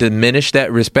kind of diminish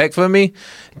that respect for me,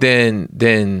 then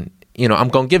I'm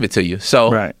gonna give it to you.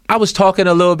 So I was talking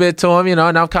a little bit to him, and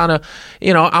I'm kind of,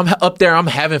 I'm up there, I'm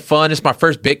having fun. It's my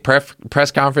first big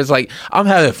press conference. Like, I'm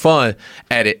having fun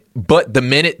at it. But the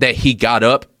minute that he got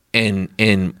up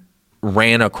and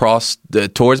ran across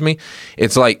towards me,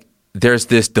 it's like there's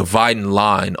this dividing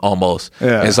line almost.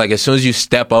 Yeah. It's like as soon as you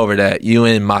step over that, you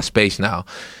in my space now.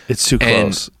 It's too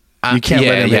close. You can't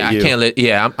let him hit you. I can't let.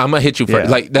 Yeah, I'm gonna hit you first.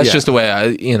 Like, that's just the way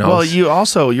Well,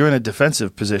 you're in a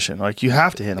defensive position. Like, you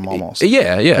have to hit him almost.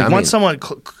 Yeah. Like, once someone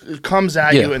comes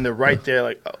at you and they're right there,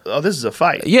 like, oh, this is a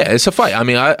fight. Yeah, it's a fight. I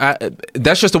mean, I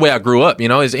that's just the way I grew up.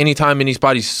 Is anytime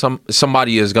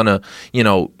somebody is gonna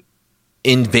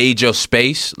invade your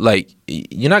space, like,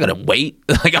 you're not gonna wait.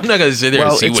 Like, I'm not gonna sit there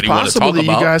and see what he wants to talk about. It's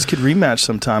possible that you guys could rematch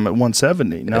sometime at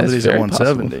 170. Now that he's at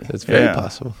 170, it's very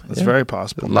possible. It's very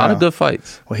possible. A lot of good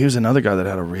fights. Well, he was another guy that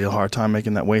had a real hard time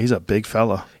making that weight. He's a big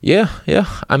fella. Yeah.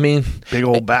 I mean, big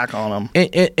old back on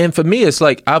him. And for me, it's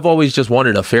like I've always just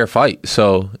wanted a fair fight.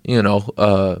 So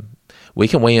we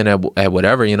can weigh in at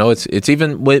whatever. It's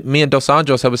even with me and Dos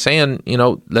Anjos. I was saying,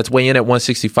 let's weigh in at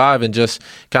 165 and just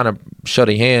kind of shut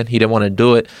a hand. He didn't want to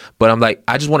do it, but I'm like,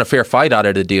 I just want a fair fight out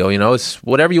of the deal. It's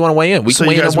whatever you want to weigh in. We can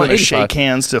weigh in at 185. So you guys want to shake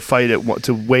hands to fight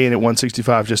to weigh in at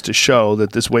 165 just to show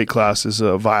that this weight class is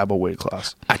a viable weight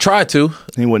class. I tried to.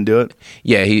 He wouldn't do it.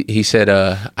 Yeah, he said,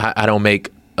 I don't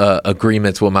make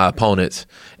agreements with my opponents,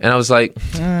 and I was like,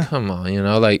 come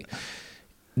on, like.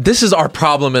 This is our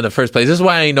problem in the first place. This is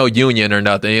why I ain't no union or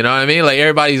nothing. You know what I mean? Like,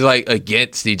 everybody's like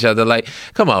against each other. Like,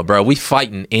 come on, bro. We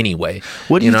fighting anyway.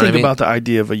 What do you think about the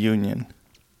idea of a union?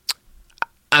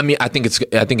 I mean, I think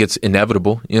it's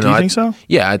inevitable. Do you think so?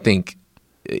 Yeah, I think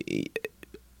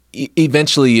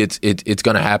eventually it's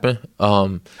going to happen.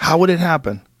 How would it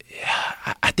happen?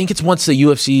 I think it's once the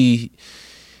UFC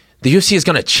is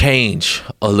going to change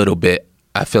a little bit.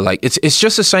 I feel like it's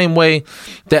just the same way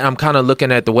that I'm kind of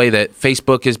looking at the way that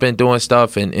Facebook has been doing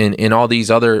stuff and all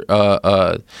these other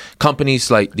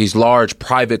companies, like these large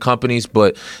private companies,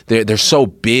 but they're so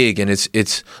big, and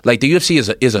it's like the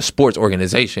UFC is a sports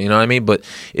organization, you know what I mean? But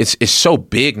it's so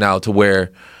big now to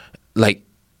where, like,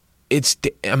 it's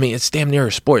damn near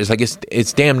a sport. It's like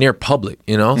it's damn near public,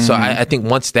 Mm-hmm. So I think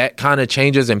once that kind of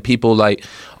changes and people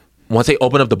once they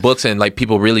open up the books and like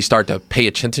people really start to pay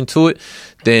attention to it,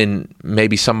 then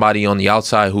maybe somebody on the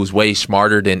outside who's way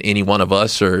smarter than any one of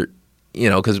us, or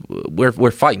because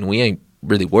we're fighting, we ain't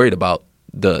really worried about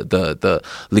the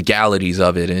legalities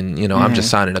of it, and mm-hmm. I'm just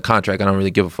signing a contract. I don't really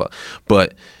give a fuck.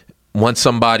 But once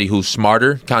somebody who's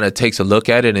smarter kind of takes a look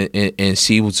at it and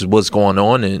sees what's going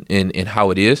on and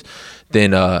how it is,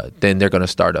 then they're going to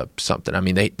start up something. I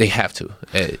mean, they have to.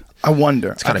 I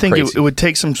wonder. I think it would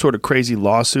take some sort of crazy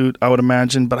lawsuit, I would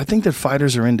imagine. But I think that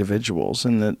fighters are individuals,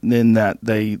 and that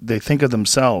they think of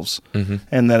themselves, mm-hmm.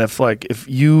 and that if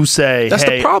you say, that's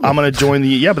hey, the problem. I'm going to join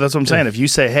the but that's what I'm saying. If you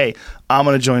say, hey, I'm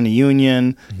going to join the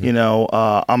union,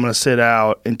 mm-hmm. I'm going to sit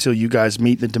out until you guys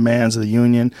meet the demands of the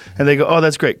union, and they go, oh,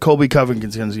 that's great. Colby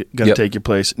Covington's going to take your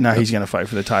place. Now he's going to fight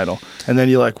for the title, and then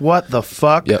you're like, what the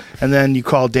fuck? Yep. And then you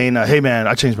call Dana, hey man,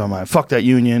 I changed my mind. Fuck that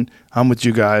union. I'm with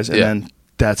you guys, and then.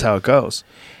 That's how it goes.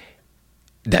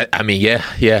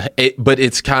 Yeah. But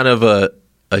it's kind of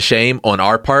a shame on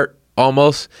our part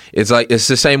almost. It's like it's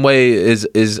the same way as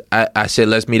I said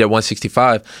let's meet at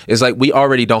 165. It's like we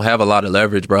already don't have a lot of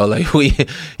leverage, bro. Like we,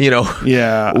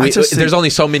 there's only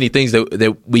so many things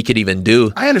that we could even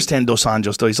do. I understand Dos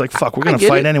Anjos though. He's like, fuck, we're gonna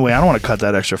fight anyway. I don't want to cut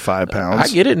that extra 5 pounds.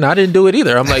 I get it, and I didn't do it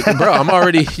either. I'm like, bro, I'm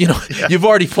already, you've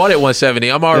already fought at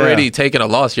 170. I'm already taking a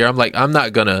loss here. I'm like, I'm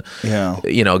not gonna,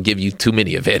 give you too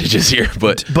many advantages here.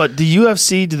 But the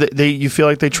UFC, you feel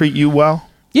like they treat you well?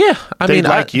 Yeah, they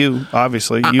like you.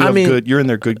 Obviously, you're in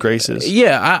their good graces.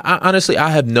 Yeah, I honestly, I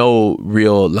have no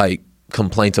real like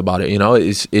complaints about it.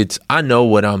 It's I know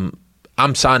what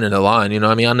I'm signing the line.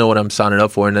 I know what I'm signing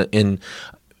up for, and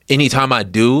anytime I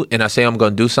do, and I say I'm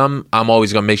going to do something, I'm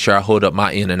always going to make sure I hold up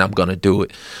my end, and I'm going to do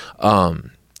it.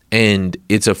 And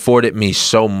it's afforded me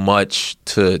so much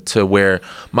to where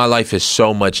my life is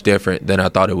so much different than I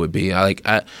thought it would be.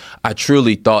 I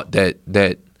truly thought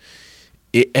that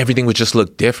everything would just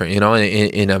look different,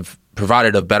 and I've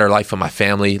provided a better life for my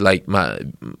family, like my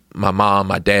mom,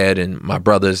 my dad, and my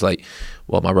brothers, my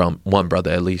one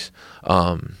brother at least.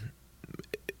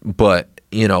 But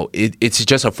it's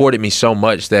just afforded me so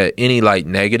much that any like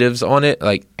negatives on it,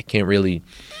 like I can't really.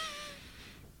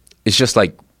 It's just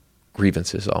like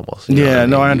grievances almost. I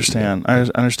understand. I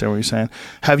understand what you're saying.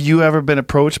 Have you ever been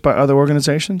approached by other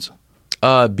organizations?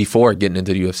 Before getting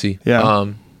into the UFC.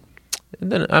 Yeah. And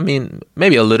then,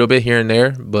 maybe a little bit here and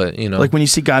there, but, Like when you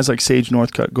see guys like Sage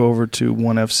Northcutt go over to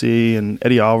ONE FC and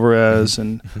Eddie Alvarez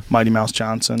and Mighty Mouse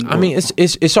Johnson.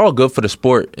 It's all good for the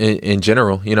sport in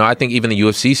general. I think even the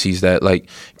UFC sees that. Like,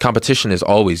 competition is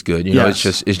always good.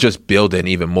 It's just building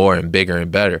even more and bigger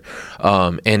and better.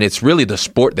 And it's really the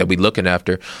sport that we're looking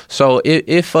after. So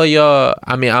if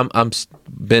I'm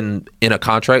been in a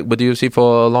contract with the UFC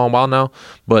for a long while now,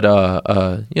 but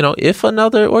if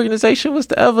another organization was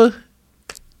to ever,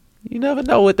 you never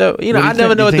know what the I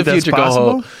never know what the future gonna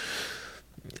hold.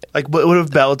 Like, what if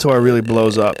Bellator really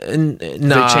blows up? They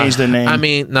change their name.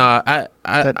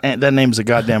 That name's a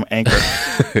goddamn anchor.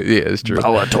 Yeah, it's true.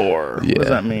 Bellator. Yeah. What does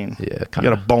that mean? Yeah, you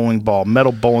got a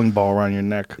metal bowling ball around your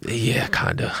neck. Yeah,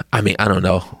 kind of. I don't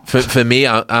know. For me,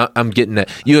 I'm getting that.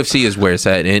 UFC is where it's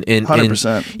at, and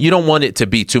 100%. You don't want it to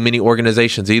be too many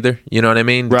organizations either. You know what I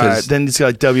mean? Right. Then it's got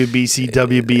like WBC,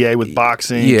 WBA with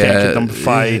boxing. You can't get them to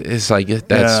fight. It's like that's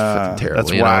fucking terrible.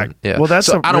 That's whack. Yeah. Well,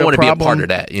 I don't want to be a part of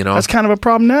that. That's kind of a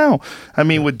problem now.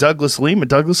 With Douglas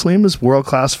Lima's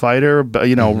world-class fighter.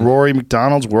 Rory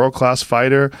McDonald's world-class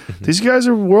fighter. These guys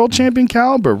are world champion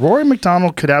caliber. Rory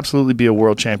McDonald could absolutely be a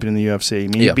world champion in the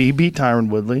UFC. He beat Tyron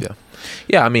Woodley.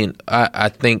 Yeah, I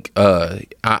think I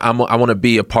want to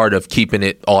be a part of keeping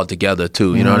it all together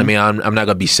too. You know what I mean? I'm not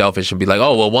gonna be selfish and be like,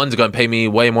 oh well, one's gonna pay me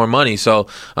way more money, so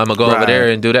I'm gonna go over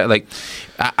there and do that. Like,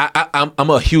 I'm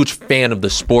a huge fan of the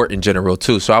sport in general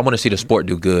too, so I want to see the sport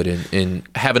do good, and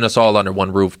having us all under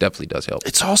one roof definitely does help.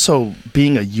 It's also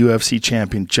being a UFC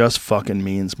champion just fucking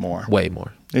means more. Way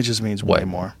more. It just means way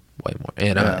more. Way more.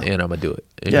 And I'm gonna do it.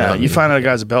 You find out a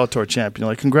guy's a Bellator champion,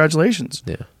 you're like, congratulations.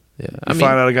 Yeah. You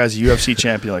find out a guy's a UFC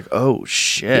champion, like, oh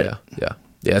shit. Yeah,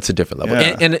 it's a different level.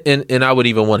 Yeah. And I would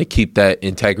even want to keep that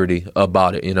integrity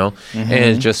about it,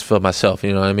 and just for myself,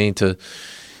 you know what I mean? To,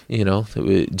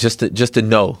 just to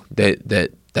know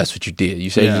that that's what you did. You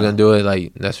said you're gonna do it,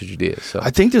 like that's what you did. So I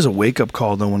think there's a wake up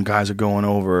call though when guys are going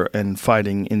over and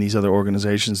fighting in these other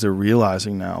organizations. They're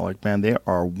realizing now, like, man, they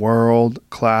are world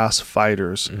class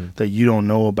fighters that you don't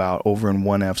know about over in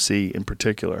ONE FC in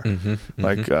particular.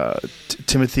 Like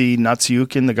Timothy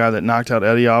Natsiukin, the guy that knocked out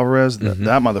Eddie Alvarez, that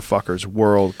motherfucker's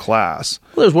world class.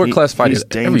 Well, there's world class fighters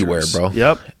everywhere, bro.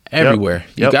 Yep. Everywhere.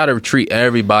 You got to treat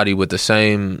everybody with the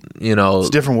same, It's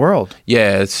a different world.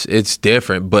 Yeah, it's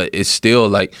different, but it's still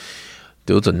like,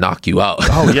 dudes will knock you out.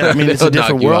 Oh, yeah. It's a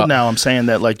different world now. I'm saying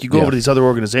that, like, you go over to these other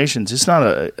organizations, it's not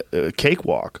a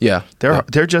cakewalk. Yeah.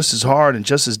 They're just as hard and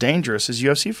just as dangerous as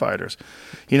UFC fighters.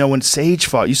 When Sage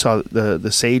fought, you saw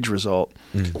the Sage result,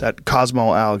 that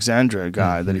Cosmo Alexandra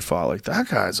guy that he fought. Like, that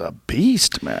guy's a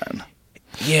beast, man.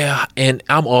 Yeah, and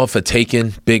I'm all for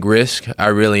taking big risk. I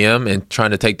really am, and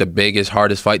trying to take the biggest,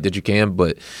 hardest fight that you can.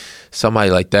 But somebody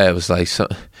like that was like,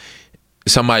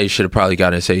 somebody should have probably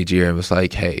gotten a Sage ear and was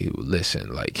like, hey,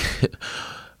 listen, like,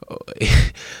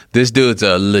 this dude's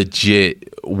a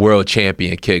legit world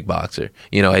champion kickboxer.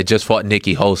 Had just fought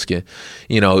Nikki Holskin.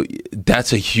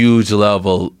 That's a huge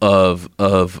level of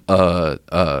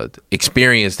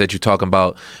experience that you're talking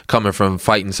about, coming from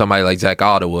fighting somebody like Zach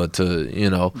Ottawa to,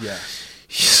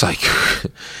 It's like,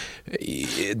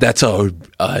 that's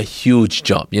a huge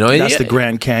jump, That's the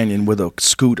Grand Canyon with a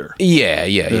scooter. Yeah.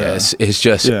 It's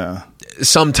just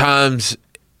sometimes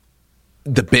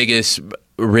the biggest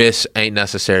risk ain't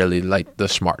necessarily like the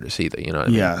smartest either. You know what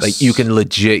I mean? Yes. Like you can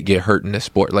legit get hurt in this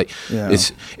sport. Like Yeah.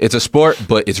 it's a sport,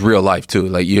 but it's real life too.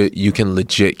 Like you can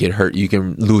legit get hurt. You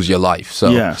can lose your life. So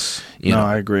Yes. you know.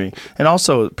 I agree. And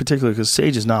also, particularly because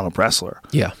Sage is not a wrestler.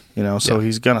 Yeah. You know, so Yeah.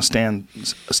 he's going to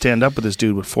stand up with this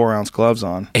dude with 4-ounce gloves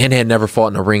on. And had never fought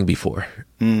in a ring before.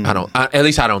 At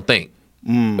least I don't think.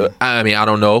 I mean, I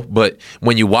don't know, but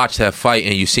when you watch that fight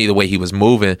and you see the way he was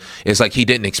moving, it's like he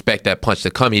didn't expect that punch to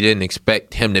come. He didn't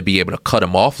expect him to be able to cut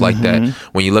him off like that.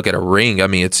 When you look at a ring, I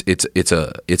mean, it's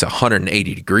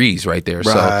 180 degrees right there.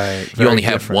 Right. So you only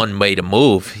have one way to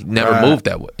move. He never moved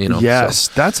that way. You know. Yes,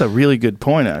 So, that's a really good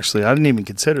point. Actually, I didn't even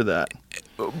consider that.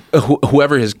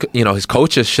 whoever his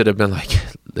coaches should have been like,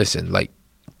 listen, like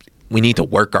we need to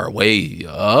work our way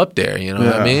up there. You know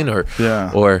what I mean? Or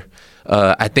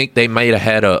I think they might have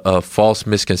had a false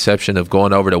misconception of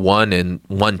going over to one and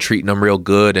one treating them real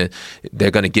good and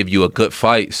they're going to give you a good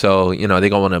fight. So, you know, they're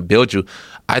going to want to build you.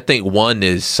 I think one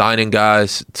is signing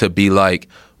guys to be like,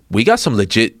 we got some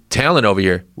legit talent over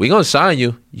here. We going to sign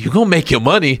you. You going to make your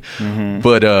money,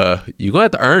 but you going to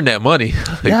have to earn that money.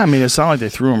 Yeah, I mean, it's not like they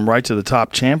threw him right to the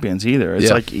top champions either.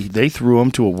 It's like they threw him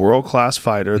to a world-class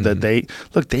fighter that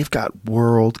they've got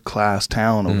world-class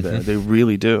talent over there. They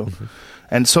really do.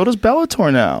 And so does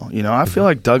Bellator now. You know, I feel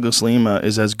like Douglas Lima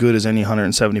is as good as any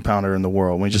 170-pounder in the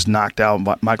world. When he just knocked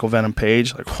out Michael Venom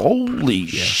Page, like, holy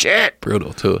shit.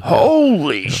 Brutal, too.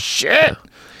 Holy shit.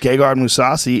 Gegard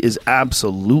Mousasi is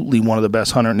absolutely one of the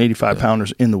best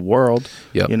 185-pounders in the world.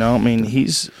 Yep. You know, I mean,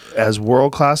 he's as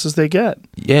world-class as they get.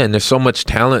 Yeah, and there's so much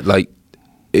talent. Like,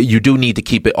 you do need to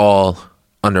keep it all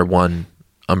under one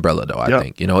umbrella, though. I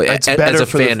think, you know, as a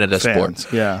fan of the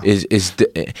sport,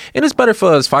 and it's better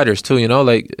for us fighters too. You know,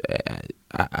 like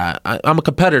I'm a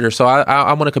competitor, so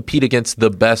I want to compete against the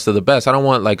best of the best. I don't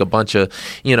want like a bunch of,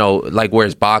 you know, like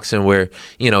where's boxing where,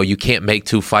 you know, you can't make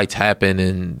two fights happen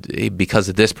and because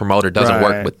of this promoter doesn't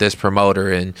work with this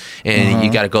promoter and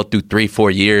you got to go through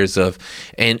 3-4 years of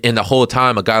and the whole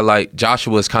time a guy like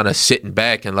Joshua is kind of sitting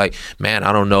back and like, man,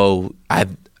 I don't know, I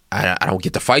don't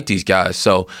get to fight these guys,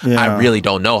 so I really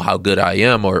don't know how good I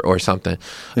am or something.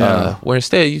 Where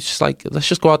instead you just like, let's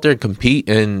just go out there and compete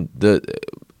and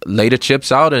lay the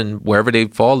chips out, and wherever they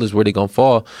fall is where they're gonna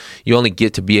fall. You only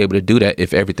get to be able to do that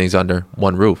if everything's under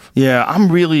one roof. Yeah,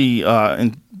 I'm really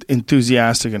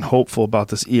enthusiastic and hopeful about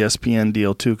this ESPN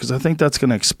deal too, because I think that's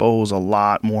going to expose a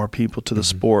lot more people to the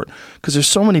sport. Because there's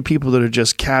so many people that are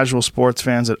just casual sports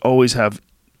fans that always have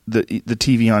the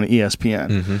TV on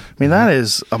ESPN. I mean, that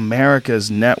is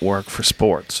America's network for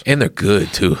sports. And they're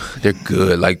good, too. They're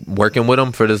good. Like, working with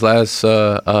them for this last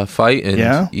fight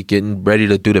and you're getting ready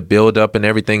to do the build-up and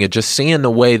everything and just seeing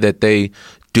the way that they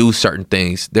do certain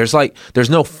things. There's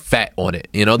no fat on it,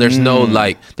 you know. There's no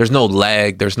there's no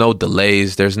lag, there's no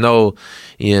delays, there's no,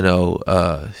 you know,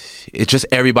 it's just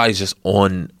everybody's just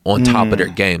on top of their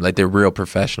game, like they're real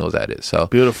professionals at it. So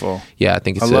beautiful. Yeah, I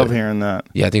think I love hearing that.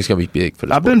 Yeah, I think it's gonna be big for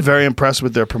the I've been very impressed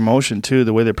with their promotion too,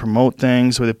 the way they promote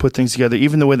things, the way they put things together,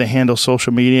 even the way they handle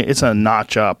social media. It's a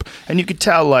notch up, and you could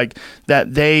tell like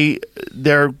that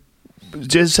they're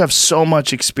just have so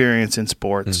much experience in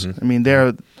sports. I mean,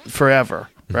 they're forever.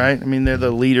 Right? I mean, they're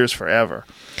the leaders forever.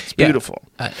 It's beautiful.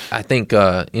 Yeah, I think,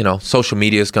 you know, social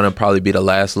media is going to probably be the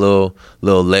last little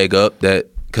leg up that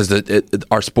because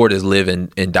our sport has lived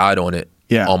and died on it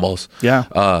almost.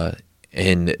 Yeah.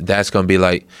 And that's going to be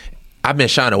like, I've been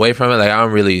shying away from it. Like, I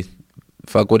don't really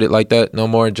fuck with it like that no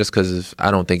more just because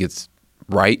I don't think it's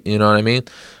right. You know what I mean?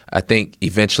 I think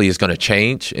eventually it's going to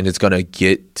change and it's going to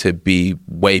get to be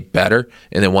way better.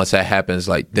 And then once that happens,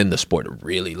 like then the sport will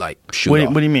really like shoot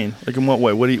off. What do you mean? Like in what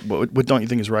way? What don't you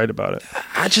think is right about it?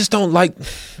 I just don't like,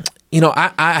 you know,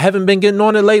 I haven't been getting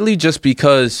on it lately just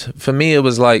because for me it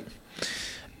was like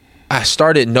I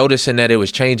started noticing that it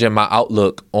was changing my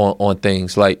outlook on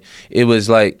things. Like it was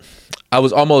like I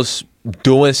was almost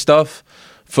doing stuff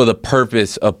for the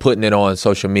purpose of putting it on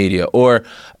social media, or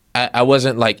I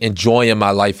wasn't like enjoying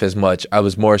my life as much. I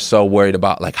was more so worried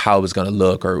about like how it was going to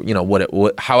look, or you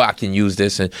know how I can use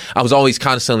this, and I was always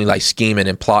constantly like scheming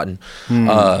and plotting.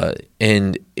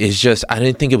 And it's just I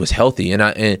didn't think it was healthy,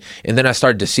 and then I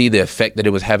started to see the effect that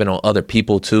it was having on other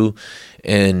people too,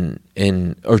 and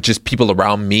or just people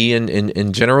around me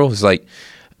in general. It's like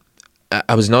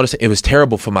I was noticing it was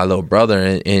terrible for my little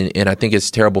brother, and I think it's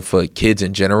terrible for kids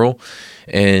in general,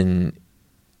 and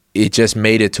it just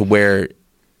made it to where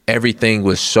everything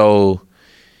was so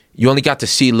you only got to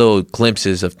see little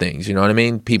glimpses of things, you know what I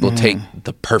mean? People take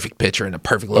the perfect picture and the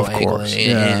perfect little angle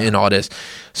and all this.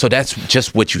 So that's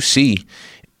just what you see.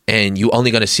 and you only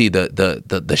going to see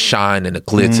the shine and the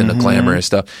glitz and the glamour and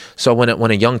stuff. So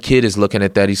when a young kid is looking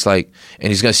at that, he's like, and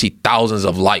he's going to see thousands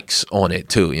of likes on it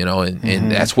too, you know,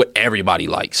 and that's what everybody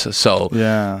likes. So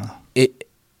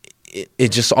it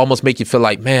just almost make you feel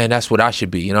like, man, that's what I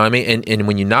should be. You know what I mean? And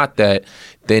when you're not that,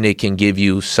 then it can give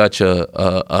you such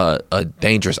a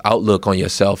dangerous outlook on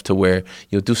yourself to where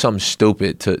you'll do something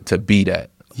stupid to be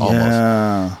that almost.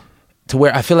 Yeah. To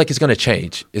where I feel like it's going to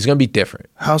change. It's going to be different.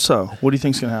 How so? What do you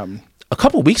think's going to happen? A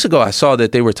couple of weeks ago, I saw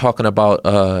that they were talking about,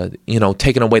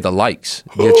 taking away the likes,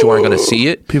 that you aren't going to see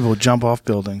it. People would jump off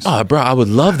buildings. Oh, bro, I would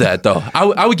love that, though.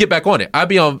 I would get back on it. I'd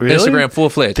be on Instagram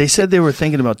full-fledged. They said they were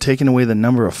thinking about taking away the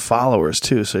number of followers,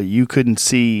 too, so you couldn't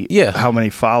see how many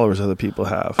followers other people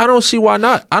have. I don't see why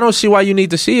not. I don't see why you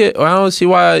need to see it, or I don't see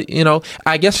why,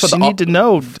 I guess for you need to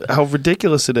know how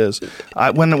ridiculous it is.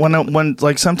 When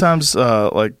sometimes,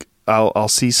 I'll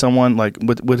see someone, like,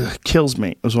 what kills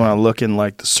me is when I look in,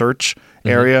 like, the search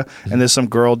area and there's some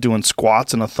girl doing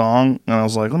squats in a thong, and I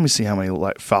was like, let me see how many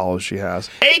followers she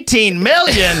has. 18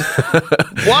 million.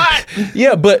 What?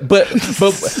 Yeah, but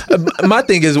my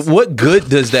thing is, what good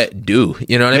does that do?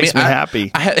 You know what Makes I mean?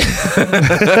 Happy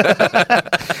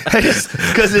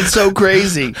because it's so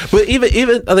crazy. But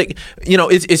even like,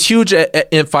 it's huge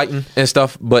in fighting and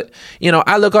stuff, but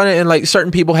I look on it and like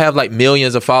certain people have like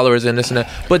millions of followers and this and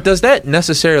that, but does that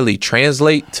necessarily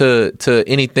translate to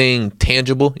anything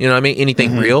tangible? You know what I mean?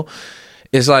 Anything real?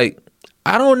 It's like,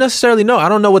 I don't necessarily know. I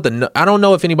don't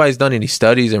know if anybody's done any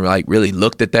studies and like really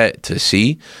looked at that to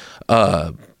see.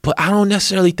 But I don't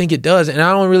necessarily think it does, and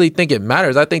I don't really think it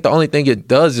matters. I think the only thing it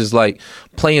does is like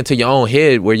play into your own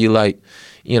head where you like,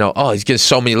 oh, he's getting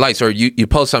so many likes, or you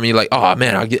post something, you're like, oh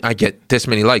man, I get this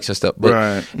many likes and stuff.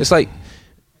 But it's like,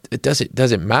 does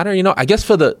it matter? I guess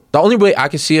for the only way I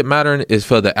can see it mattering is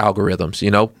for the algorithms.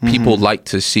 People like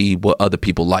to see what other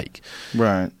people like.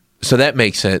 Right. So that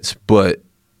makes sense, but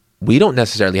we don't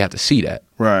necessarily have to see that.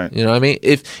 Right. You know what I mean?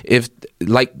 If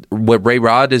like what Ray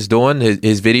Rod is doing,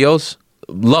 his videos,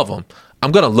 love them.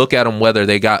 I'm going to look at them whether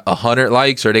they got 100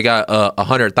 likes or they got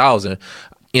 100,000.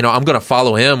 I'm going to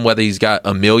follow him whether he's got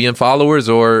 1 million followers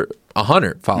or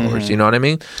 100 followers. You know what I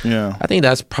mean? Yeah. I think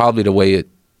that's probably the way it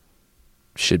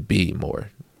should be more,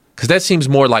 because that seems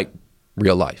more like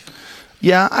real life.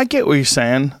 Yeah, I get what you're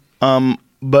saying.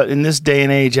 But in this day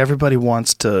and age, everybody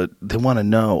want to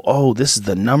know, oh, this is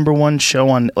the #1 show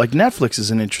on, like, Netflix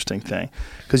is an interesting thing,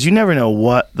 because you never know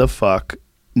what the fuck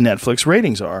Netflix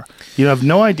ratings are. You have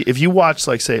no idea. If you watch,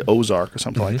 like, say, Ozark or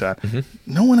something like that,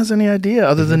 no one has any idea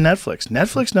other than Netflix.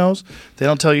 Netflix knows. They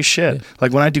don't tell you shit. Yeah.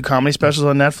 Like, when I do comedy specials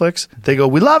on Netflix, they go,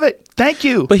 we love it. Thank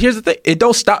you. But here's the thing. It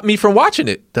don't stop me from watching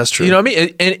it. That's true. You know what I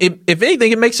mean? And if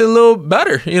anything, it makes it a little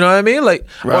better. You know what I mean? Like,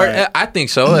 or I think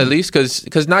so, at least,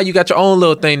 because now you got your own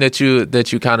little thing that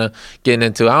you kind of getting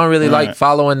into. I don't really like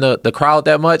following the crowd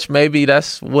that much. Maybe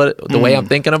that's the way I'm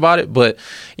thinking about it. But,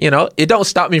 it don't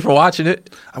stop me from watching it.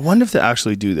 I wonder if they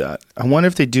actually do that. I wonder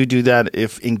if they do that,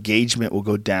 if engagement will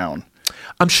go down.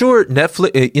 I'm sure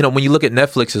Netflix, when you look at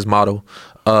Netflix's model,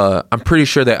 I'm pretty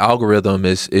sure their algorithm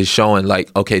is showing like,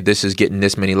 okay, this is getting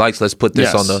this many likes. Let's put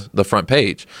this on the front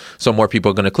page, so more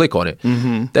people are going to click on it.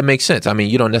 That makes sense. I mean,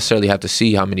 you don't necessarily have to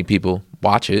see how many people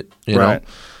watch it, you know?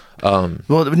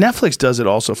 Well, Netflix does it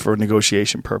also for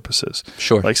negotiation purposes.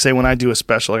 Sure. Like, say when I do a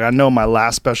special, like I know my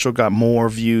last special got more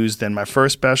views than my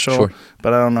first special,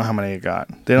 but I don't know how many it got.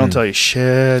 They don't tell you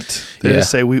shit. They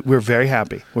just say we're very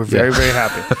happy. We're very, very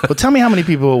happy. Well, tell me how many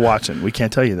people are watching. We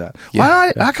can't tell you that.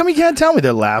 Why? How come you can't tell me?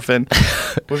 They're laughing.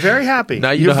 We're very happy.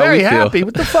 Now You're very happy.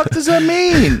 What the fuck does that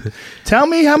mean? Tell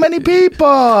me how many people.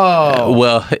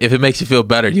 Well, if it makes you feel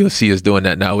better, UFC is doing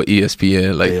that now with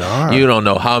ESPN. Like, you don't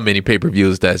know how many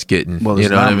pay-per-views that's getting. Well, there's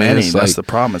you know not many. It's that's the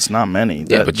problem. It's not many.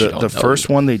 Yeah, but the first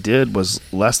one they did was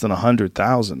less than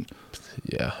 100,000.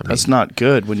 Yeah, that's not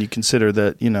good when you consider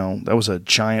that, that was a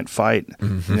giant fight.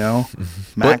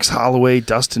 Max Holloway,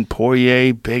 Dustin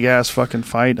Poirier, big ass fucking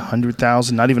fight,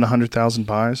 100,000, not even 100,000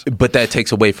 buys. But that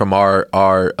takes away from our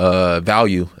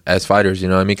value as fighters. You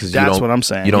know what I mean? Because that's what I'm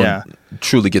saying. You don't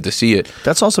truly get to see it.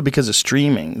 That's also because of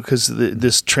streaming. Because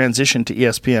this transition to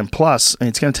ESPN Plus,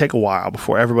 it's going to take a while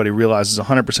before everybody realizes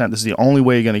 100% this is the only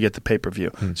way you're going to get the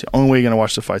pay-per-view. It's the only way you're going to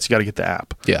watch the fights. You got to get the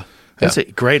app. Yeah. It's a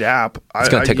great app. It's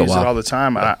going to take a while. I use it all the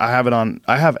time. I have it on.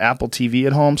 I have Apple TV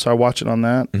at home, so I watch it on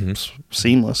that. It's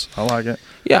seamless. I like it.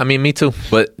 Yeah, I mean, me too.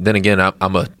 But then again,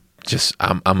 I'm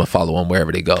a follow them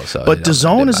wherever they go. So, but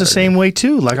DAZN is the same way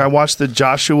too. Like, I watched the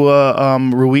Joshua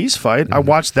Ruiz fight. I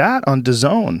watched that on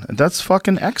DAZN. That's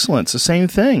fucking excellent. It's the same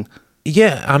thing.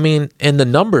 Yeah, I mean, and the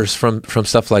numbers from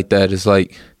stuff like that is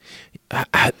like,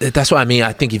 that's what I mean.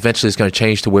 I think eventually it's going to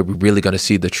change to where we're really going to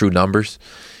see the true numbers.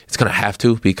 It's gonna have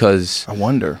to, because I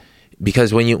wonder.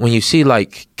 Because when you see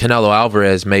like Canelo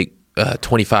Alvarez make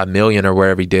 25 million or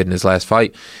wherever he did in his last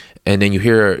fight, and then you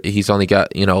hear he's only got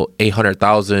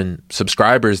 800,000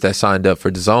 subscribers that signed up for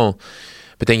DAZN,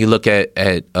 but then you look at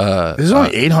there's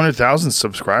only 800,000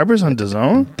 subscribers on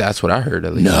DAZN. That's what I heard,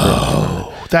 at least.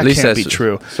 No, that can't be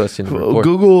true. So that's in the report.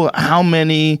 Google how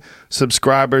many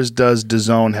subscribers does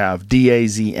DAZN have?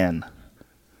 DAZN.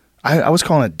 I was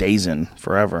calling it DAZN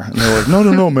forever. And they were like,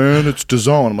 no, man, it's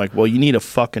DAZN. I'm like, well, you need a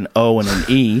fucking O and an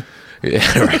E.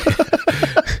 Yeah, right.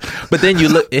 But then you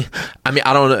look, I mean,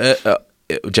 I don't know,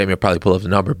 Jamie will probably pull up the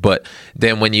number, but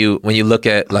then when you look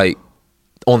at, like,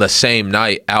 on the same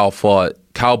night, Al fought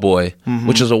Cowboy,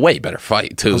 which was a way better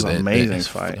fight, too. It was an amazing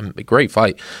fight. A great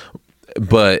fight.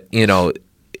 But,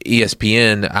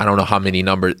 ESPN, I don't know how many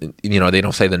numbers, they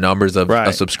don't say the numbers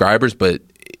of subscribers, but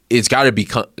it's got to be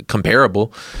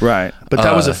comparable. Right. But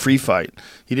that was a free fight.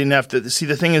 You didn't have to see.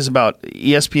 The thing is about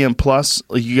ESPN Plus,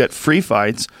 you get free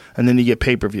fights and then you get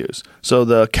pay-per-views. So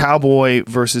the Cowboy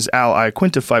versus Al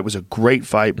Iaquinta fight was a great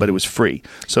fight, but it was free.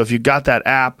 So if you got that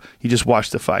app, you just watch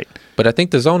the fight. But I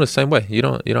think DAZN is the same way. You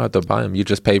don't have to buy them. You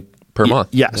just pay per month.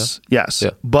 Yes. Yeah.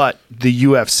 But the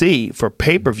UFC for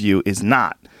pay-per-view is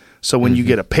not. So when you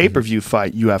get a pay-per-view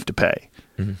fight, you have to pay.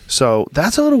 So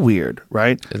that's a little weird,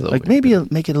 right? Like, maybe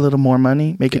make it a little more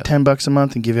money, make it $10 a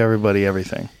month, and give everybody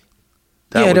everything.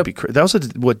 That would be crazy. That was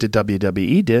what the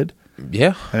WWE did.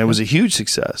 Yeah, and it was a huge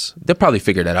success. They'll probably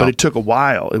figure that out, but it took a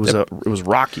while. It was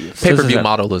rocky. Pay-per-view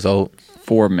model is old.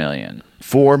 4 million.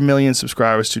 4 million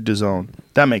subscribers to DAZN.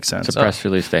 That makes sense. The press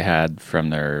release they had from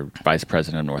their vice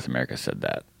president of North America said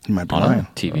that. You might be on lying. a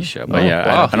TV show. I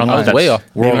But don't know if that's way off.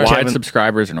 Worldwide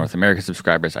subscribers or North American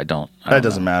subscribers. I don't that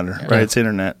doesn't matter, right? It's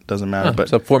internet. Doesn't matter. But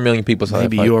so 4 million people saw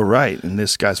maybe that fight. You're right, and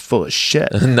this guy's full of shit.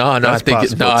 I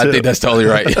think that's totally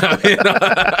right.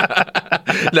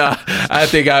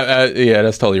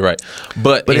 That's totally right.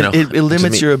 But it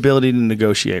limits your ability to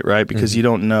negotiate, right? Because you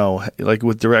don't know. Like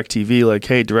with DirecTV, like,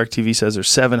 hey, DirecTV says there's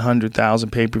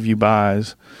 700,000 pay-per-view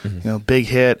buys. Big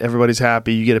hit. Everybody's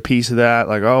happy. You get a piece of that.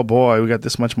 Like, oh boy, we got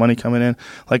this much money coming in.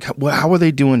 Like, how are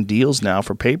they doing deals now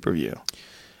for pay-per-view?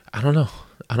 I don't know.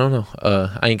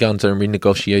 I ain't gotten to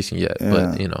renegotiation yet,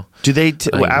 but do they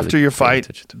after your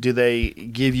fight? Do they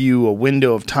give you a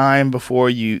window of time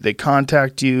before they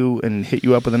contact you and hit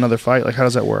you up with another fight? Like, how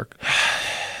does that work?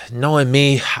 Knowing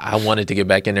me, I wanted to get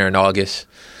back in there in August,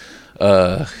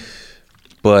 but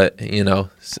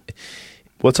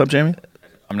what's up, Jamie?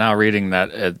 I'm now reading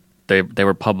that they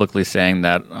were publicly saying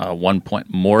that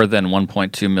more than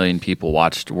 1.2 million people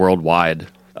watched worldwide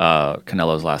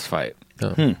Canelo's last fight.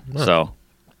 So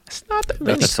it's not that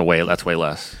many. That's way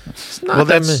less. That's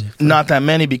not that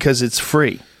many because it's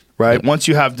free, right? Yep. Once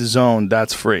you have DAZN,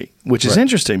 that's free, which is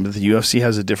interesting. But the UFC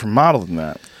has a different model than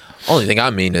that. Only thing I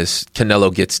mean is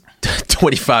Canelo gets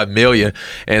 25 million,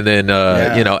 and then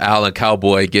Al and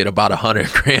Cowboy get about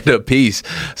 100 grand a piece.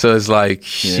 So it's like,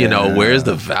 where's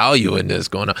the value in this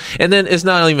going on? And then it's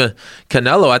not even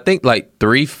Canelo. I think like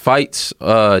 3 fights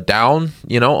down,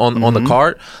 on the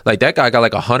card. Like that guy got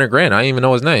like 100 grand. I didn't even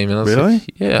know his name. Really?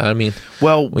 Like, yeah. I mean,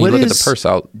 well, when you look at the purse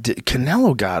out,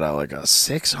 Canelo got like a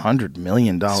 $600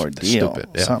 million deal. Stupid,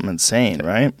 yeah. Something insane,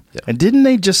 right? Yeah. And didn't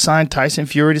they just sign Tyson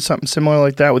Fury to something similar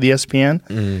like that with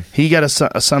ESPN? He got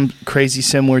some crazy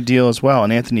similar deal as well.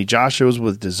 And Anthony Joshua was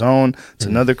with DAZN. It's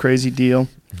another crazy deal.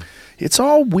 It's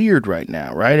all weird right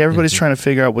now, right? Everybody's trying to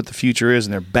figure out what the future is,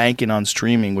 and they're banking on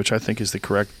streaming, which I think is the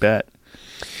correct bet.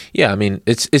 Yeah, I mean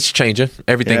it's changing.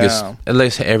 Everything is, at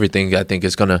least everything I think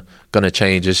is gonna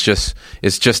change. It's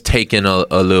just taking a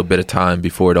little bit of time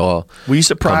before it all. Were you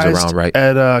surprised comes around, right?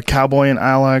 At Cowboy and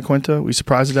Al Iaquinta? Were you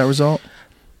surprised at that result?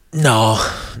 No,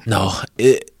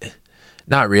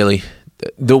 not really.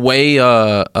 The way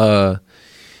I'm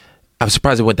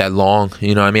surprised it went that long.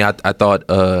 I mean, I thought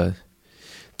the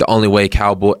only way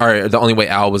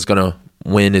Al was gonna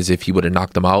win is if he would have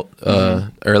knocked him out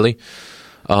early.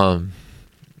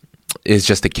 It's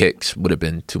just the kicks would have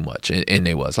been too much, and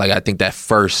they was. Like, I think that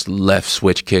first left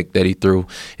switch kick that he threw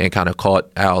and kind of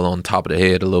caught Al on top of the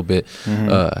head a little bit.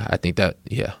 I think that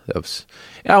was.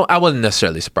 I wasn't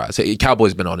necessarily surprised.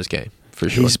 Cowboy's been on his game. For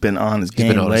sure. He's been on his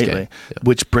game lately,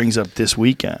 which brings up this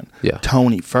weekend. Yeah.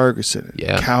 Tony Ferguson,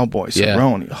 Cowboy,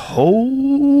 Cerrone.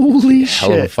 Holy shit.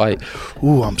 Hell of a fight.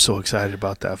 Ooh, I'm so excited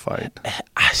about that fight.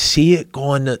 I see it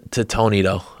going to Tony,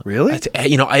 though. Really?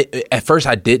 At first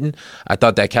I didn't. I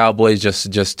thought that Cowboy's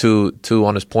just too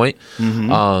on his point.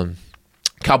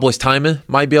 Cowboys' timing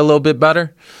might be a little bit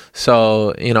better.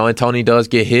 So, and Tony does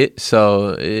get hit.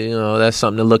 So, that's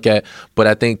something to look at. But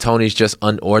I think Tony's just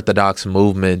unorthodox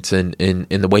movements and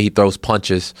in the way he throws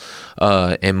punches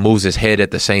and moves his head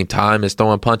at the same time as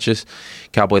throwing punches.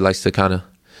 Cowboy likes to kind of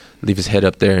leave his head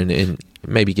up there and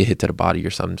maybe get hit to the body or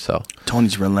something. So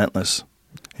Tony's relentless.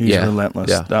 He's relentless.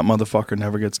 Yeah. That motherfucker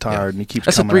never gets tired, and he keeps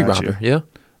That's a coming at you. 3-rounder, yeah?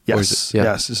 Yes,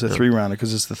 yes, it's a 3-rounder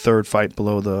because it's the third fight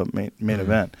below the main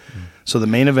event. So the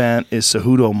main event is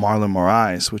Cejudo Marlon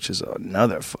Moraes, which is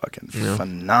another fucking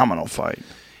phenomenal fight.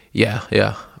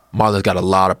 Yeah. Marlon's got a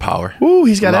lot of power. Ooh,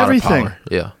 he's got everything.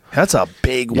 Yeah. That's a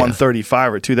big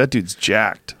 135er too. That dude's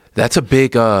jacked. That's a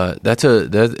big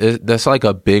that's like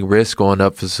a big risk going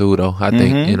up for Cejudo, I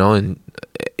think, and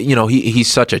he's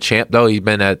such a champ though. He's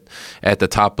been at the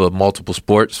top of multiple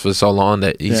sports for so long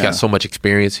that he's got so much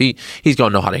experience. He's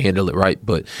gonna know how to handle it right,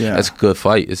 but that's a good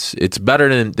fight. It's better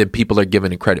than people are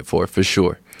giving it credit for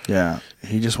sure. Yeah.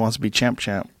 He just wants to be champ,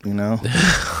 There's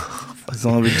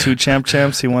only been 2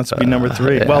 champs. He wants to be number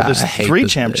 3. Well, there's 3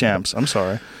 champs. I'm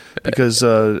sorry. Because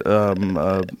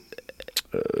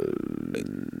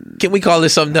can we call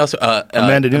this something else?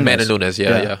 Amanda Nunes.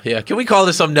 Yeah. Can we call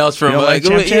this something else from like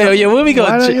champ? When we go,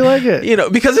 why don't you like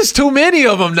it? Because it's too many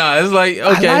of them now. It's like,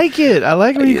 okay. I like it. I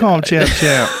like when you call him champ.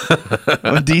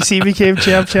 When DC became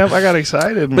champ, I got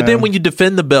excited, man. But then when you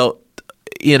defend the belt,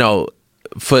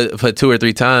 for 2 or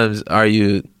 3 times, are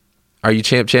you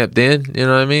champ then? You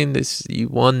know what I mean? You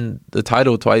won the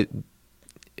title twice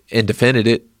and defended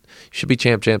it. You should be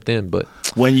champ then, but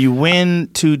when you win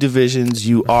 2 divisions,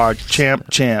 you are champ.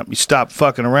 You stop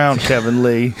fucking around, Kevin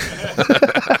Lee.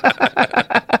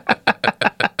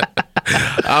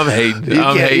 I'm hating.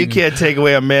 You can't take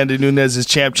away Amanda Nunes as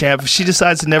champ. If she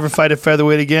decides to never fight at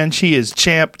featherweight again, she is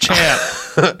champ.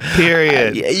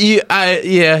 Period.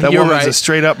 That woman's right. a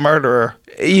straight up murderer.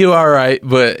 You are right,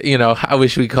 but I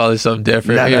wish we call it something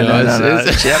different. No.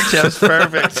 Champ's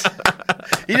perfect.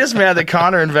 You just mad that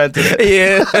Connor invented it.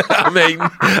 Yeah,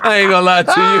 I ain't gonna lie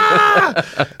to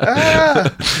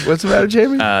you. What's the matter,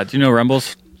 Jamie? Do you know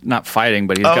Rumble's not fighting,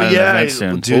 but he's got an event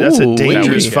soon. Dude, that's a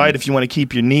dangerous fight if you want to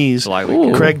keep your knees.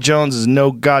 Craig Jones is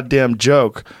no goddamn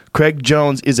joke. Craig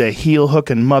Jones is a heel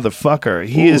hooking motherfucker.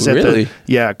 He is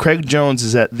at Craig Jones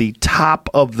is at the top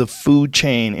of the food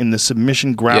chain in the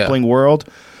submission grappling world,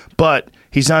 but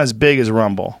he's not as big as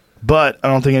Rumble. But I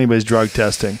don't think anybody's drug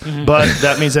testing. But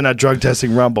that means they're not drug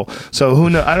testing Rumble. So who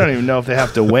knows? I don't even know if they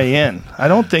have to weigh in. I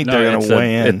don't think they're going to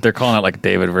weigh in. They're calling it like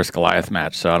David versus Goliath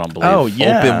match, so I don't believe. Oh,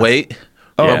 yeah. Open weight.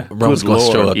 Rumble's going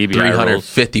to show up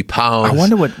 350 pounds. I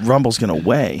wonder what Rumble's going to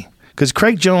weigh. Because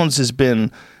Craig Jones has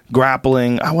been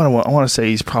grappling. I want to say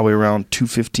he's probably around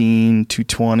 215,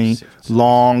 220.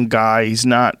 Long guy. He's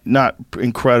not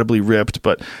incredibly ripped.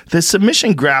 But the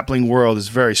submission grappling world is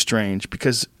very strange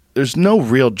because there's no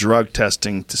real drug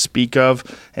testing to speak of,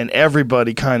 and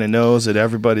everybody kind of knows that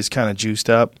everybody's kind of juiced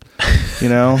up,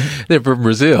 They're from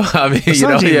Brazil. I mean, it's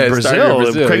not even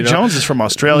Brazil. Craig Jones is from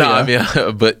Australia. No, I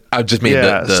mean, but I just mean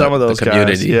some of those the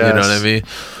community. Guys, yes. You know what I mean?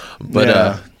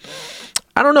 But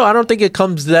I don't know. I don't think it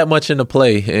comes that much into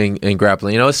play in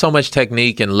grappling. It's so much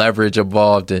technique and leverage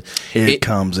involved. And it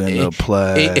comes into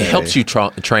play. It helps you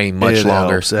train much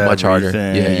longer, much harder.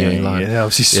 Yeah, you ain't lying. It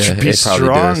helps you be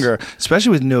stronger,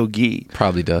 especially with no gi.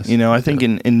 Probably does. I think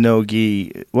in no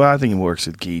gi, I think it works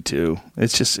with gi too.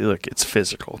 It's just, look, it's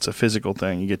physical. It's a physical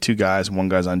thing. You get 2 guys, one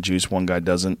guy's on juice, one guy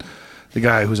doesn't. The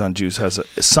guy who's on juice has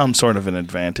some sort of an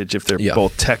advantage if they're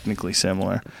both technically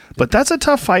similar. But that's a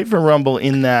tough fight for Rumble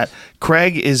in that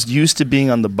Craig is used to being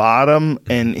on the bottom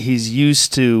and he's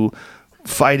used to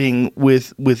fighting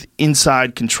with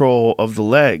inside control of the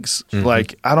legs.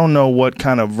 Like, I don't know what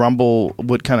kind of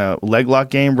leg lock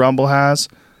game Rumble has.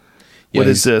 What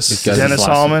is this? Dennis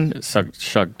Hallman?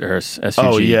 SUG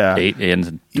 8 ends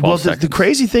in 12 seconds. The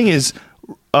crazy thing is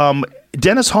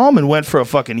Dennis Hallman went for a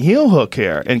fucking heel hook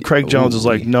here, and Craig Jones is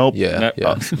like, nope. Yeah.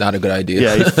 Not a good idea.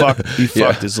 Yeah, he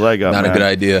fucked his leg up, Not a good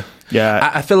idea. Yeah.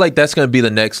 I feel like that's going to be the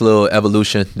next little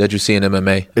evolution that you see in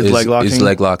MMA. Is leg locking? Is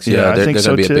leg locks. Yeah, they're going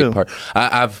to be a big part.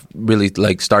 I've really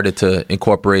started to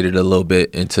incorporate it a little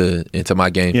bit into my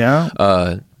game.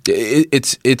 Yeah.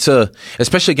 It's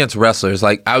especially against wrestlers.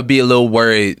 Like, I would be a little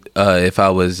worried if I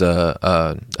was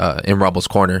in Rumble's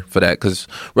corner for that, because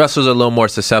wrestlers are a little more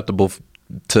susceptible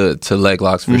to leg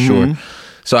locks for sure.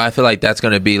 So I feel like that's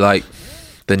going to be like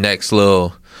the next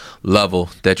little level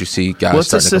that you see guys Well,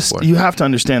 starting to go for. You have to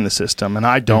understand the system, and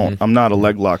I don't. I'm not a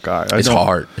leg lock guy. It's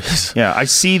hard. Yeah, I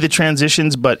see the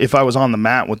transitions, but if I was on the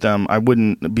mat with them, I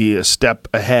wouldn't be a step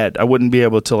ahead. I wouldn't be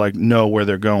able to like know where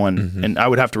they're going, and I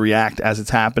would have to react as it's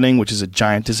happening, which is a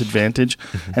giant disadvantage.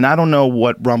 And I don't know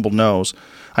what Rumble knows.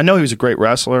 I know he was a great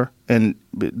wrestler,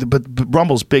 but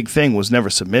Rumble's big thing was never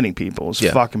submitting people. It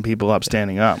was fucking people up,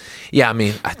 standing up. Yeah, I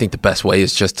mean, I think the best way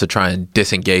is just to try and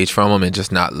disengage from them and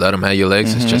just not let them have your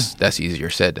legs. It's just, that's easier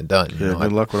said than done. Yeah,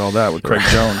 good luck with all that with Craig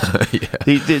Jones.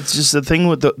 It's just the thing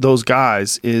with those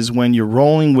guys is when you're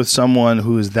rolling with someone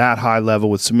who is that high level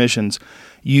with submissions,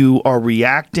 you are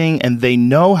reacting and they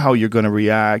know how you're going to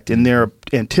react and they're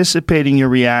anticipating your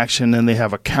reaction and they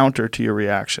have a counter to your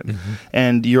reaction.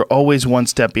 And you're always one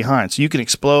step behind. So you can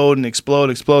explode and explode,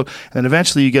 and then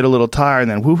eventually you get a little tired and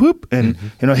then whoop, whoop. And,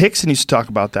 Hickson used to talk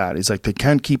about that. He's like, they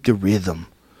can't keep the rhythm.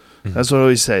 That's what I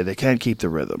always say. They can't keep the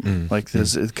rhythm. Like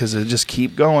this, because they just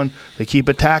keep going. They keep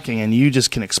attacking, and you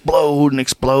just can explode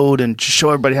and just show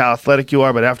everybody how athletic you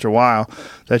are. But after a while,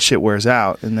 that shit wears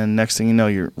out, and then next thing you know,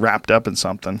 you're wrapped up in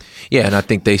something. Yeah, and I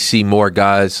think they see more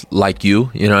guys like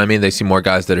you. You know what I mean? They see more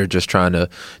guys that are just trying to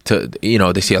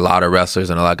they see a lot of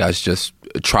wrestlers and a lot of guys just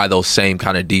try those same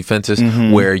kind of defenses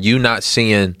where you're not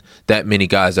seeing that many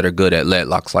guys that are good at leg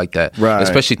locks like that, right?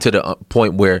 Especially to the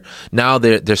point where now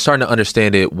they're starting to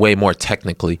understand it way more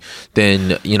technically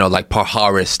than like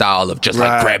Parhara's style of just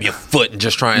like grab your foot and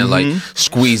just try and like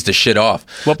squeeze the shit off.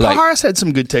 Well, Parhara's had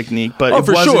some good technique, but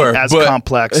it wasn't as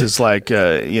complex as like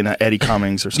Eddie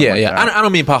Cummings or something. Yeah, like that. I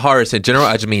don't mean Parhara's in general.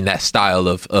 I just mean that style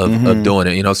of doing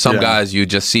it. Some guys you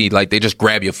just see like they just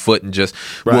grab your foot and just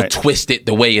will twist it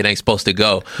the way it ain't supposed to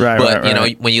go. But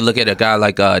when you look at a guy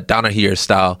like Donahue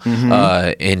style.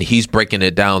 And he's breaking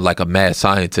it down like a mad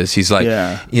scientist. He's like,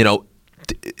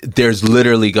 there's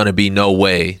literally going to be no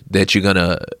way that you're going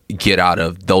to get out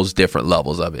of those different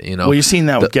levels of it. Well, you're seeing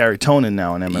that with Gary Tonin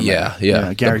now in MMA.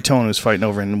 Yeah. Gary Tonin was fighting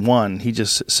over and won. He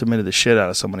just submitted the shit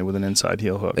out of somebody with an inside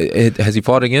heel hook. Has he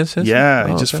fought against him? Yeah,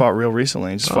 he just fought real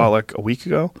recently. He just fought like a week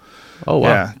ago. Oh, wow.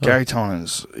 Yeah, Gary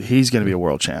Tonin, he's going to be a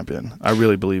world champion. I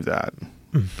really believe that.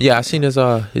 Yeah, I've seen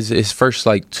his first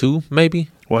like two, maybe.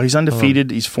 Well, he's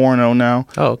undefeated. He's 4-0 now.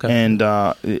 Oh, okay. And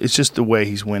it's just the way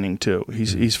he's winning too.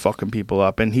 He's fucking people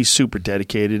up, and he's super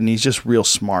dedicated, and he's just real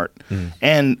smart.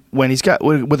 And when he's got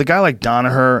with a guy like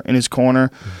Danaher in his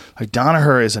corner, like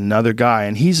Danaher is another guy,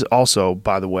 and he's also,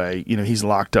 by the way, he's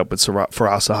locked up with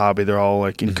Faraz Sahabi. They're all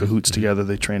like in cahoots together.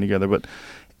 They train together, but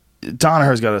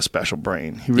Donaher's got a special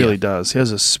brain. He really does. He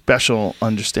has a special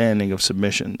understanding of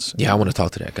submissions. Yeah, I want to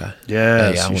talk to that guy.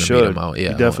 Yes, you should. Meet him out.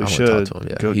 Yeah, you definitely should. Talk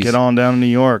to him. Yeah. Get on down to New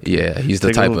York. Yeah, he's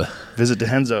the type of visit to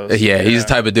Henzo's. Yeah, he's the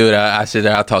type of dude. I sit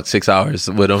there. I'll talk 6 hours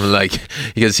with him, like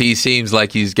because he seems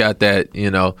like he's got that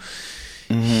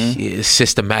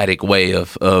systematic way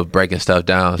of breaking stuff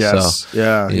down. Yes.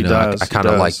 So he does. I kind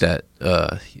of like that.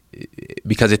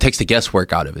 Because it takes the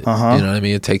guesswork out of it. You know what I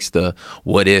mean? It takes the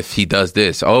what if he does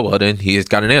this? Oh, well, then he's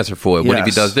got an answer for it. What if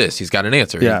he does this? He's got an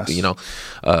answer. Yes.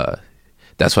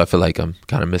 That's what I feel like I'm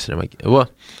kind of missing in my game.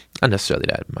 Well, not necessarily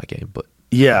that in my game, but.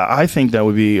 Yeah, I think that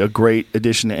would be a great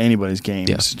addition to anybody's game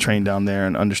to train down there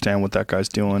and understand what that guy's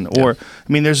doing. Or,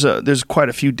 I mean, there's quite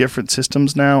a few different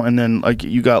systems now. And then like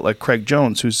you got like Craig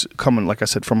Jones, who's coming, like I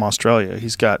said, from Australia.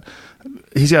 He's got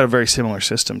a very similar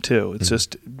system too. It's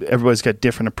just everybody's got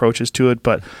different approaches to it.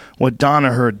 But what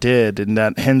Danaher did and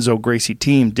that Henzo Gracie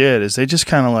team did is they just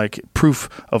kind of like proof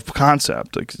of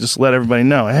concept. Like just let everybody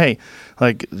know, hey,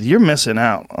 like you're missing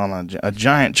out on a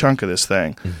giant chunk of this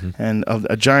thing, and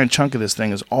a giant chunk of this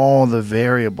thing is all the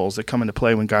variables that come into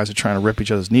play when guys are trying to rip each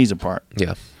other's knees apart.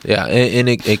 Yeah, and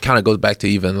it kind of goes back to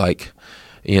even like.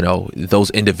 Those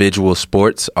individual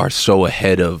sports are so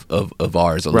ahead of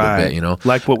ours a little bit,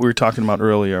 Like what we were talking about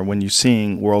earlier, when you're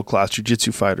seeing world-class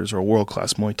jiu-jitsu fighters or a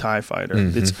world-class Muay Thai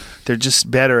fighter, they're just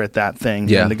better at that thing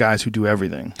than the guys who do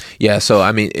everything. Yeah, so,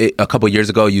 I mean, a couple of years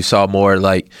ago, you saw more,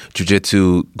 like,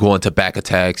 jiu-jitsu going to back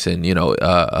attacks and,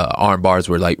 arm bars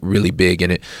were, like, really big in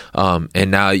it.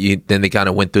 And now then they kind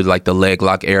of went through, like, the leg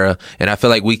lock era. And I feel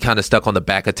like we kind of stuck on the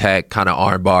back attack kind of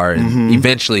arm bar. And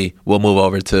eventually we'll move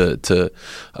over to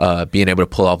being able to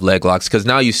pull off leg locks, because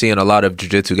now you're seeing a lot of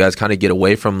jiu-jitsu guys kind of get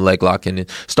away from leg lock and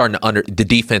starting to the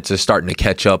defense is starting to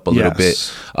catch up a little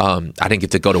bit. I didn't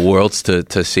get to go to Worlds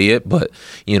to see it, but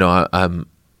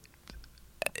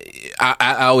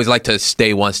I always like to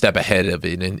stay one step ahead of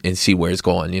it and see where it's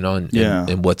going,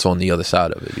 and what's on the other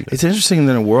side of it. It's interesting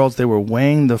that in Worlds they were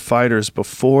weighing the fighters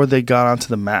before they got onto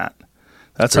the mat.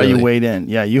 That's how you weighed in.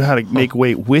 Yeah, you had to make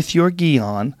weight with your gi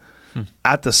on.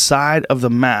 At the side of the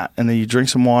mat, and then you drink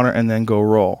some water and then go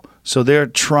roll. So they're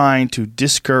trying to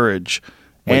discourage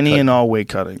cutting. and all weight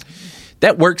cutting.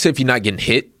 That works if you're not getting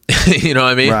hit. You know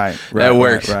what I mean? Right. That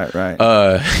works.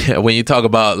 Right. When you talk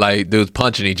about like dudes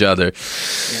punching each other,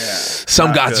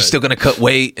 some guys are still going to cut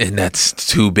weight, and that's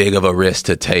too big of a risk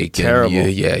to take. Terrible.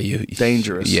 And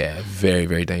dangerous. Yeah, very,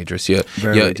 very dangerous.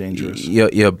 Very dangerous.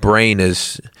 Your brain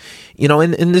is,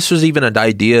 and this was even an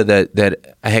idea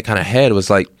that I had was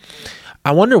like,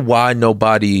 I wonder why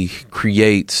nobody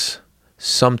creates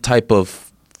some type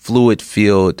of fluid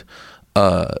filled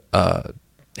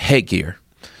headgear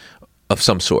of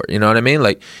some sort. You know what I mean?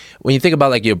 Like when you think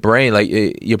about like your brain, like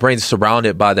your brain's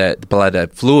surrounded by that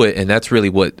fluid, and that's really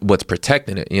what's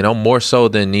protecting it. More so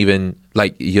than even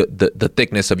like the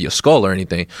thickness of your skull or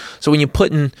anything. So when you're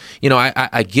putting,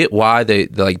 I get why they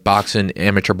like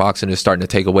amateur boxing is starting to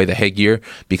take away the headgear,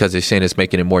 because they're saying it's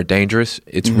making it more dangerous.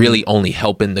 It's really only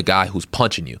helping the guy who's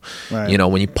punching you. Right.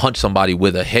 When you punch somebody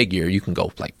with a headgear, you can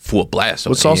go like full blast.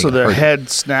 It's also their head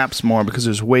snaps more because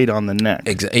there's weight on the neck.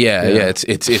 Yeah.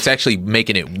 It's actually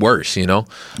making it worse.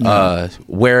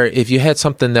 Where if you had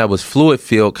something that was fluid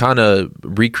filled, kind of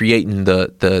recreating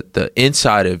the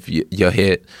inside of your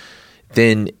head,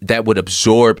 then that would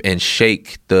absorb and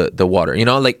shake the water.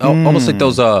 Almost like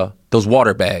those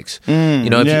water bags.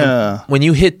 When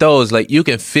you hit those, like you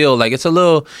can feel like it's a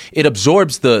little. It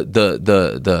absorbs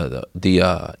the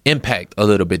impact a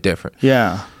little bit different.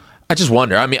 Yeah. I just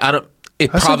wonder. I mean, I don't.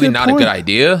 It's That's probably not point. a good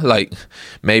idea. Like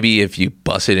maybe if you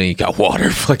bust it and you got water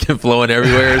fucking flowing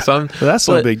everywhere or something. Well, that's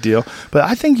no big deal. But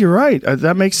I think you're right.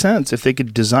 That makes sense if they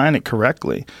could design it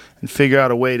correctly and figure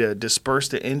out a way to disperse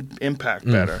the impact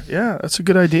better. Yeah, that's a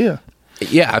good idea.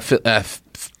 Yeah, I feel.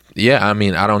 I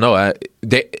mean, I don't know.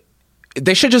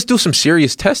 They should just do some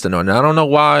serious testing on it. I don't know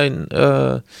why.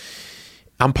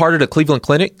 I'm part of the Cleveland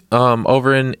Clinic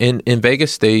over in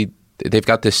Vegas. They've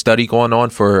got this study going on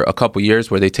for a couple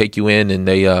years where they take you in and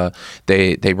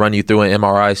they run you through an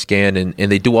MRI scan and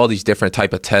they do all these different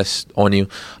type of tests on you,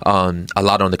 a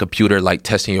lot on the computer, like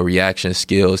testing your reaction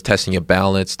skills, testing your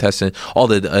balance, testing all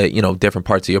the different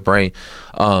parts of your brain.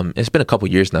 It's been a couple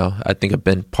years now. I think I've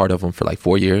been part of them for like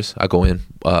 4 years. I go in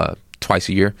twice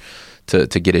a year to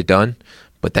get it done,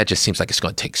 but that just seems like it's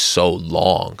going to take so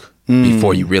long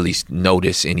before you really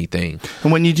notice anything.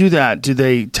 And when you do that, do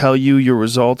they tell you your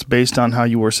results based on how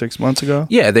you were 6 months ago?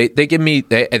 Yeah, they give me.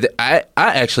 I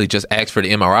actually just asked for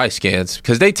the MRI scans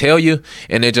because they tell you,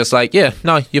 and they're just like, yeah,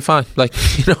 no, you're fine. Like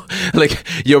like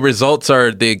your results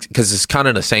are because it's kind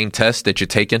of the same test that you're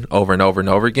taking over and over and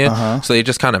over again. So they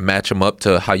just kind of match them up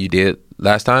to how you did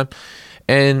last time.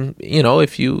 And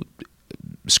if you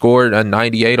scored a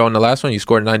 98 on the last one, you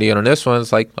scored a 98 on this one,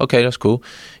 it's like, okay, that's cool.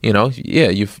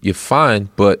 You're fine.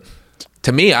 But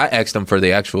to me, I asked them for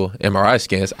the actual MRI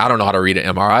scans. I don't know how to read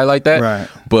an MRI like that. Right.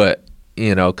 But,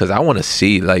 because I want to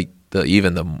see like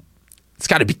it's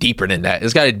got to be deeper than that.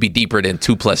 It's got to be deeper than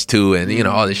 2 + 2 and,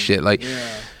 all this shit. Like,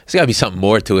 it's got to be something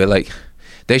more to it. Like,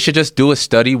 they should just do a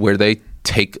study where they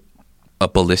take a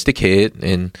ballistic hit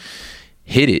and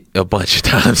hit it a bunch of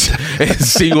times and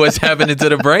see what's happening to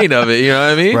the brain of it. You know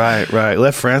what I mean? Right.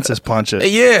 Let Francis punch it.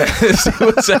 Yeah, see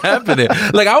what's happening.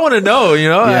 Like, I want to know.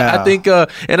 Yeah. I think,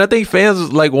 and I think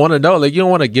fans like want to know. Like, you don't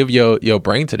want to give your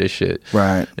brain to this shit,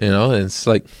 right? And it's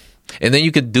like, and then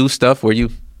you could do stuff where you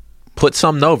put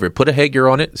something over it, put a headgear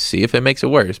on it, see if it makes it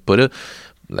worse. Put a,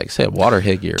 like I said, water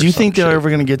headgear. Do you think they're ever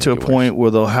going to get to a point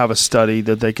where they'll have a study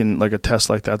that they can, like a test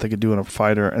like that, they could do on a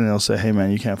fighter, and they'll say, "Hey,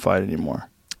 man, you can't fight anymore."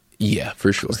 Yeah,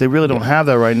 for sure. They really don't have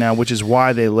that right now, which is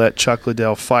why they let Chuck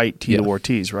Liddell fight Tito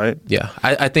Ortiz, right? Yeah,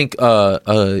 I think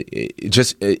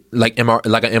just like an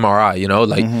MRI,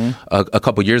 like a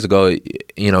couple years ago,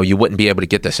 you wouldn't be able to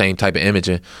get the same type of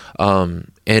imaging.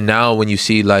 And now when you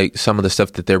see like some of the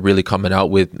stuff that they're really coming out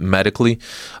with medically,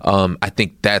 I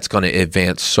think that's going to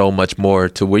advance so much more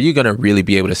to where you're going to really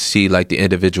be able to see like the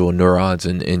individual neurons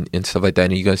and stuff like that.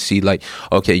 And you're going to see like,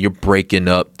 okay, you're breaking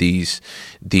up these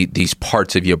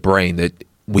parts of your brain that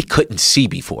we couldn't see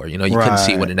before. You couldn't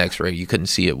see with an X-ray. You couldn't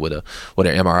see it with an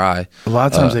MRI. A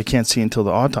lot of times they can't see until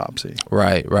the autopsy.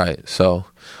 Right. So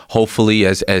hopefully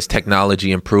as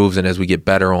technology improves and as we get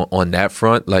better on that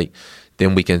front, like,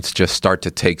 then we can just start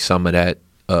to take some of that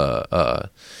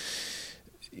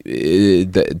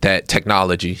that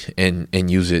technology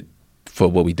and use it for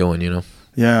what we're doing,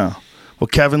 Yeah. Well,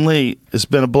 Kevin Lee, it's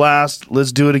been a blast.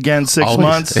 Let's do it again 6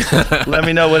 months. Let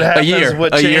me know what happens.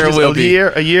 What changes. A year will be.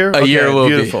 A year? A year will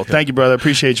be. Beautiful. Thank you, brother.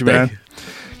 Appreciate you, man.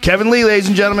 Kevin Lee, ladies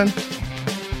and gentlemen.